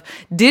of,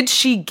 did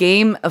she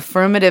game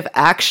affirmative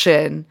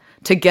action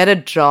to get a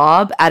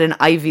job at an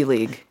Ivy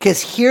League?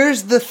 Because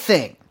here's the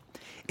thing,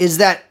 is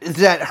that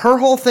her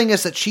whole thing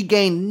is that she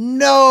gained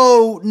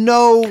no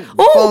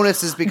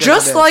bonuses because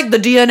just of this. like the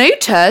DNA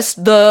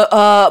test, the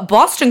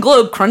Boston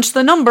Globe crunched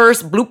the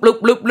numbers, bloop,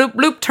 bloop, bloop, bloop,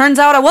 bloop. Turns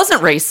out I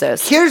wasn't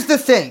racist. Here's the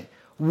thing.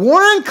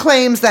 Warren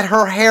claims that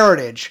her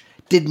heritage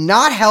did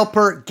not help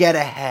her get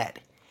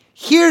ahead.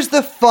 Here's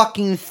the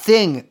fucking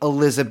thing,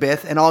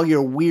 Elizabeth, and all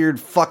your weird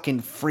fucking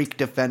freak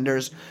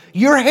defenders.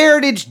 Your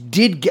heritage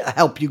did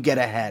help you get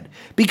ahead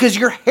because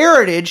your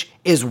heritage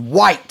is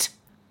white.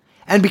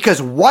 And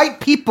because white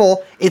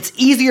people, it's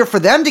easier for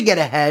them to get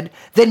ahead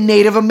than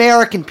Native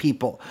American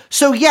people.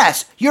 So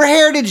yes, your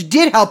heritage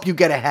did help you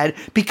get ahead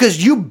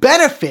because you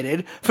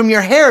benefited from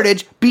your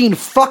heritage being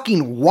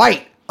fucking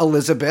white,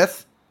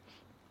 Elizabeth.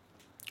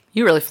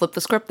 You really flipped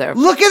the script there.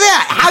 Look at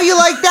that. How you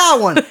like that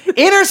one?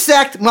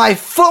 Intersect my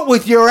foot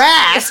with your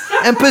ass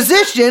and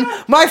position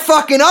my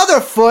fucking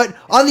other foot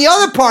on the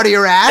other part of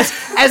your ass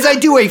as I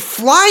do a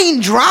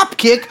flying drop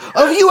kick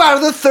of you out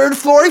of the 3rd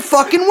floor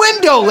fucking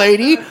window,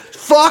 lady.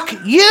 Fuck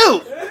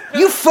you.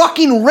 You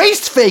fucking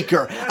race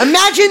faker.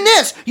 Imagine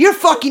this. Your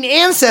fucking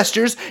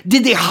ancestors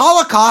did the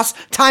Holocaust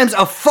times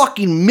a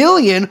fucking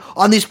million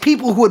on these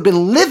people who had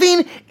been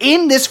living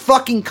in this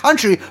fucking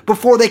country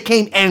before they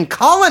came and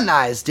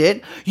colonized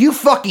it. You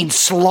fucking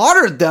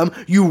slaughtered them.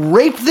 You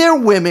raped their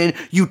women.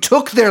 You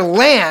took their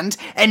land.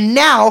 And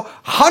now,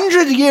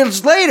 100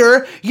 years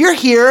later, you're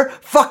here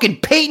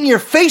fucking painting your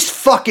face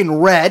fucking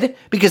red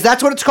because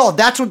that's what it's called.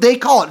 That's what they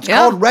call it. It's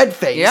called red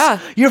face. Yeah.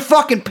 You're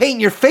fucking painting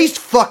your face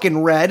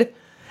fucking red.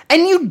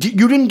 And you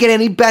didn't get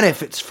any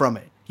benefits from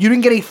it. You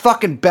didn't get any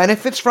fucking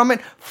benefits from it?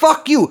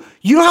 Fuck you.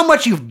 You know how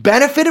much you've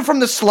benefited from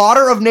the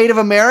slaughter of Native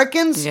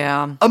Americans?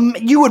 Yeah.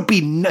 You'd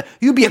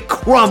be a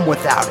crumb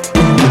without it.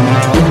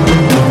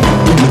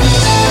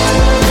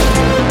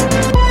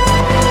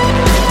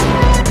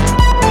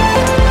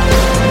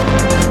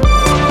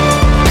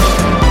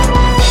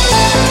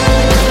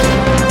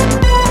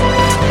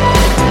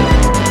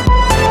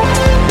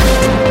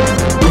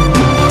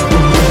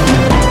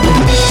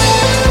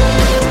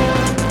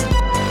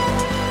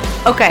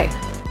 Okay,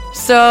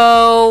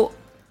 so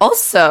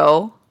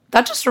also,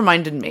 that just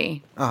reminded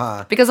me,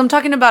 because I'm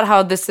talking about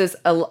how this is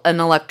an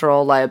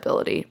electoral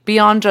liability,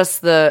 beyond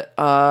just the,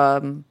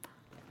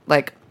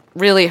 like,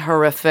 really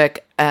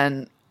horrific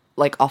and,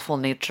 like, awful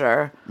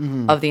nature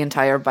of the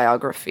entire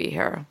biography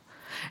here,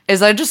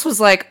 is I just was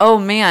like, oh,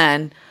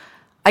 man,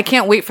 I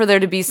can't wait for there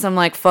to be some,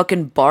 like,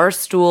 fucking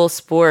Barstool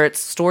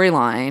Sports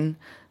storyline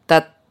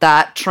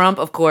that Trump,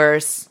 of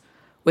course...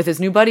 with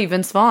his new buddy,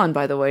 Vince Vaughn,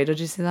 by the way. Did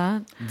you see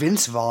that?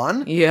 Vince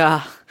Vaughn?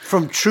 Yeah.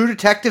 From True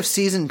Detective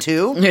Season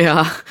 2?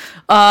 Yeah.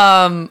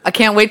 I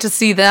can't wait to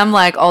see them,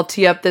 like, all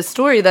tee up this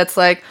story that's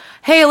like,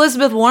 hey,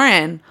 Elizabeth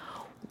Warren,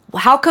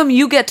 how come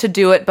you get to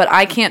do it, but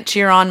I can't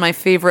cheer on my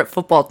favorite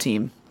football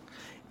team?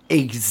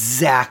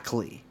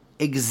 Exactly.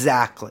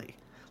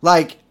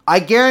 Like, I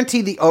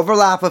guarantee the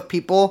overlap of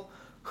people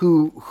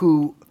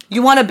who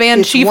You want to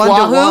ban Chief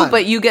Wahoo,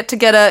 but you get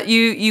to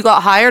you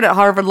got hired at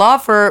Harvard Law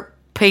for...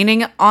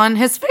 painting on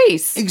his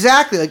face.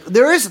 Exactly. Like,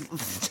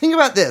 think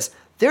about this.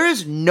 There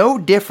is no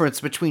difference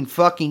between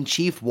fucking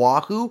Chief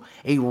Wahoo,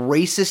 a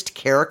racist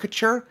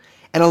caricature,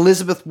 and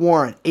Elizabeth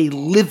Warren, a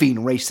living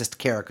racist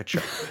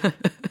caricature.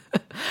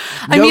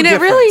 I mean,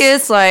 it really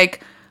is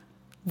like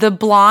the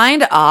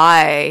blind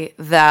eye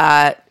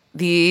that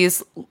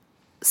these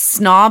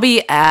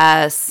snobby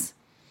ass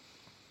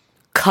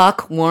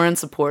cuck Warren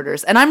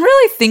supporters, and I'm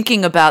really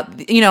thinking about,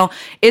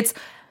 it's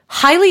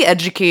highly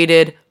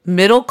educated,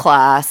 middle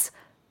class,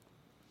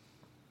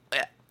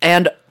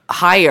 and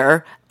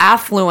higher,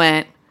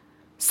 affluent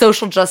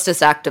social justice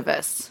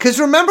activists. Because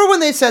remember when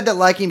they said that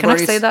liking Can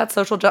Bernie... I say that?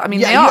 Social justice? I mean,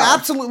 yeah, they are. Yeah,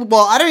 absolutely.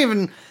 Well, I don't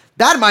even...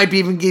 That might be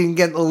even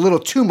getting a little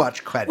too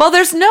much credit. Well,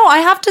 I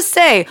have to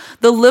say,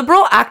 the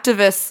liberal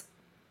activist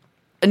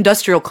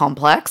industrial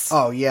complex...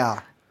 Oh,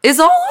 yeah. is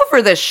all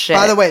over this shit.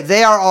 By the way,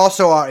 they are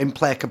also our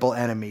implacable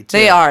enemy, too.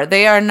 They are.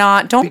 They are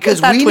not. Don't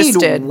Because get that we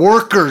twisted. need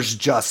workers'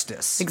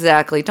 justice.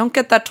 Exactly. Don't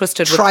get that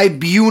twisted.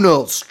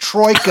 Tribunals,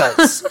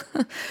 troikas.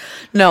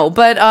 No,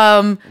 but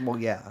Well,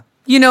 yeah.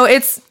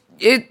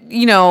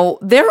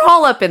 they're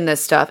all up in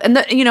this stuff. And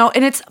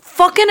and it's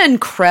fucking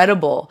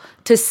incredible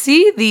to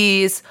see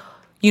these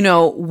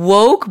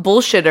woke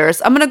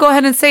bullshitters. I'm going to go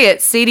ahead and say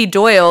it. Sadie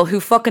Doyle, who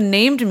fucking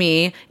named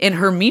me in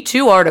her Me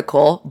Too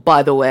article,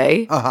 by the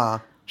way. Uh-huh.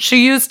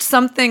 She used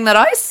something that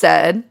I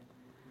said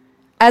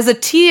as a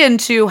tee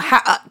into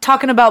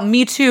talking about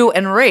Me Too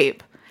and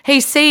rape.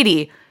 Hey,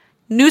 Sadie,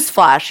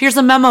 newsflash, here's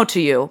a memo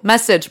to you.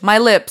 Message, my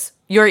lips,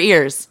 your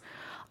ears.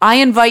 I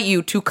invite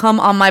you to come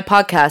on my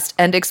podcast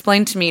and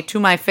explain to me to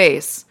my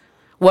face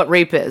what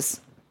rape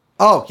is.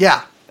 Oh,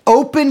 yeah.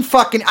 Open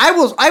fucking... I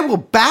will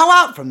bow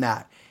out from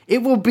that.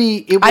 It will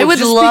be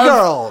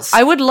girls.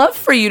 I would love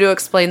for you to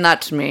explain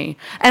that to me.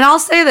 And I'll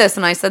say this,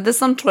 and I said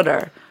this on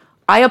Twitter.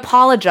 I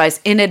apologize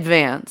in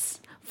advance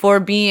for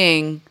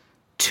being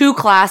too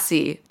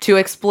classy to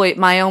exploit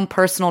my own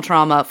personal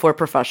trauma for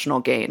professional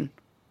gain.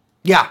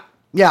 Yeah.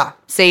 Yeah.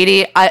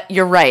 Sadie,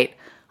 you're right.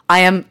 I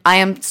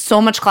am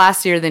so much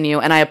classier than you,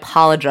 and I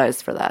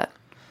apologize for that.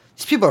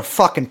 These people are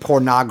fucking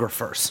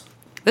pornographers.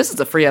 This is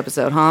a free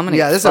episode, huh? I'm gonna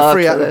Yeah, this is a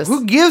free episode.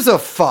 Who gives a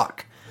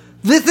fuck?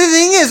 The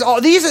thing is,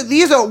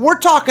 these are we're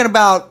talking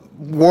about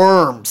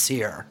worms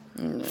here.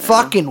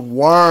 Fucking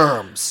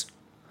worms.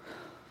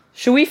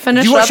 Should we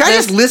finish Should up I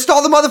this? just list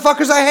all the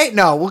motherfuckers I hate?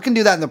 No, we can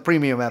do that in the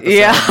premium episode.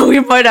 Yeah, we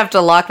might have to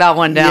lock that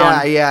one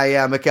down.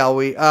 Yeah,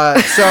 McElwee.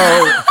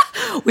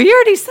 So we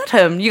already said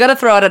him. You got to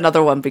throw out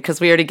another one because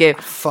we already gave.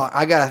 fuck.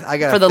 I gotta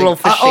for the think. little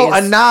fishies.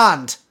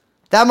 Anand,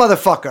 that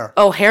motherfucker.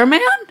 Oh,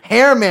 Hairman?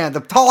 Hairman,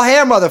 the tall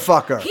hair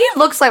motherfucker. He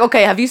looks like,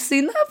 okay, have you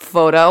seen that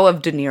photo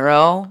of De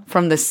Niro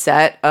from the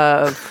set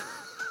of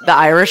The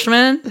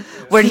Irishman?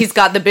 Where he's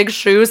got the big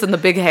shoes and the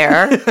big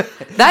hair?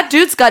 That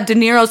dude's got De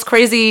Niro's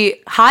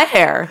crazy high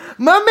hair.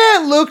 My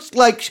man looks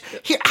like...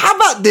 Here, how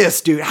about this,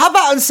 dude? How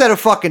about instead of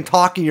fucking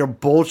talking your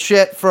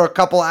bullshit for a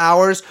couple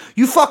hours,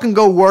 you fucking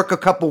go work a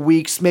couple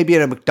weeks, maybe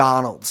at a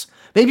McDonald's.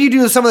 Maybe you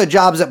do some of the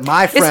jobs that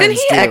my friends do. Isn't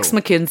he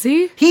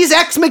ex-McKinsey? He's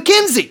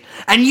ex-McKinsey.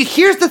 And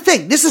here's the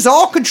thing. This is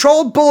all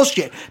controlled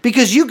bullshit.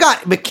 Because you got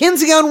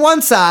McKinsey on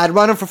one side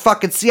running for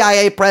fucking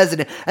CIA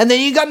president. And then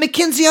you got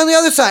McKinsey on the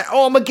other side.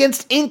 Oh, I'm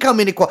against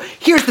income inequality.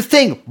 Here's the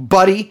thing,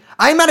 buddy.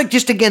 I'm not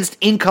just against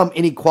income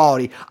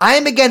inequality. I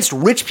am against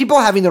rich people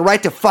having the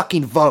right to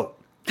fucking vote.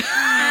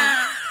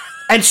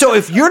 And so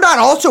if you're not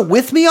also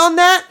with me on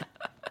that,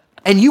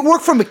 and you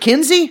work for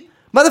McKinsey,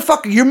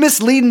 motherfucker, you're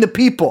misleading the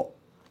people.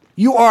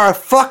 You are a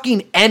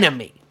fucking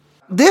enemy.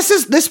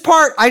 This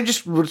part, I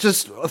just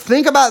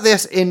think about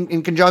this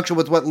in conjunction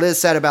with what Liz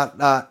said about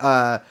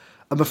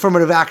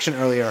affirmative action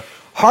earlier.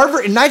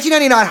 Harvard, in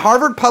 1999,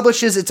 Harvard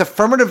publishes its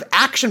affirmative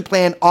action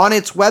plan on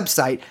its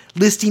website,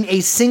 listing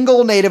a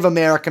single Native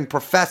American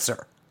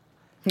professor,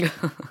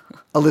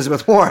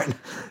 Elizabeth Warren.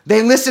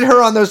 They listed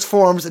her on those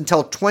forms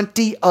until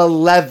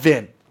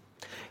 2011.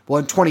 Well,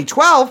 in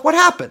 2012, what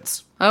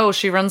happens? Oh,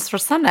 she runs for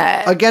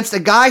Senate. Against a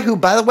guy who,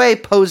 by the way,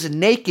 posed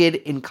naked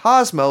in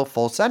Cosmo,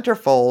 full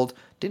centerfold.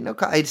 Didn't know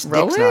his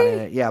dick's not in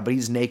it. Yeah, but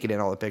he's naked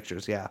in all the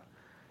pictures. Yeah,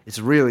 it's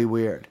really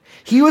weird.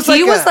 He was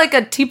like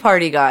a Tea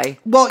Party guy.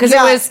 Well, because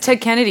yeah. it was Ted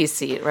Kennedy's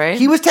seat, right?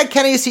 He was Ted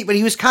Kennedy's seat, but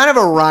he was kind of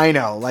a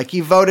rhino. Like he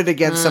voted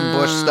against some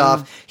Bush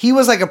stuff. He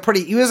was like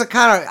he was a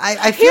kind of.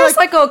 I feel he was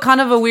like a kind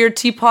of a weird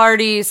Tea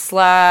Party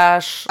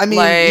slash. I mean,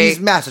 like, he's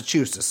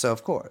Massachusetts, so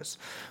of course.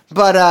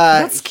 But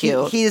that's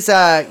cute. He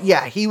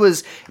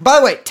was. By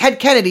the way, Ted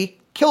Kennedy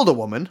killed a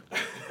woman.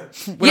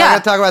 We're not going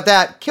to talk about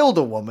that. Killed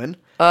a woman.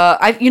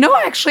 I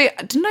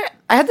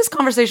had this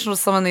conversation with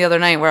someone the other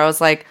night where I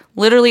was like,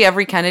 literally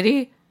every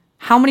Kennedy,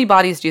 how many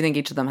bodies do you think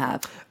each of them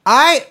have?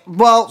 I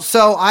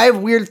have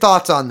weird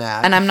thoughts on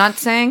that. And I'm not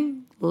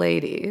saying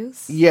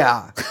ladies.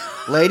 Yeah.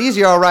 Ladies,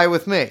 you're all right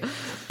with me.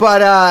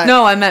 But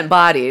no, I meant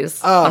bodies.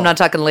 Oh. I'm not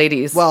talking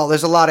ladies. Well,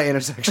 there's a lot of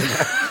intersection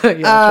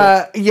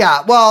there.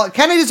 Well,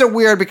 Kennedys are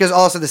weird because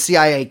also the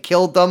CIA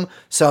killed them.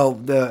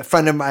 So the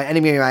friend of my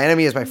enemy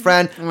is my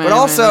friend. But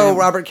also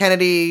Robert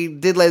Kennedy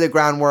did lay the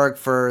groundwork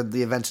for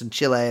the events in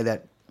Chile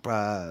that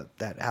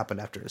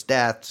happened after his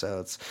death.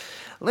 So it's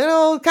a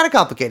little kind of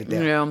complicated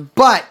there. Yeah.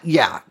 But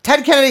yeah,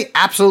 Ted Kennedy,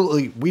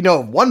 absolutely. We know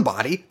of one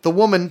body, the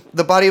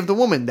body of the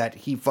woman that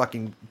he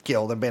fucking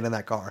killed and abandoned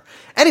that car.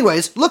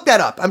 Anyways, look that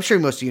up. I'm sure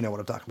most of you know what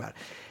I'm talking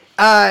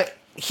about.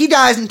 He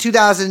dies in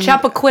 2000.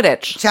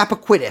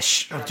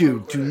 Chappaquiddick.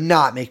 Dude, do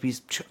not make me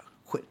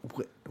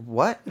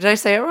what? Did I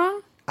say it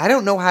wrong? I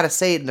don't know how to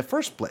say it in the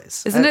first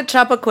place. Isn't it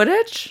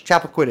Chappaquiddick?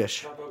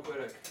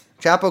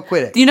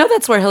 Chappaquiddick. You know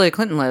that's where Hillary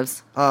Clinton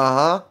lives.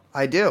 Uh-huh.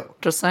 I do.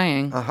 Just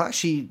saying. Uh-huh.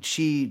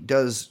 She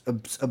does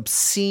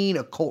obscene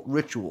occult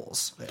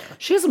rituals there.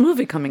 She has a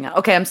movie coming out.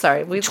 Okay, I'm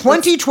sorry.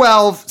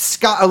 2012,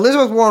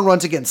 Elizabeth Warren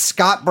runs against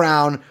Scott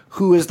Brown,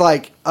 who is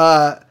like,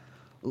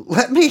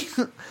 let me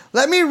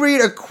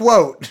read a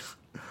quote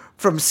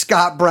from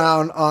Scott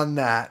Brown on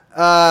that.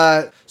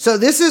 So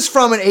this is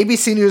from an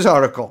ABC News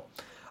article.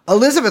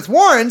 Elizabeth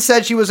Warren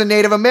said she was a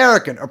Native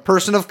American, a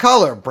person of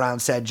color, Brown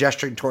said,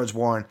 gesturing towards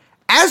Warren.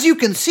 As you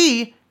can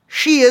see,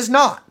 she is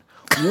not.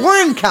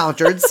 Warren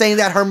countered, saying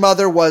that her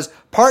mother was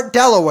part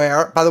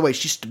Delaware. By the way,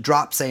 she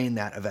dropped saying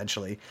that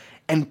eventually.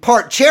 And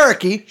part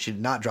Cherokee. She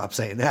did not drop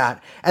saying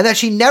that. And that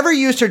she never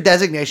used her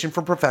designation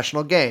for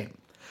professional gain.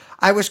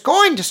 I was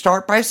going to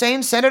start by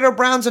saying Senator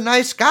Brown's a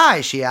nice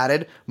guy, she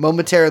added,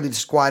 momentarily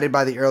disquieted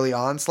by the early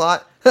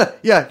onslaught.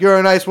 Yeah, you're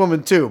a nice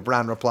woman too,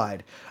 Brown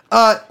replied.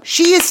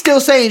 She is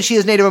still saying she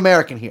is Native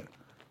American here.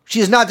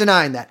 She is not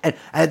denying that. And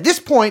at this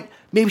point,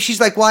 maybe she's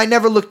like, well, I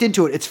never looked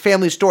into it. It's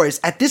family stories.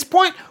 At this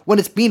point, when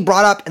it's being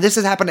brought up, and this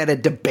has happened at a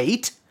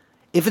debate,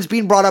 if it's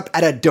being brought up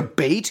at a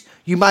debate,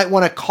 you might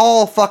want to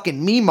call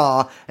fucking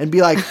Meemaw and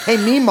be like, hey,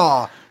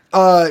 Meemaw,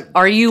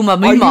 are you my are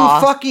Meemaw?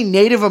 you fucking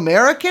Native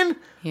American?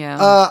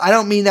 Yeah. I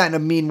don't mean that in a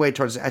mean way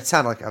towards it. It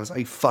sounded like I was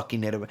like, fucking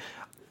Native.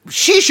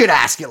 She should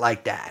ask it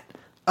like that.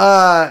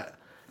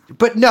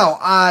 But no,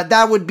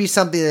 that would be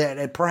something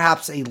that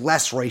perhaps a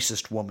less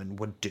racist woman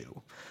would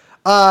do.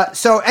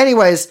 So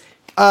anyways,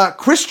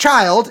 Chris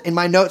Child, in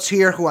my notes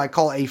here, who I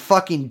call a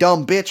fucking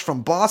dumb bitch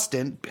from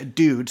Boston,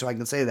 dude, so I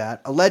can say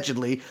that,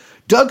 allegedly,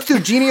 dug through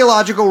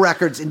genealogical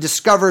records and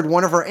discovered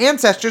one of her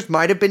ancestors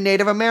might have been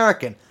Native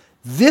American.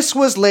 This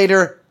was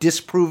later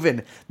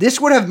disproven.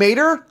 This would have made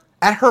her,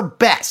 at her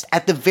best,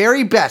 at the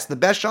very best, the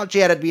best shot she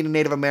had at being a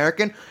Native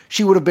American,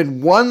 she would have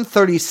been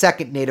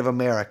 1/32nd Native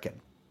American.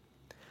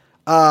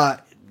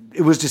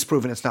 It was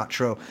disproven. It's not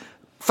true.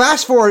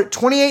 Fast forward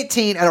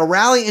 2018, at a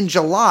rally in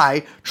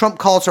July, Trump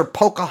calls her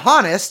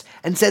Pocahontas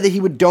and said that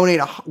he would donate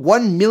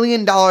 $1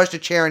 million to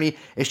charity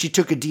if she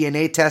took a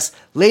DNA test.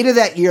 Later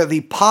that year,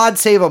 the Pod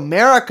Save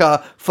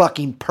America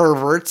fucking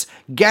perverts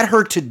get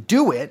her to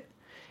do it.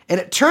 And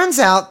it turns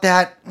out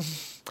that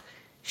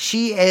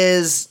she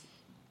is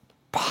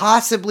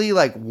possibly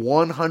like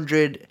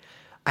 100...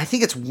 I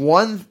think it's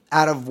 1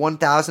 out of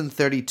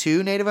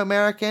 1,032 Native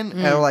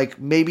American, or like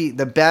maybe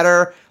the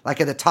better, like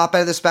at the top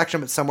end of the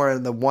spectrum, it's somewhere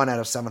in the 1 out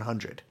of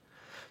 700.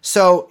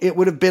 So it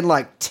would have been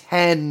like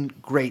 10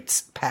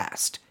 greats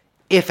past,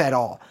 if at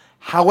all.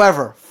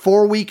 However,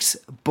 4 weeks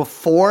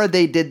before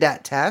they did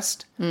that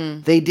test,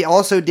 they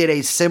also did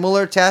a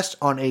similar test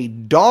on a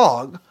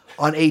dog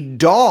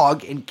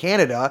in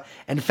Canada,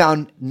 and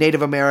found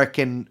Native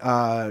American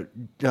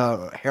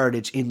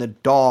heritage in the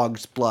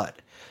dog's blood.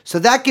 So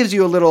that gives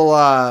you a little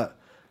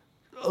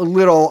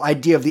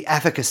idea of the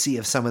efficacy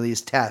of some of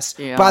these tests.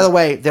 Yeah. By the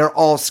way, they're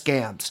all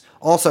scams.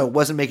 Also,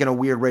 wasn't making a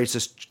weird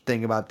racist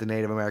thing about the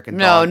Native American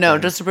dog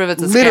thing. Just to prove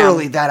it's a scam.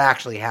 Literally, that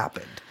actually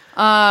happened.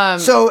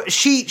 So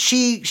she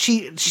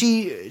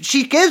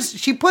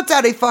puts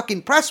out a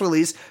fucking press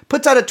release,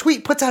 puts out a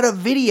tweet, puts out a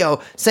video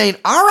saying,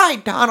 "All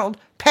right, Donald,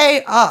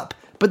 pay up."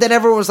 But then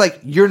everyone was like,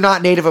 "You're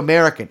not Native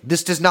American.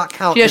 This does not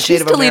count." Yeah, as she's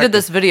Native deleted American.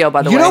 this video,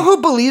 by the way. You know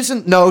who believes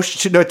in? No,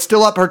 it's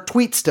still up. Her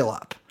tweet's still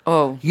up.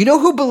 Oh. You know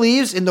who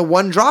believes in the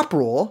one drop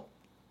rule?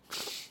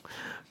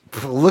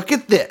 Look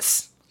at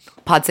this.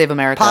 Pod Save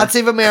America. Pod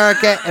Save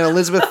America and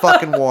Elizabeth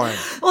fucking Warren.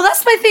 Well,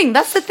 that's my thing.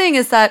 That's the thing,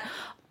 is that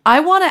I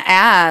want to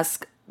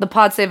ask the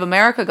Pod Save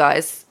America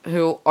guys,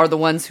 who are the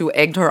ones who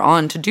egged her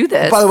on to do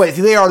this. By the way,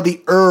 they are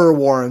the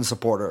Warren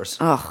supporters.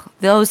 Ugh,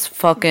 those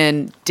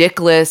fucking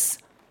dickless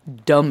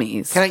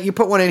dummies. You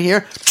put one in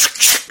here?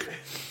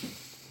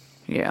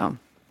 Yeah.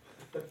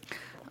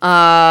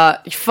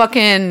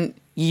 Fucking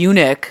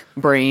eunuch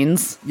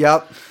brains.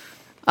 Yep.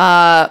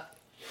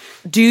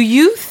 Do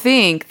you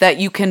think that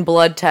you can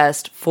blood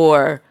test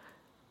for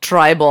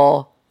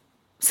tribal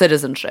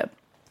citizenship?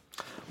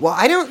 Well,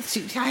 I don't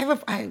see. Yeah.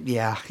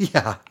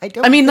 I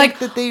don't. I mean, think like,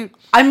 that they.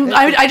 I'm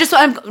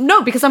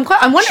because I'm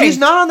wondering. She's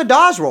not on the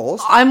Dawes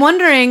rolls. I'm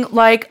wondering,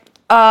 like,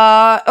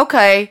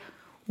 okay,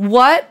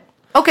 what?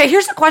 Okay,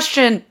 here's a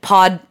question,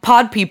 pod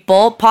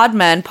people, pod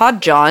men, pod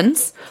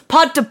Johns,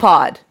 pod to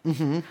pod.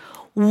 Mm-hmm.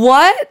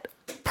 What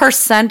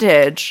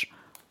percentage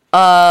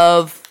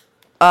of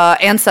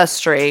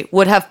ancestry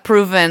would have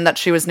proven that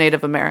she was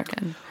Native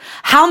American?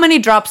 How many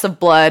drops of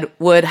blood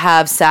would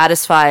have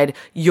satisfied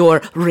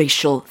your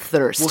racial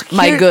thirst,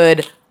 my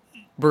good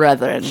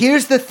brethren?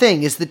 Here's the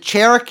thing, is the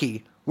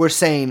Cherokee were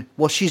saying,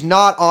 well, she's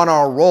not on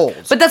our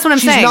rolls. But that's what I'm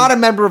saying. She's not a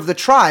member of the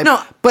tribe.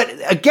 No. But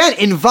again,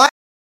 in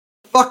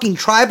fucking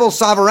tribal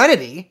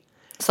sovereignty.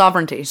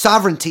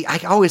 Sovereignty. I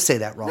always say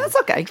that wrong. That's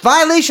okay.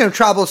 Violation of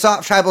tribal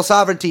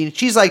sovereignty.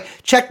 She's like,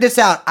 check this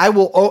out.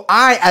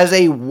 I, as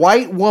a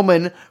white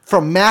woman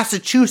from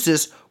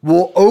Massachusetts,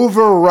 will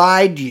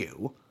override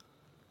you.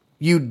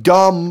 You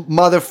dumb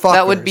motherfuckers.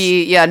 That would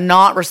be,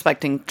 not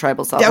respecting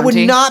tribal sovereignty. That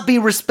would not be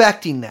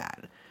respecting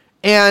that.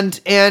 And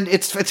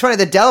it's funny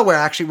that Delaware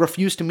actually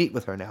refused to meet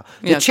with her now.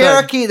 The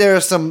Cherokee,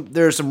 there's some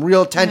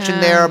real tension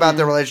there about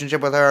their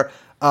relationship with her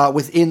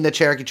within the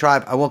Cherokee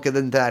tribe. I won't get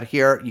into that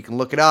here. You can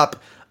look it up.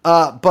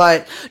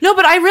 But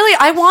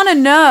I want to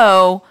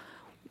know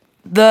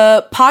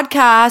the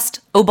podcast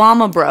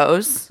Obama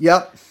Bros.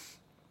 Yep.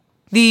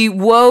 The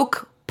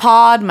woke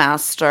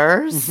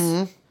podmasters.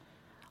 Mm-hmm.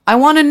 I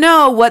want to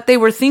know what they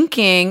were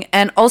thinking,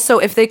 and also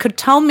if they could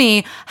tell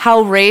me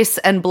how race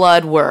and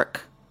blood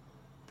work.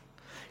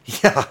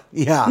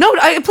 Yeah. No,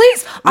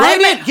 please. Okay,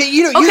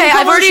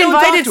 I've already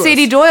invited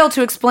Sadie Doyle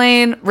to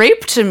explain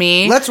rape to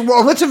me. Let's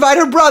invite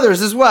her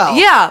brothers as well.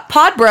 Yeah,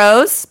 Pod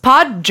Bros,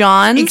 Pod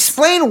Johns.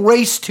 Explain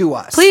race to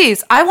us.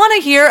 Please, I want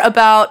to hear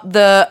about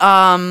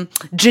the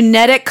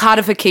genetic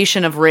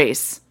codification of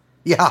race.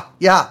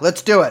 Yeah,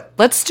 let's do it.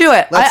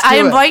 I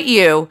invite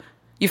you,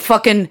 you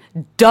fucking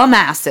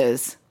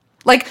dumbasses.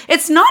 Like,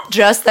 it's not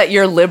just that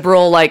you're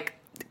liberal, like,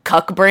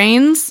 cuck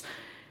brains.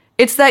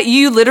 It's that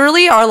you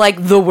literally are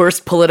like the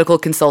worst political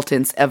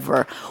consultants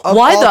ever.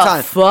 Why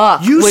the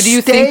fuck would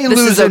you think this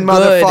is a good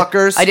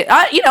motherfuckers?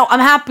 I'm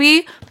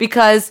happy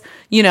because,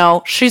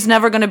 she's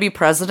never going to be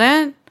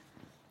president.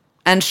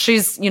 And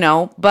she's,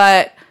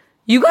 but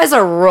you guys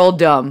are real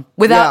dumb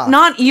without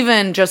not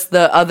even just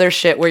the other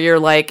shit where you're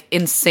like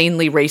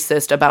insanely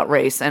racist about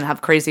race and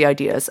have crazy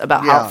ideas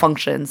about how it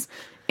functions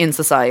in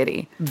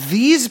society.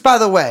 These, by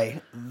the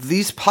way,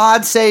 these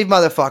pod save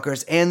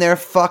motherfuckers and their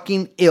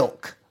fucking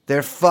ilk.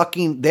 They're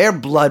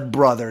blood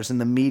brothers in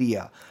the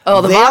media.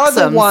 Oh, they are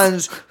the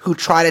ones who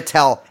try to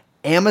tell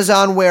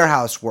Amazon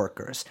warehouse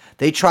workers.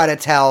 They try to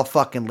tell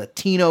fucking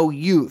Latino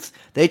youth.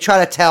 They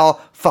try to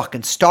tell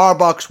fucking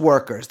Starbucks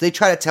workers. They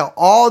try to tell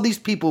all these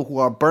people who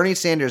are Bernie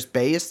Sanders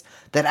base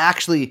that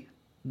actually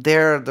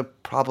they're the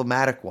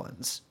problematic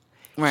ones.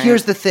 Right.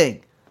 Here's the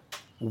thing.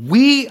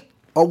 We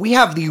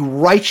have the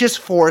righteous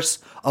force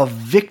of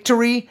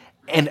victory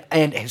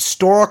and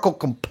historical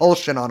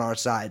compulsion on our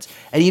sides.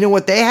 And you know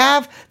what they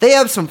have? They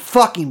have some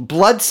fucking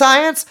blood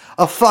science,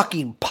 a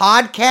fucking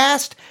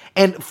podcast,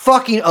 and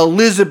fucking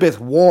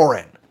Elizabeth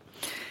Warren.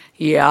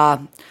 Yeah.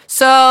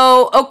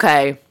 So,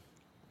 okay.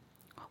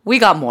 We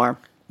got more.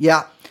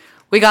 Yeah.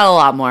 We got a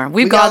lot more.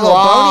 We got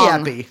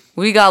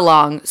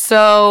long.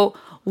 So,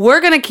 we're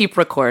going to keep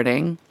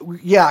recording.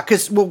 Yeah,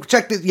 because we'll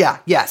check this. Yeah,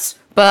 yes.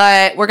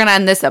 But we're going to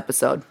end this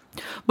episode.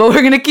 But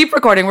we're going to keep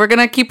recording.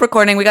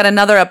 We got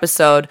another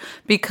episode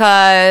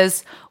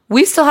because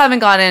we still haven't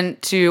gotten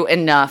to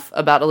enough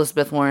about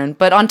Elizabeth Warren.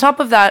 But on top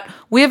of that,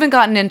 we haven't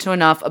gotten into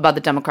enough about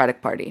the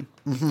Democratic Party.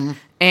 Mm-hmm.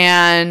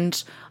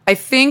 And I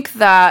think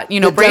that, the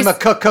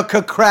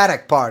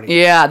Democratic Party.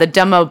 Yeah, the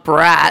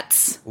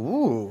Demo-brats.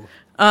 Ooh.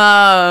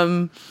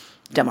 Demo-rats.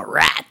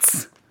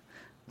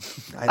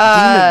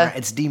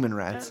 It's demon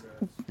rats.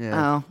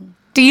 Yeah. Oh,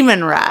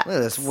 demon rat. Look at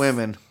this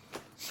women.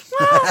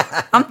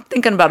 Well, I'm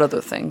thinking about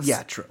other things.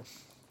 Yeah, true.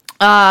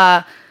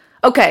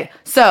 Okay,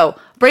 so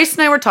Brace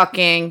and I were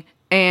talking,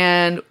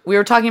 and we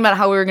were talking about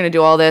how we were going to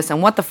do all this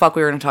and what the fuck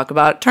we were going to talk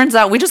about. Turns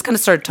out we just kind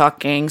of started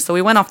talking, so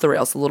we went off the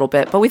rails a little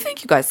bit, but we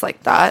think you guys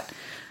like that.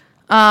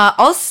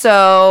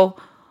 Also,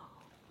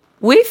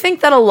 we think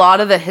that a lot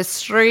of the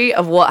history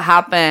of what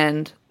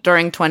happened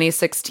during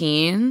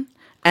 2016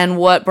 and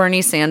what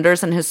Bernie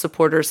Sanders and his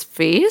supporters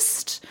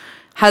faced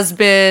has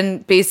been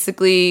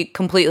basically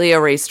completely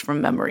erased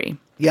from memory.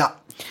 Yeah.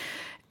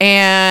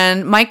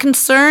 And my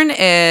concern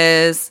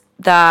is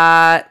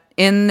that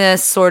in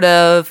this sort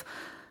of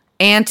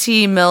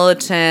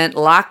anti-militant,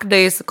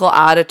 lackadaisical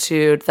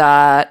attitude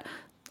that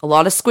a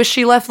lot of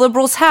squishy left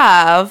liberals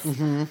have,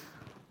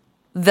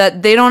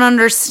 that they don't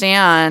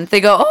understand.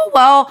 They go, oh,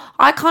 well,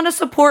 I kind of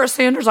support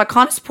Sanders. I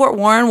kind of support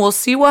Warren. We'll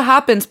see what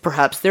happens.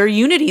 Perhaps their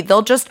unity.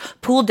 They'll just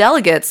pool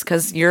delegates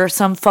because you're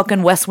some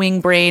fucking West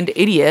Wing brained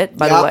idiot,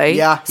 by the way.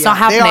 Yeah, it's not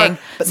happening.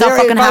 It's not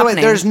fucking happening.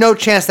 Way, there's no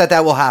chance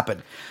that will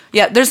happen.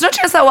 Yeah, there's no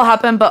chance that will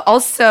happen, but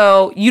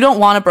also, you don't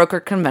want a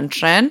broker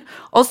convention.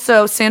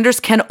 Also,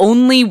 Sanders can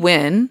only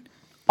win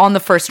on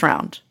the first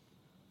round.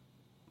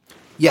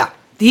 Yeah.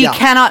 He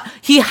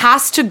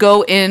has to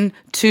go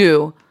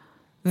into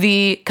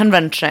the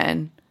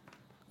convention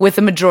with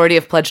a majority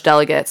of pledged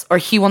delegates, or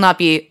he will not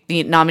be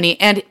the nominee.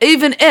 And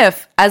even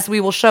if, as we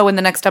will show in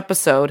the next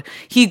episode,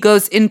 he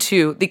goes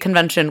into the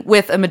convention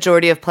with a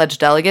majority of pledged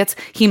delegates,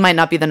 he might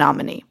not be the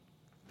nominee.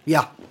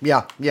 Yeah.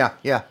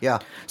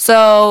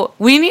 So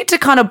we need to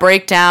kind of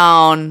break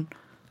down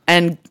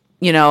and,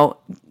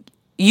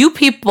 you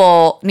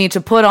people need to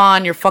put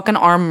on your fucking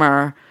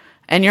armor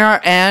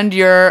and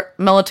your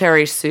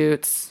military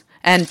suits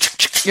and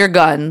your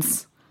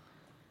guns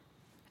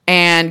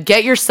and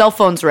get your cell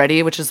phones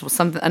ready, which is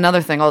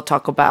another thing I'll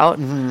talk about,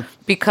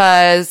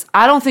 because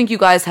I don't think you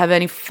guys have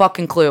any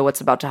fucking clue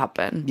what's about to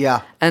happen.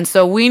 Yeah. And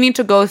so we need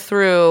to go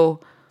through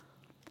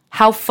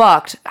how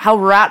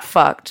rat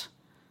fucked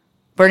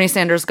Bernie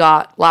Sanders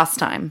got last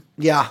time.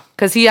 Yeah.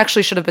 Because he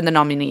actually should have been the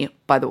nominee,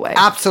 by the way.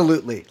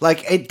 Absolutely.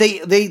 Like, it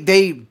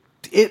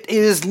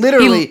is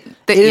literally,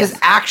 it is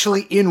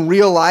actually in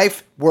real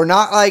life. We're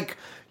not like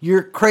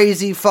your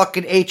crazy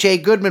fucking H.A.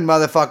 Goodman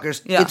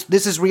motherfuckers. Yeah.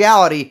 This is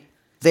reality.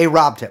 They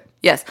robbed him.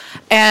 Yes.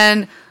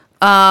 And,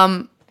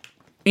 I'm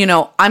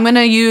going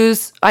to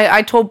use,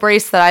 I told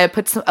Brace that I had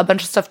put a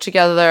bunch of stuff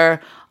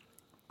together.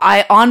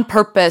 I, on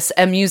purpose,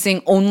 am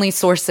using only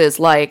sources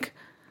like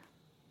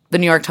the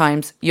New York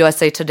Times,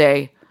 USA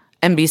Today,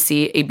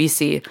 NBC,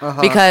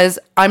 ABC, because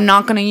I'm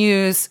not going to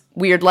use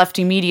weird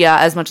lefty media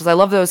as much as I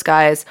love those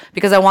guys,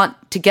 because I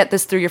want to get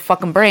this through your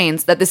fucking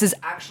brains that this is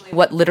actually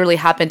what literally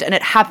happened, and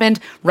it happened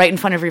right in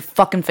front of your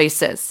fucking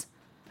faces.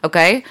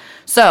 Okay?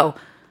 So,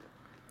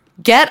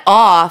 get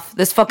off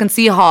this fucking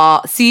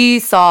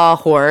seesaw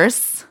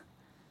horse.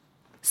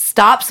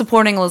 Stop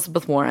supporting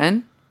Elizabeth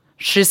Warren.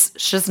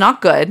 She's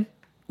not good.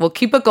 We'll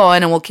keep it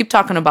going and we'll keep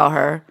talking about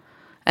her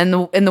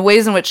and in the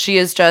ways in which she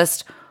is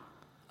just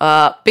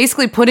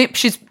basically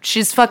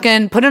she's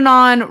fucking putting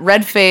on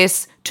red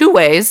face 2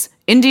 ways,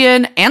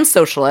 Indian and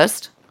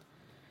socialist.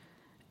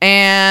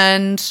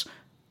 And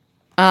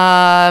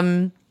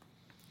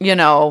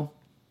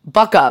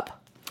buck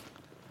up.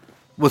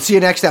 We'll see you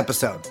next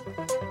episode.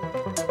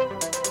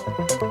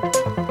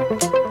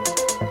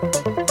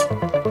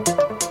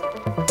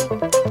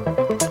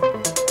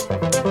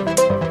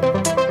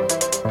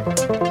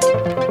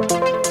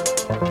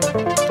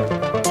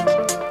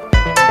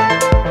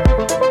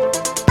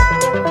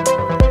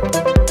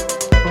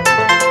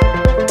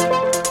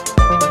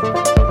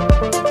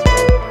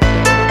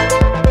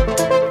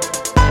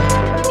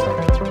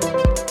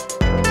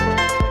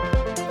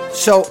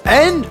 So,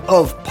 end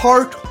of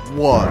part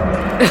 1.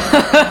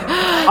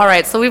 All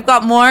right, so we've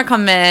got more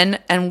coming,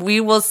 and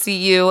we will see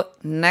you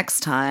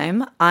next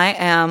time. I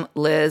am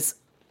Liz,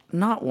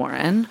 not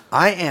Warren.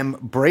 I am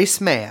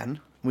Brace Man.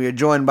 We are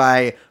joined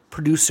by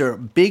producer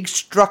Big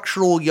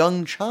Structural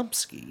Young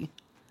Chomsky.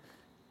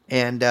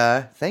 And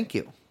thank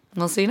you.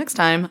 We'll see you next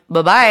time.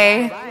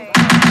 Bye-bye.